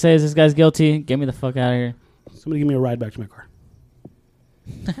 all I can say is this guy's guilty. Get me the fuck out of here. somebody give me a ride back to my car.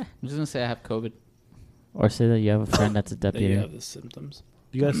 I'm just going to say I have COVID. Or say that you have a friend that's a That deputy. you have the symptoms.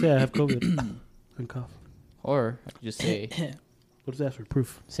 You gotta say I have COVID and cough. Or I could just say, What is that for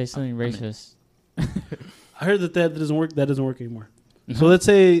proof? Say something I mean- racist. I heard that doesn't work. That doesn't work anymore. So let's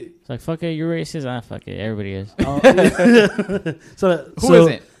say It's like, fuck it, you're racist. Ah, fuck it. Everybody is. who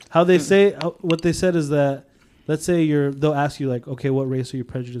isn't? How they say what they said is that let's say they'll ask you like, okay, what race are you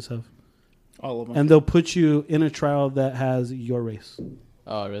prejudiced of, All of them. and they'll put you in a trial that has your race.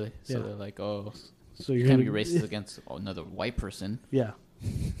 Oh, really? So Yeah. they're like, oh, So you you're can't gonna be racist against another white person. Yeah.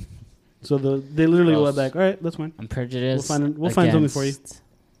 So they literally go Gross. back. All right, that's fine. I'm prejudiced. We'll find something for you. against-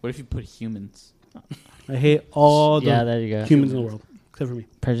 What if you put humans? I hate all the Yeah, there you go. humans in the world. except for me.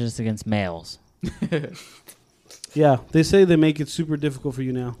 Prejudice against males. Yeah, they say they make it super difficult for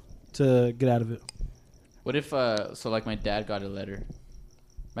you now to get out of it. What if so like my dad got a letter?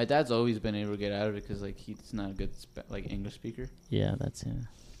 My dad's always been able to get out of it because like he's not a good like English speaker. Yeah, that's it.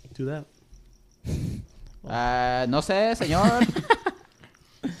 Do that. No sé, señor.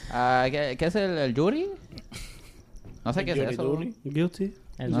 ¿Qué es el jury? No sé qué es eso. Guilty?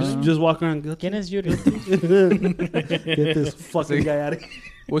 And Just walk around guilty. ¿Quién es Yuri? Get this fucking guy out of here.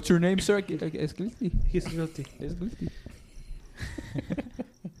 What's your name, sir? Es guilty. He's guilty. Es guilty.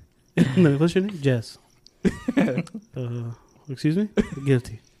 No, what's your name? Jess. Excuse me?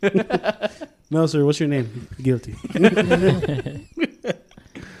 Guilty. No, sir. What's your name? Guilty.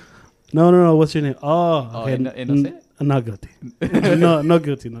 No. What's your name? Oh, okay. Not guilty. No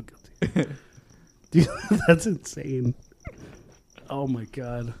guilty. Not guilty. Dude, that's insane. Oh my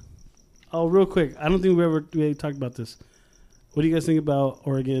god. Oh, real quick. I don't think we talked about this. What do you guys think about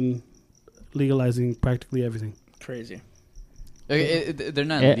Oregon legalizing practically everything? Crazy. Okay, they're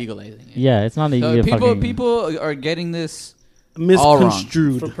not legalizing it. Yeah, it's not So illegal. people are getting this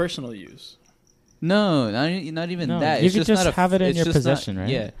Misconstrued For personal use. No, not even No, that. you It's could just not have it in it's your just possession, not,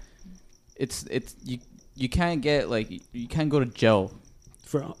 right? Yeah, it's you can't get like you can't go to jail.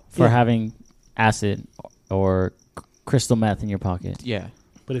 for having acid or crystal meth in your pocket. Yeah,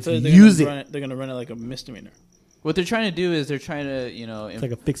 But if So you they're use gonna it, run it, they're going to run it like a misdemeanor. what they're trying to do is they're trying to it's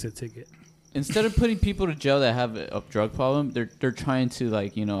like a fix-it ticket. instead of putting people to jail that have a drug problem, they're trying to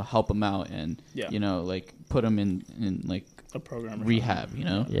like help them out and like put them in like A program. Or rehab.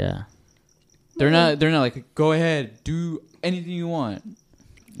 Yeah. They're not like go ahead do anything you want.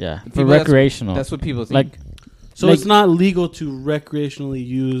 Yeah. For People, recreational. That's what people think. Like, So it's not legal to recreationally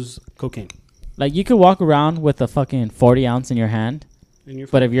use cocaine. Like you could walk around with a fucking 40 ounce in your hand,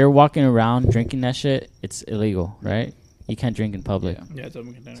 but if you're walking around drinking that shit, it's illegal, right? You can't drink in public. Yeah, it's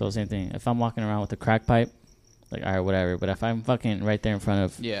open container. So same thing. If I'm walking around with a crack pipe, like all right, whatever. But if I'm fucking right there in front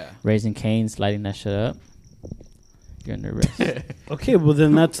of Raising Cane's, lighting that shit up, you're under arrest. Okay, well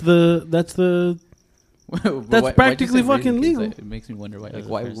then that's practically fucking legal. It makes me wonder why.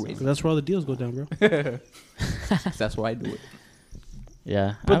 That's where all the deals go down, bro. That's why I do it.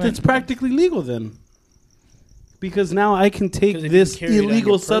 Yeah, But it's practically legal then. Because now I can take 'Cause if this you carry it on your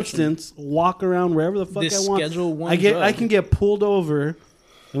illegal person- substance, walk around wherever the fuck This I want. Schedule 1 I drug. can get pulled over.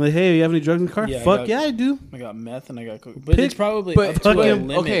 I'm like, hey, you have any drugs in the car? Yeah, Fuck yeah, I do. I got meth and I got coke. But it's probably but up to a fucking-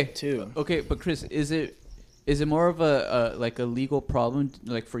 limit, too. Okay, but Chris, is it more of a like a legal problem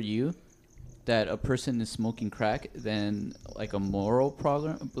like for you that a person is smoking crack than like a moral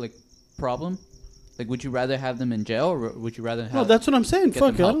problem? Like, would you rather have them in jail or would you rather have? No, that's what I'm saying. get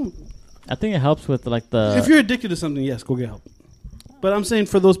Fuck, them I help? don't. I think it helps with like the. If you're addicted to something, yes, go get help. But I'm saying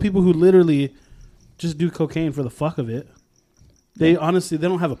for those people who literally just do cocaine for the fuck of it, they honestly they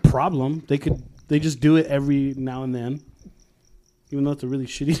don't have a problem. They just do it every now and then. Even though it's a really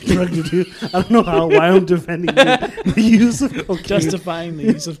shitty drug to do. I don't know why I'm defending the use of cocaine. Justifying the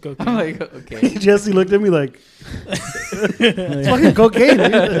use of cocaine. I'm like, okay. Jesse looked at me like, it's fucking cocaine,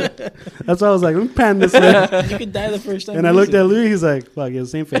 dude. That's why I was like, let me pan this way. You could die the first time. And I looked at Louis, he's like, fuck, yeah,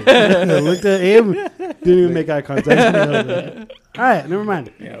 same face. I looked at him, didn't even make eye contact. All right, never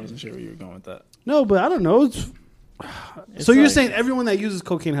mind. Yeah, I wasn't sure where you were going with that. No, but I don't know. It's So you're like- saying everyone that uses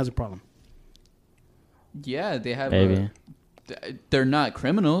cocaine has a problem? Yeah, they have. Maybe. They're not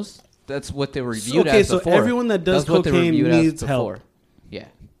criminals. That's what they were viewed Okay, as so before. everyone that does That's what they were cocaine viewed as needs help. before. Yeah,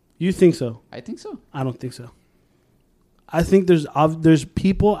 You think so? I think so. I don't think so. I think there's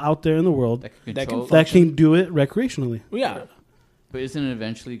people out there in the world That can That can control. that can do it recreationally. Well, yeah. But isn't it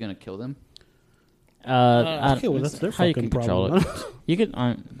eventually going to kill them? Okay, well that's their how you fucking can control problem. it. You could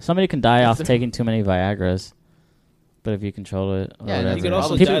somebody can die off taking too many Viagra's, but if you control it, or Yeah, whatever. You could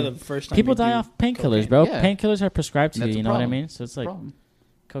also people, die the first time. people you die do off painkillers, cocaine. bro. Yeah. Painkillers are prescribed to That's you. a You know what I problem. mean? So it's like Problem.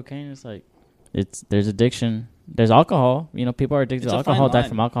 cocaine is like there's addiction. There's alcohol. People are addicted It's to a fine alcohol. Die line.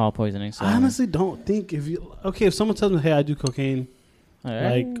 from alcohol poisoning. So I honestly don't think if someone tells me, hey, I do cocaine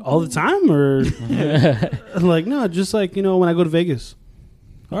Alright. like all the time, or like no, just like when I go to Vegas.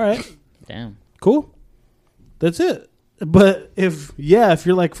 All right, Damn. cool, that's it. But if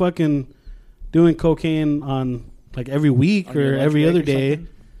you're like fucking doing cocaine on like every week On your or lunch every break other or day,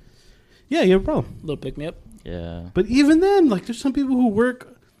 something? yeah, you have a problem. Little pick me up. Yeah. But even then, like there's some people who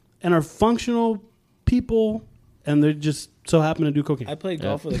work and are functional people, and they're just so happen to do cocaine. I played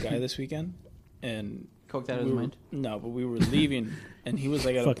golf with a guy this weekend, and Coked out of we his were, mind. no, but we were leaving, and he was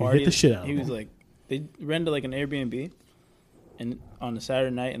like at a Fucking party. hit the shit out of He was him. like, they rented like an Airbnb, and on a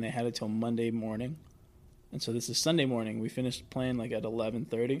Saturday night, and they had it till Monday morning, and so this is Sunday morning. We finished playing like at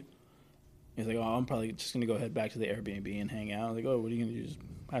 11:30, He's like, oh, I'm probably just gonna go head back to the Airbnb and hang out. I was like, oh, what are you gonna do? Just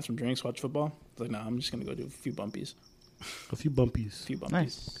have some drinks, watch football? He's like, no, I'm just gonna go do a few bumpies. A few bumpies.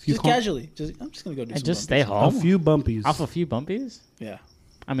 Nice. Just casually. I'm just gonna go do And some just bumpies. stay A home. few bumpies. Off a few bumpies? Yeah.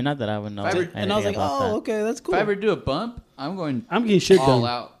 I mean, not that I would know. Fiber- And I was like, about oh, that. okay, that's cool. If I ever do a bump, I'm getting shit all done.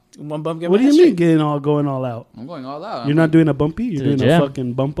 out. One bump, get What my do you ass mean straight. going all out? I'm going all out. You're not doing a bumpy? You're To the doing a gym.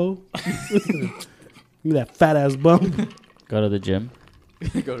 fucking bumpo? Give me that fat ass bump. Go to the gym.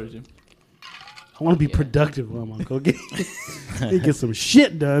 go to the gym. I want to be productive while I'm on cocaine. Get some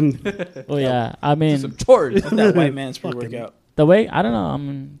shit done. Well, yeah. I Do mean, some chores. That white man's pre-workout. the way I don't know. I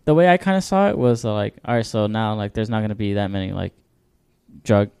mean, the way I kind of saw it was like, all right, so now like there's not gonna be that many like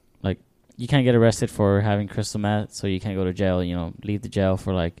you can't get arrested for having crystal meth, so you can't go to jail. You know, leave the jail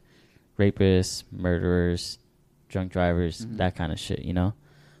for like rapists, murderers, drunk drivers, that kind of shit. You know,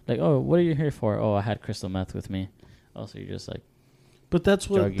 like, oh, what are you here for? Oh, I had crystal meth with me. Oh, so you're just like, But that's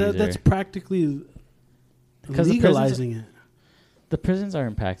Drug that's user. practically 'Cause the prisons- legalizing it. the prisons are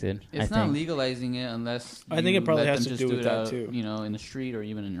impacted. It's I not think. legalizing it unless I think you it probably let has them to just do with it that out, too. You know, in the street or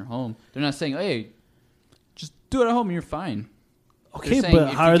even in your home. They're not saying, "Hey, just do it at home and you're fine." Okay, They're saying but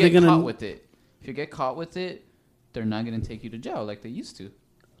if how you are they get going caught to... with it? If you get caught with it, they're not going to take you to jail like they used to.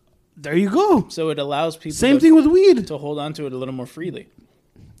 There you go. So it allows people Same thing with weed. to hold on to it a little more freely.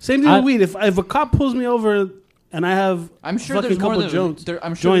 Same thing with weed. If a cop pulls me over and I have I'm sure fucking there's more. couple Than, joints,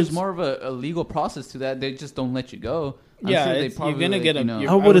 I'm sure joints. there's more of a legal process to that. They just don't let you go. I'm Yeah, sure they it's- probably you're gonna get a- you know,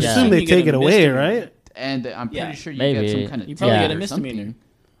 you're- I would would assume assume they you get take a it away, misdemeanor. right? and I'm pretty Yeah. sure you Maybe. get some kind of You probably Yeah. get a or something. misdemeanor.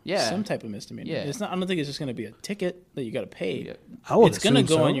 Yeah, Some type of misdemeanor. Yeah. It's not. I don't think it's just going to be a ticket that you got to pay. Yeah. I would It's going to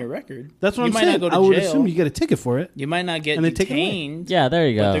assume go so. on your record. That's what you I'm might saying. not go to I would jail. assume you get a ticket for it. You might not get And they take it away. detained. Yeah, there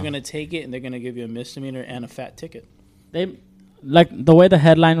you But go. they're going to take it and they're going to give you a misdemeanor and a fat ticket. They like the way the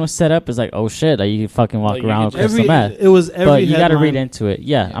headline was set up is like, oh shit, like you fucking walk Like, you around could with just- crystal meth. It was every But you got to headline. read into it.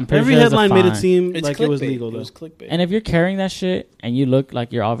 Yeah, I'm pretty Every sure there's a headline made it fine. seem It's like clickbait. it was legal, It though. was clickbait. And if you're carrying that shit and you look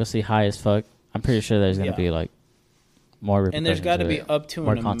like you're obviously high as fuck, I'm pretty sure there's gonna Yeah. be like more. And there's got to be it. up to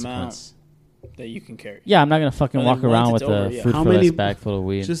more an amount consequence. that you can carry. Yeah, I'm not gonna fucking And walk then once around it's with over, a yeah. food How for many- less bag full of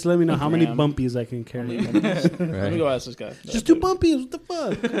weed. Just let me know how many Gram. bumpies I can carry. Let me right? go ask this guy. Just two bumpies. What the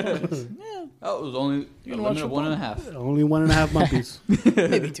fuck? Yeah, Oh, it was only You a can watch limit of football. 1.5. Only 1.5 bumpies.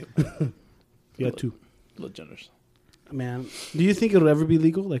 maybe two. You got two. A little generous. Man, do you think it'll ever be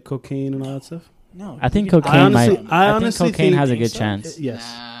legal, like cocaine and all that stuff? No, I think you- cocaine honestly- might. I I honestly think cocaine think- has a think good so. chance. Yes.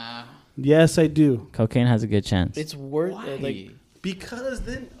 Nah. Yes, I do. Cocaine has a good chance. It's worth Why? it. Like Because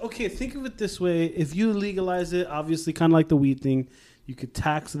then, okay, think of it this way. If you legalize it, obviously, kind of like the weed thing, you could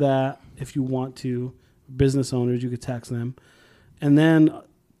tax that if you want to. Business owners, you could tax them. And then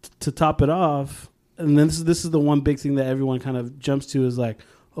to top it off, and then this is the one big thing that everyone kind of jumps to is like,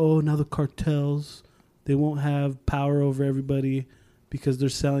 oh, now the cartels, they won't have power over everybody because they're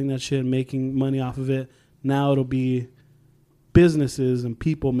selling that shit and making money off of it. Now it'll be businesses and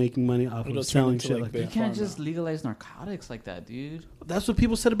people making money off It'll of turn selling into, shit like, like big You that. can't pharma. just legalize narcotics like that, dude. That's what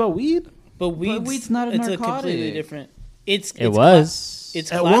people said about weed. But weed's not a it's a completely narcotic. different. It's it was.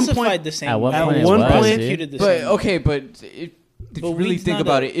 It's At one classified point- the same. at one way. point it was, prosecuted the But same. okay, but if But you really weed's think not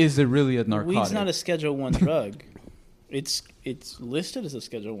about a- it, is it really a narcotic? Weed's not a Schedule 1 drug. It's listed as a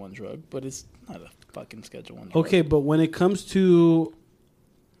Schedule 1 drug, but it's not a fucking Schedule 1 drug. Okay, but when it comes to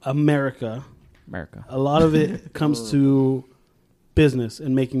America, America. a lot of it comes to business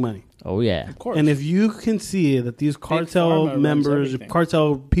and making money. Oh yeah. Of course. And if you can see that these cartel pharma runs members, everything.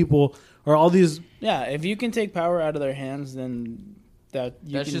 cartel people, or all these, yeah, if you can take power out of their hands, then that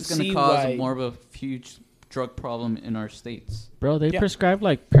you That's can just going see to cause why. more of a huge drug problem in our states. Bro, they Yeah. prescribe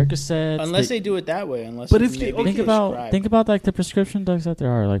like Percocets. Unless they do it that way. Unless But it's if you- maybe okay. think about like the prescription drugs that there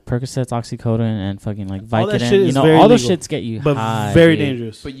are, like Percocets, Oxycodone, and fucking like All that Vicodin. shit You is know, very all those legal, shits get you but high, very dude.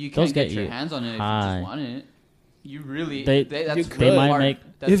 dangerous. But you Those can't get get your you hands on it if you high. just want it. You really... They- that's you really could. might hard.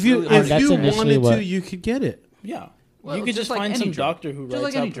 make- That's if you really hard. if That's you initially wanted to, what- you could get it. Yeah. Well, you could just like find any some drug. doctor who Just writes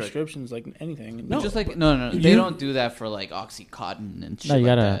like any out drug. prescriptions like anything. And No. Just like no, they You- don't do that for like Oxycontin and shit No, you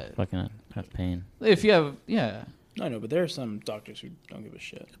like gotta that. fucking have pain. If you have, yeah, I know, but there are some doctors who don't give a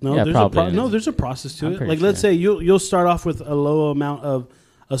shit. No, Yeah, there's probably. no, there's a process to I'm it. pretty Like, let's sure. say you'll start off with a low amount of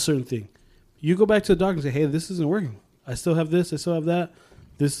a certain thing. You go back to the doctor and say, "Hey, this isn't working. I still have this. I still have that.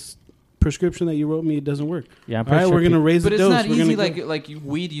 This prescription that you wrote me, it doesn't work. Yeah, I'm All pretty right, sure we're gonna raise but the it's dose. not We're easy. gonna Like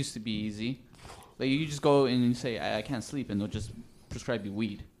weed used to be easy. Like you just go in and you say, I can't sleep," and they'll just prescribe you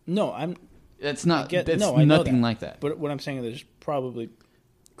weed. No, I'm. That's not. get- That's no, I know nothing that. like that. But what I'm saying is, there's probably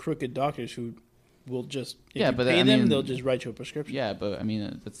crooked doctors who will just if Yeah, you but pay I them, mean- they'll just write you a prescription. Yeah, but I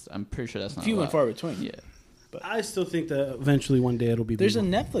mean, that's. I'm pretty sure that's not Few and allowed. far between. Yeah. I still think that eventually one day it'll be. There's a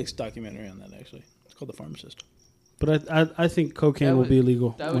legal. Netflix documentary on that actually. It's called The Pharmacist. But I think cocaine That will would- be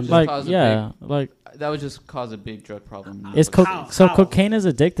illegal. that would one just day. Like cause a yeah, like That would just cause a big drug problem. is How? so How? cocaine is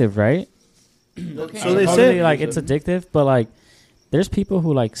addictive, right? Cocaine So they is say- Supposedly, like it's addictive, but like there's people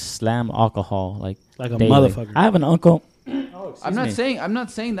who like slam alcohol like like a daily. motherfucker. I have an uncle. I'm not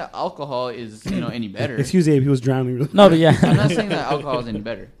saying that alcohol is any better. Excuse Abe, he was drowning. No, but yeah, I'm not saying that alcohol is any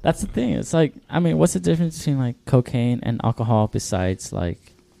better. that's the thing. It's like I mean, what's the difference between like cocaine and alcohol besides like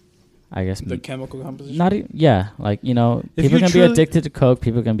I guess The chemical composition. not yeah, like people If can you be truly- addicted to coke,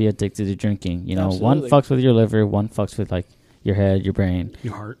 people can be addicted to drinking. One Absolutely. fucks with your liver, one fucks with like your head, your brain.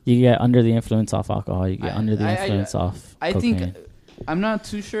 Your heart. You get under the influence off alcohol, you get under the I- influence off I cocaine. think I'm not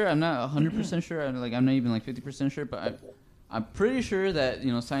too sure. I'm not 100% sure. I'm not even like 50% sure. But I'm pretty sure that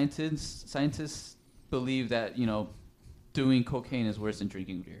scientists believe that doing cocaine is worse than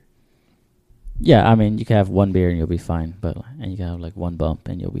drinking beer. Yeah, I mean, you can have one beer and you'll be fine, and you can have like one bump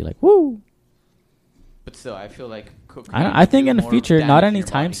and you'll be like, woo. But still, I feel like cocaine. I think do in the more future, damage not to your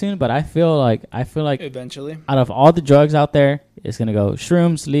anytime body. soon, but I feel like Eventually. out of all the drugs out there, it's gonna go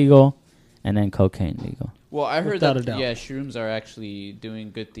shrooms legal, and then cocaine legal. Well, I heard Without a that doubt. shrooms are actually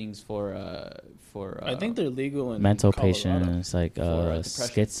doing good things for. I think they're legal in Mental Colorado. patients, like depression.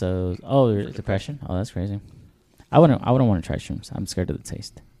 schizos. Oh, depression. Oh, that's crazy. I wouldn't want to try shrooms. I'm scared of the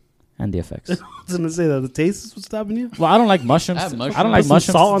taste and the effects. I was gonna say that the taste is what's stopping you. Well, I don't like mushrooms. I have mushrooms. I don't like Put some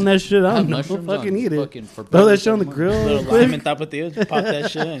mushrooms. salt on that shit. I I have don't know. mushrooms Fucking on eat it. fucking for Throw that breakfast shit on the every grill. Little real quick. lime and tapatio, just pop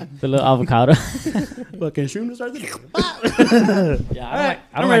that shit in. The little avocado. Fucking shroom to start the day. Yeah, Alright, I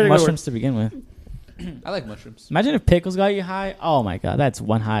I'm don't ready to like go mushrooms to begin with. I like mushrooms. Imagine if pickles got you high. Oh my god, that's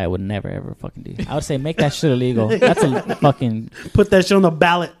one high I would never ever fucking do. I would say make that shit illegal. That's a fucking Put that shit on the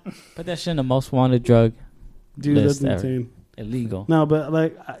ballot, put that shit in the most wanted drug dude. list That's ever. insane. Illegal. No, but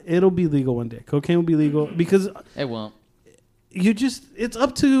like it'll be legal one day. Cocaine will be legal because It won't. it's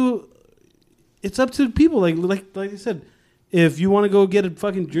up to people. Like I said, if you want to go get a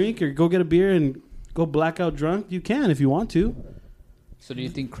fucking drink or go get a beer and go blackout drunk, you can if you want to. So do you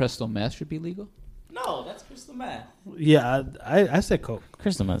think crystal meth should be legal? No, that's crystal meth. Yeah, I said coke.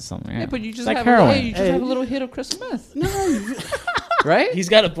 Crystal meth is something. Yeah, Right? but you just It's like have heroin. a little hit of crystal meth, No, right? He's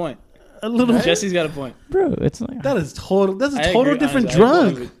got a point. a little. Jesse's got a point. Bro, it's like That is total. That's a I total agree, different honestly, I agree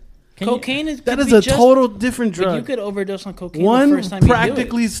drug. with- Can you- Cocaine is That could is be a just- total different But you drug. could overdose on cocaine the One first time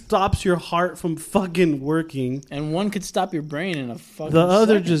practically you do stops your heart from fucking working. it. And one could stop your brain in a fucking The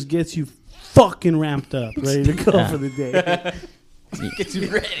other second. just gets you fucking ramped up, ready to go Yeah. for the day. Get you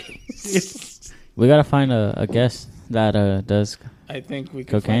ready. we gotta find a guest that does I think we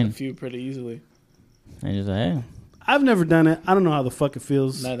could Cocaine. find a few pretty easily. and just like, hey, I've never done it. I don't know how the fuck it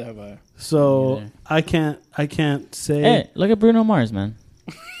feels. Neither have I. So Me I can't say. hey, look at Bruno Mars, man.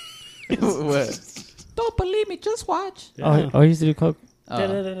 What? Don't believe me, just watch. Yeah. Oh, he used to do coke.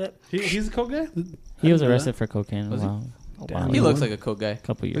 He's a coke guy. He was I didn't know arrested for cocaine. Was he? A Damn. while He ago. looks like a coke guy.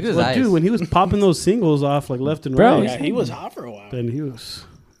 couple years. Look at his Well, eyes. dude, when he was popping those singles off like left and Bro, right, Yeah, he was hot for a while. then he was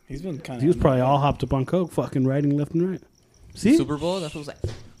He's been kind of. he was probably all hopped up on coke, fucking riding left and right. See, Super Bowl. That's what it was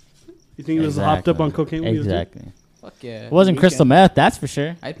like. you think he was hopped up on cocaine? When he was doing it? Exactly. Fuck yeah. It wasn't Weeknd. crystal meth, that's for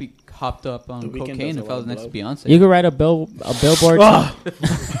sure. I'd be hopped up The on Weeknd cocaine does if a I lot was of next to blow. Beyonce. You could write a billboard. Oh,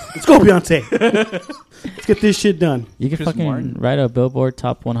 let's go, Beyonce. Let's get this shit done. You could Chris fucking Martin. write a Billboard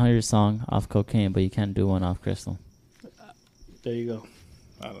Top 100 song off cocaine, but you can't do one off crystal. There you go.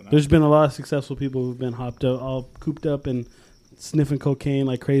 I don't know. There's been a lot of successful people who've been hopped up, all cooped up and sniffing cocaine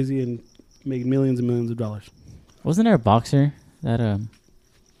like crazy and making millions and millions of dollars. Wasn't there a boxer that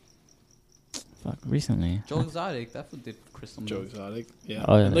recently? Joe Exotic. That's what did crystal Joe meth. Exotic. Yeah.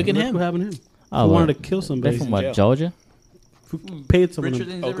 Oh, yeah. And look at Look him. what happened to him. Oh, Who what? wanted to kill They're somebody? from in what? jail. Georgia? Who paid someone. Richer to-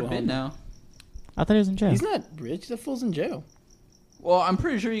 than he's ever Oklahoma. been now. I thought he was in jail. He's not rich. The fool's in jail. Well, I'm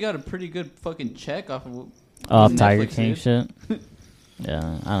pretty sure you got a pretty good fucking check off of Off Netflix, Tiger dude. King shit.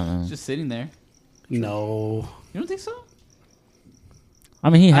 Yeah, I don't know. just sitting there. No. You don't think so? I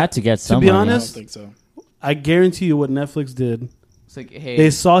mean, he had to get some be money. I don't honest- think so. I guarantee you what Netflix did. It's like, hey,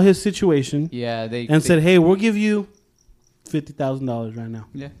 They saw his situation yeah, and said, "Hey, we'll give you $50,000 right now."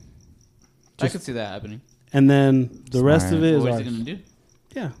 yeah, I Just- could see that happening. And then the rest Smart. of it is What is ours. he gonna do?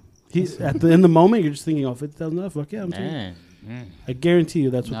 Yeah. He's in the moment you're just thinking, "Oh, $50,000, fuck yeah, I'm taking." Man, I guarantee you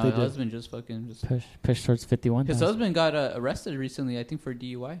that's what No, they his did. husband just fucking just. push towards 51. His husband got arrested recently, I think, for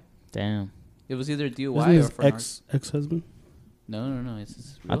DUI. Damn. It was either DUI Wasn't or his for ex-husband? No. It's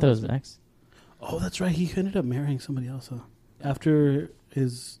his I real thought it was husband. X. Oh, that's right. He ended up marrying somebody else after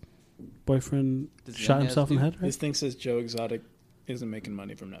his boyfriend This shot young himself ass in the dude? head. Right? This thing says Joe Exotic isn't making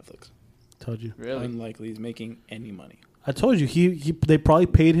money from Netflix. Told you. Really? Unlikely he's making any money. I told you. They probably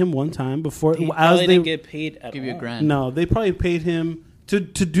paid him one time before. He as probably they didn't get paid at Give all. you a grand. no, they probably paid him to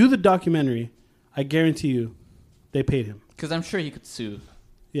do the documentary. I guarantee you, They paid him. Because I'm sure he could sue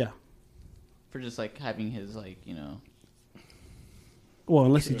Yeah. for just like having his like Well,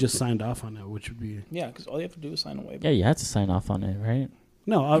 unless he just signed off on it, which would be Yeah, because all you have to do is sign a waiver. Yeah, you had to sign off on it, right?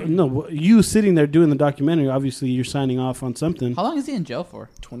 no. You sitting there doing the documentary, obviously you're signing off on something. How long is he in jail for?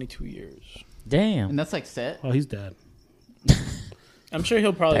 22 years. Damn. And that's like set. Oh, he's dead. I'm sure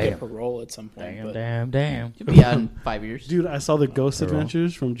he'll probably Damn. get parole at some point. Damn, But damn. He'll be out in 5 years. Dude, I saw the Ghost Parole.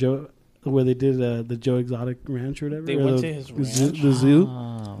 Adventures from Joe, where they did the Joe Exotic Ranch or whatever. They or went the, to his the zoo, ranch? the zoo.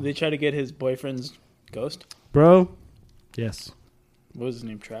 Oh. they try to get his boyfriend's ghost. Bro. Yes, What was his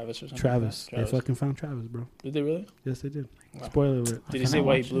name? Travis or something? Travis. Like that? They fucking found Travis, bro. Did they really? Yes, they did. Wow. Spoiler alert. Did he say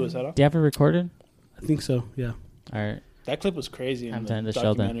why he blew his head off? Do you have it recorded? I think so. Yeah, All right. That clip was crazy in I'm the telling the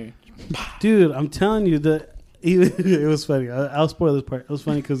show then. documentary. dude, I'm telling you that it was funny. I'll spoil this part. It was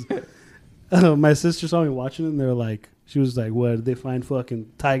funny because my sister saw me watching it, and they were like, she was like, "What? Did they find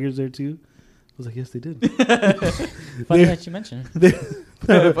fucking tigers there too?" I was like, "Yes, they did." Funny They- that you mentioned.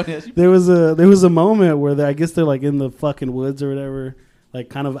 There was a moment where I guess they're like in the fucking woods or whatever, like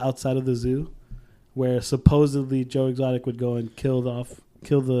kind of outside of the zoo, where supposedly Joe Exotic would go and kill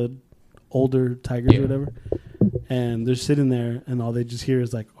the older tigers or whatever, and they're sitting there and all they just hear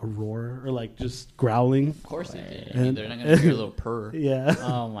is like a roar or like just growling. Of course they did. I And- mean, they're not gonna hear a little purr. Yeah,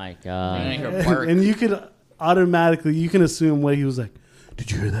 Oh my They're gonna god. hear a bark. and you could automatically you can assume what he was like.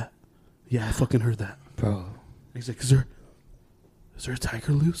 Did you hear that? Yeah, I fucking heard that. Bro. He's like, is there a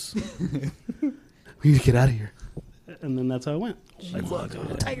tiger loose? We need to get out of here. And then that's how it went. Like, fuck,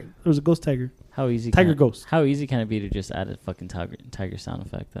 tiger. There was a ghost tiger. How easy Tiger can ghost. How easy can it be to just add a fucking tiger sound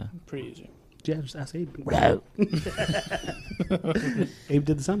effect though? Pretty easy. Yeah, just ask Abe. Abe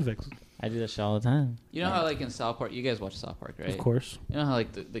did the sound effects. I do that shit all the time. You know how like in South Park, you guys watch South Park, right? Of course. You know how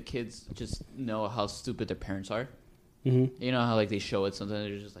like the kids just know how stupid their parents are. Mm-hmm. You know how like they show it sometimes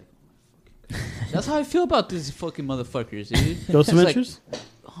they're just like, oh my fucking God. That's how I feel about these fucking motherfuckers, dude. Ghost It's like, Adventures?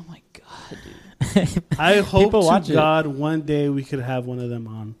 oh my god, dude. I hope People watch to it. God one day we could have one of them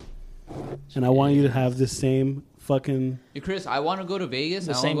on. And I want you to have the same fucking... Hey, Chris, I want to go to Vegas.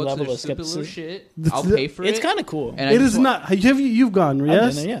 The I want same to go to level their of stupid little skepticism. shit. The- I'll the- pay for It's it. kind of cool. And I It just is wa- not... You've gone, I've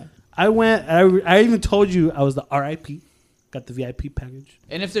yes? been there, yeah. I went... I even told you I was the RIP. Got the VIP package.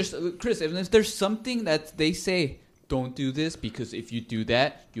 And if there's Chris, if there's something that they say, don't do this because if you do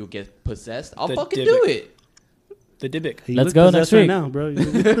that, you'll get possessed. I'll The fucking Dybbuk. do it. The Dybbuk. Hey, you Let's look go possessed next week. right now, bro.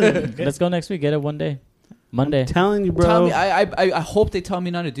 Let's go next week. Get it one day. Monday. I'm telling you, bro. Tell me, I hope they tell me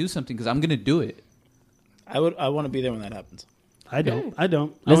not to do something because I'm gonna do it. I want to be there when that happens. I don't. I'm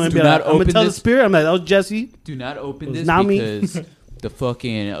Listen, gonna do be not like, I'm gonna open tell the this- spirit. I'm like, that was Jesse. Do not open It was this not me. because the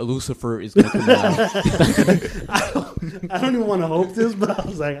fucking Lucifer is gonna come out. I don't even want to hope this, but I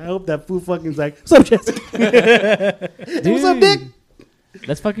was like, I hope that fool fucking's like, what's up, Jesse? What's up, Dick?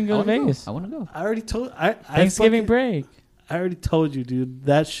 Let's fucking go to Vegas. I want to go. I already told. Thanksgiving fucking- break. I already told you, dude.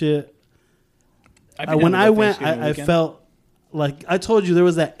 That shit. I'd be down When to I go went, Thanksgiving I weekend. felt like I told you there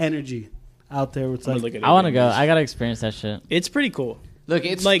was that energy out there. Where it's I'm like, gonna look at it I want to again. go. I gotta experience that shit. It's pretty cool. Look,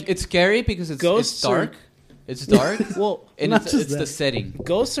 it's Like, like it's scary because it's ghosts are- dark. It's dark, Well, and Not it's just the that. setting.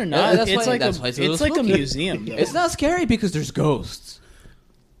 ghosts are not. that's it's why- like that's why it's a it's little like a spooky. museum. Though. It's not scary because there's ghosts.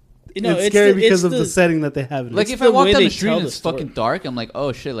 No, it's scary the- because it's of the setting that they have. It. Like It's if I the walk way down they the street tell and the it's story. fucking dark, I'm like,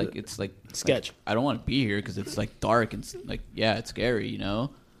 oh shit, like it's like Sketch. I don't want to be here because it's like dark and like yeah, it's scary, you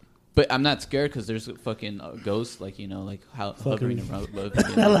know. But I'm not scared because there's a fucking ghosts, like you know, like how hovering around.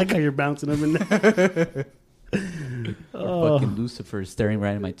 I like how you're bouncing them in there. or fucking Lucifer staring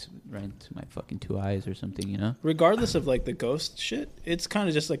right into my fucking two eyes or something, you know. Regardless of like the ghost shit, it's kind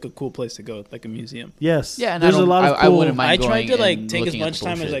of just like a cool place to go, like a museum. Yes. Yeah, and there's I don't, a lot of I cool. wouldn't mind I going tried to like and take as looking at much the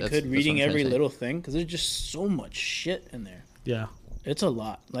time as I bullshit. could That's reading what I'm every trying to say. little thing because there's just so much shit in there. Yeah. It's a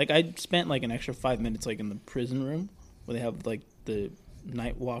lot. Like I spent like an extra 5 minutes like in the prison room where they have like the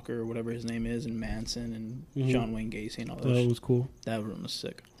Night Walker or whatever his name is and Manson and Mhm. John Wayne Gacy and all that. That shit. was cool. That room was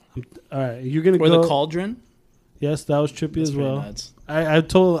sick. All right, you're gonna Or go. the Cauldron. Yes, that was trippy That's as pretty well. nuts. I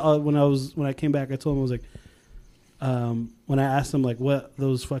told when I came back, I told him I was like, when I asked them like what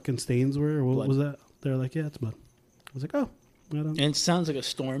those fucking stains were, or what Blood. was that? They're like, yeah, it's blood. I was like, oh, I don't. And it sounds like a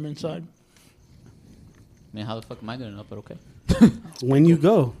storm inside I mean, how the fuck am I gonna know? But okay. When you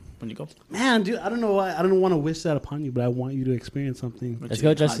go, when you go. man, dude, I don't know why. I don't want to wish that upon you, but I want you to experience something, Let's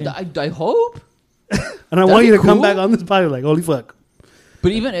go, Justin. I hope. and I That'd want you be to come cool. back on this party like, holy fuck.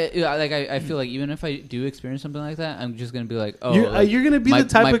 But even like I feel like even if I do experience something like that, I'm just gonna be like, oh, You're gonna be my- the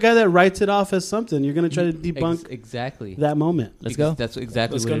type my- of guy that writes it off as something. You're gonna try to debunk exactly that moment. Let's Because go. That's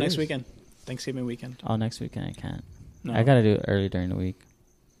exactly. Let's what go it next is. weekend. Thanksgiving weekend. Oh, next weekend I can't. No, I gotta do it early during the week.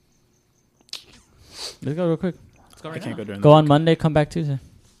 Let's go real quick. Let's go I right can't now. go during Go the on week. Monday. Come back Tuesday.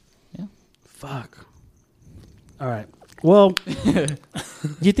 Fuck. All right. Well, Do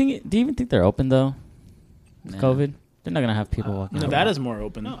you even think they're open though? Nah. COVID? They're not gonna have people walking. around. Nevada's more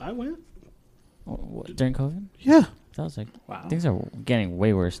open. no, I went. During COVID. Yeah, That was like Wow. things are getting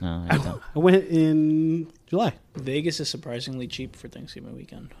way worse now. I went in July. Vegas is surprisingly cheap for Thanksgiving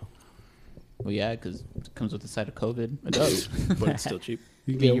weekend. Well, yeah, because it comes with the side of COVID. It does, but it's still cheap.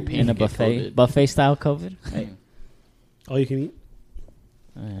 You Yeah, can you're get paying In a to get buffet COVID. style COVID. Hey, all you can eat.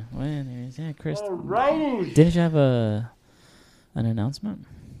 Oh, yeah. Well, anyways, yeah, Chris. Didn't you have an announcement?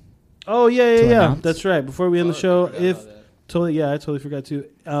 Oh yeah, To yeah. announce? That's right. Before we end the show, I forgot if about that. I totally forgot to.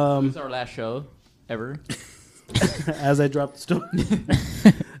 This is our last show ever. As I dropped the story.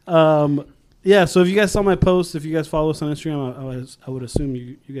 Yeah, so if you guys saw my post, if you guys follow us on Instagram, I would assume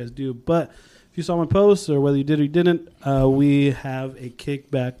you guys do. But if you saw my post, or whether you did or you didn't, we have a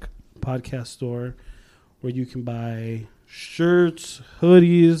Kickback podcast store where you can buy shirts,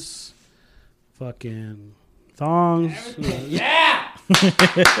 hoodies, fucking thongs. Yeah!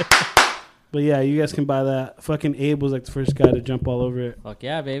 But yeah, you guys can buy that. Fucking Abe was like the first guy to jump all over it. Fuck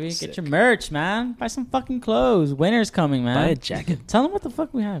yeah, baby. Sick. Get your merch, man. Buy some fucking clothes. Winter's coming, man. Buy a jacket. Tell them what the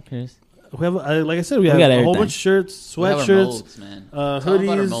fuck we have, Chris. We have, like I said, we have got a whole everything. bunch of shirts, We have our sweatshirts, molds, man. uh, Tell 'em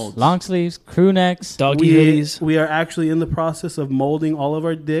about our hoodies. molds. Long sleeves, crew necks. Doggy we, hoodies. we are actually in the process of molding all of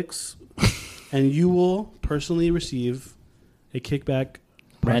our dicks, and you will personally receive a Kickback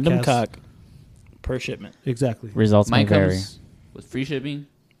Random podcast. cock per shipment. Exactly. Results may Mine vary. comes with free shipping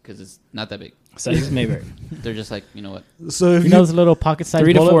because it's not that big. Size may vary. They're just like, you know what? So if You know those little pocket-sized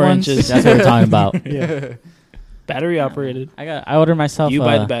 3 to bullet 4 ones? inches. That's what we're talking about. yeah, Battery operated. I ordered myself. You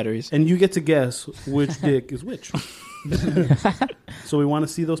buy the batteries. and you get to guess which dick is which. So we want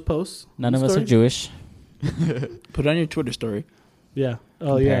to see those posts. None of us are Story? Jewish. Put it on your Twitter story. Yeah.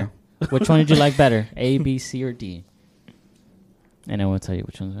 Oh yeah. Compare. Which one did you like better? A, B, C, or D? And I will tell you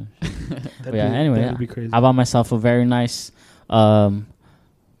which ones. That'd Yeah, anyway, that'd be crazy. I bought myself a very nice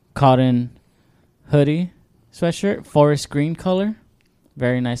cotton hoodie sweatshirt, forest green color.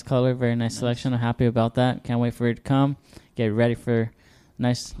 Very nice color, very nice selection. I'm happy about that. Can't wait for it to come. Get ready for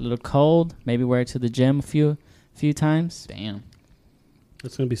nice little cold. Maybe wear it to the gym a few times. Damn.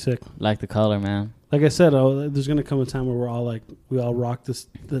 That's gonna be sick. Like the color, man. Like I said, there's gonna come a time where we all rock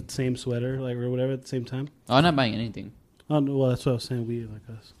that same sweater, like or whatever at the same time. Oh, I'm not buying anything. Oh no, well, that's what I was saying. We like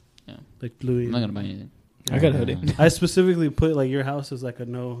us. Yeah. Like Louis. I'm not gonna buy anything. I got a hoodie. I specifically put like your house as like a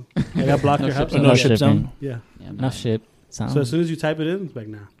no. Like I blocked No your house. ship No zone. ship shipping. zone. Yeah. Yeah, I'm No not. ship. Sound. So as soon as you type it in, it's like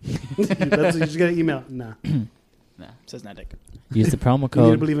nah. That's, you just get an email. Nah. You Says not dick. Use the promo need to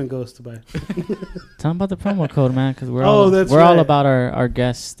code. believe in ghosts to buy. Tell them about the promo code, man, because we're Oh, all that's we're all right. about our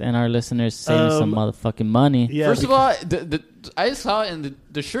guests and our listeners saving some motherfucking money. Yeah. First of all, I saw it and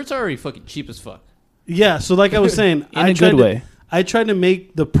the shirts are already fucking cheap as fuck. Yeah. So like I was saying, In a good way. I tried to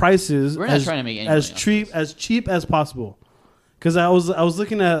make the prices We're not trying to make any as money off cheap as possible. Because I was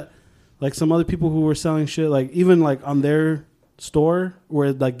looking at like some other people who were selling shit, like even like on their store where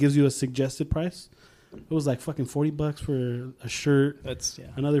it like gives you a suggested price. It was like fucking $40 for a shirt, That's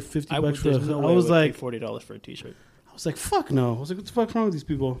another $50 I would. for a There's no I way was like, $40 for a T-shirt. I was like, fuck no. I was like, what the fuck's wrong with these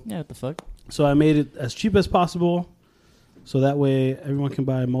people? Yeah, what the fuck? So I made it as cheap as possible, so that way everyone can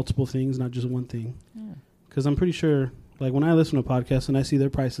buy multiple things, not just one thing. Yeah. Because I'm pretty sure, like when I listen to podcasts and I see their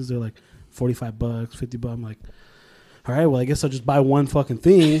prices, they're like $45, $50. I'm like, all right, well I guess I'll just buy one fucking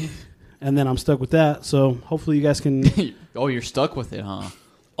thing, and then I'm stuck with that. So hopefully you guys can. Oh, you're stuck with it, huh?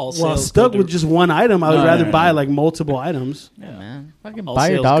 All Well, sales stuck go with just one item. I would No, rather no, buy no. like multiple items. Yeah, man. Fucking All buy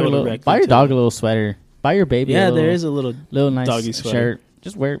your sales dog a go little. directly Buy your to- dog a little sweater. Buy your baby. Yeah, a little, there is a little little nice doggy sweater. shirt.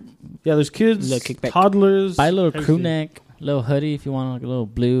 Just wear. Yeah, there's kids, Little kickback. toddlers. Buy a little crew everything. neck, little hoodie if you want like a little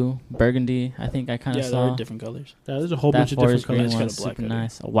blue, burgundy. I think I kind of Yeah, there saw are different colors. Yeah, there's a whole that bunch of different forest green colors. got a one's black super hoodie.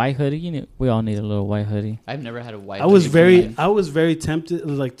 nice. A white hoodie. We all need a little white hoodie. I've never had a white. I was hoodie in my life. very tempted,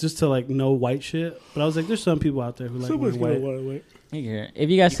 like just to like know white shit. But I was like, there's some people out there who like wearing white. Here, if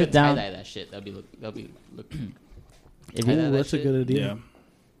you guys You sit could down, tie-dye that shit. That'd be look. if tie-dye you, that That's a shit. good idea. Yeah.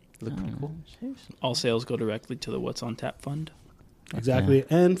 Look pretty cool. All sales go directly to the What's on Tap fund. Exactly,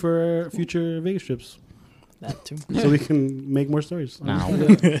 and for future Vegas trips, That too. so we can make more stories. No.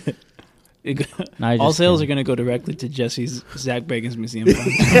 It- No, all just sales kidding. are going to go directly to Jesse's Zach Bagans Museum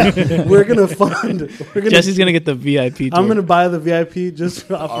fund. We're gonna fund. We're gonna. Jesse's going to get the VIP tour. I'm gonna buy the VIP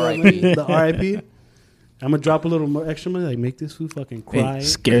just off of RIP. the RIP. I'm gonna drop a little more extra money, like make this fool fucking cry. Hey,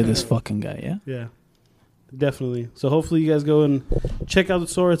 scare this fucking guy, yeah? Yeah, definitely. So hopefully you guys go and check out the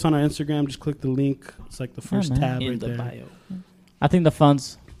store. It's on our Instagram. Just click the link. It's like the first man. tab In right the there. bio. I think the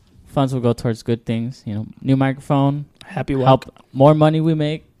funds will go towards good things. New microphone, Happy walk. help. More money we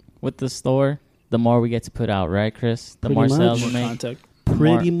make with the store, the more we get to put out, right, Chris? The Pretty more much. sales More we make, contact. more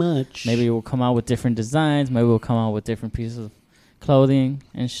Pretty more. much. Maybe we'll come out with different designs. Maybe we'll come out with different pieces of clothing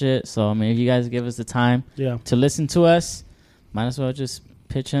and shit. So I mean, if you guys give us the time Yeah. to listen to us, might as well just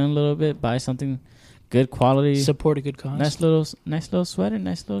pitch in a little bit, buy something good quality, Support a good cause. nice little sweater,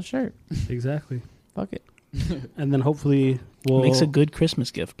 nice little shirt. Exactly. Fuck it. And then hopefully we'll Makes a good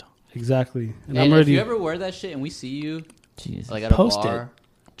Christmas gift. Exactly. And And I'm if ready. you ever wear that shit and we see you Jesus. like at a Post bar,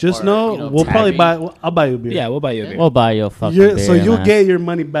 Just or, know you know, we'll probably tagging. I'll buy you a beer. Yeah, we'll buy you a beer. We'll buy you a fucking beer, So you'll man. get your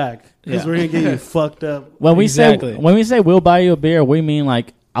money back because Yeah. we're gonna get you fucked up. When we Exactly. say we'll buy you a beer, we mean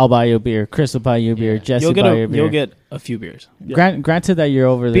like I'll buy you a beer, Chris will buy you a beer, Yeah. Jesse You'll will buy you a beer. you'll get a few beers. Yeah. Granted that you're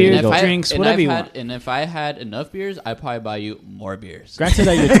over there. Beer, you go- drinks, whatever you want. And if I had enough beers, I'd probably buy you more beers. Granted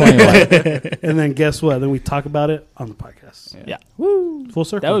that you're 21. And then guess what? Then we talk about it on the podcast. Yeah. Woo. Full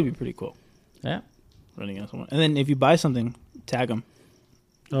circle. That would be pretty cool. Yeah. Running against someone. And then if you buy something, tag them.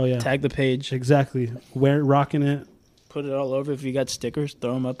 Oh yeah. Tag the page. Exactly. Rocking it. Put it all over. If you got stickers,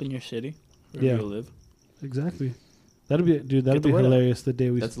 throw them up in your city. Wherever Yeah. you live. Exactly. That'd be Get the be word out. hilarious the day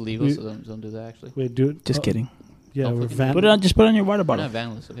we. That's illegal, we- so don't do that. Actually, Wait, do it. Just kidding. Yeah, Don't we're fucking Put it on. Just put it on your water we're bottle. not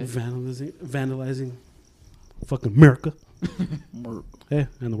vandalists, okay? vandalizing. Fucking America. Hey,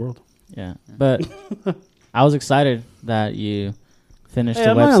 and the world. Yeah. But I was excited that you finished Hey,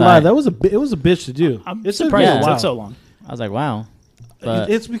 the I'm not website. gonna lie. It was a bitch to do. I'm It's surprised Yeah. it wow. took so long. I was like, wow. But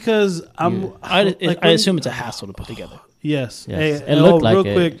It's because I'm. You- I like, assume it's a hassle to put together. Yes. yes, Hey, it looked like real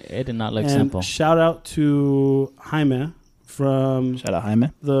it. quick. It did not look And simple. shout out to Jaime from Shout out Jaime.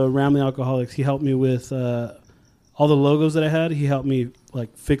 the Ramley Alcoholics. He helped me with all the logos that I had. He helped me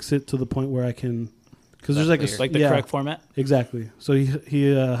like fix it to the point where I can, because there's like a Clear. Like the yeah, correct format. exactly. So he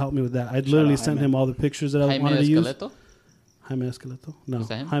helped me with that. I literally out sent Jaime. him all the pictures that I Jaime wanted to use. Esqueleto? Jaime Esqueleto. No, Is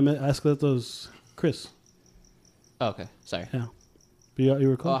that him? Jaime Esqueleto's Chris. Oh, okay, sorry. Yeah, but you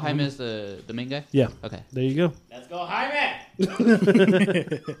recall? Oh, Jaime is the main guy. Yeah, Okay. there you go. Let's go, Jaime.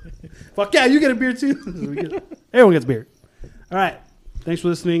 Fuck yeah, you get a beer too. Everyone gets beer. All right. Thanks for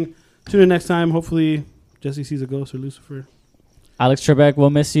listening. Tune in next time. Hopefully, Jesse sees a ghost or Lucifer. Alex Trebek, we'll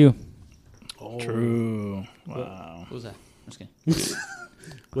miss you. True. Wow. Who's that? I'm just kidding.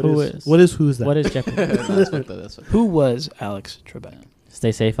 Who's that? What is Jeopardy? That's fucked up, that's fucked up. Who was Alex Trebek?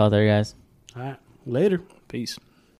 Stay safe out there, guys. All right. Later. Peace.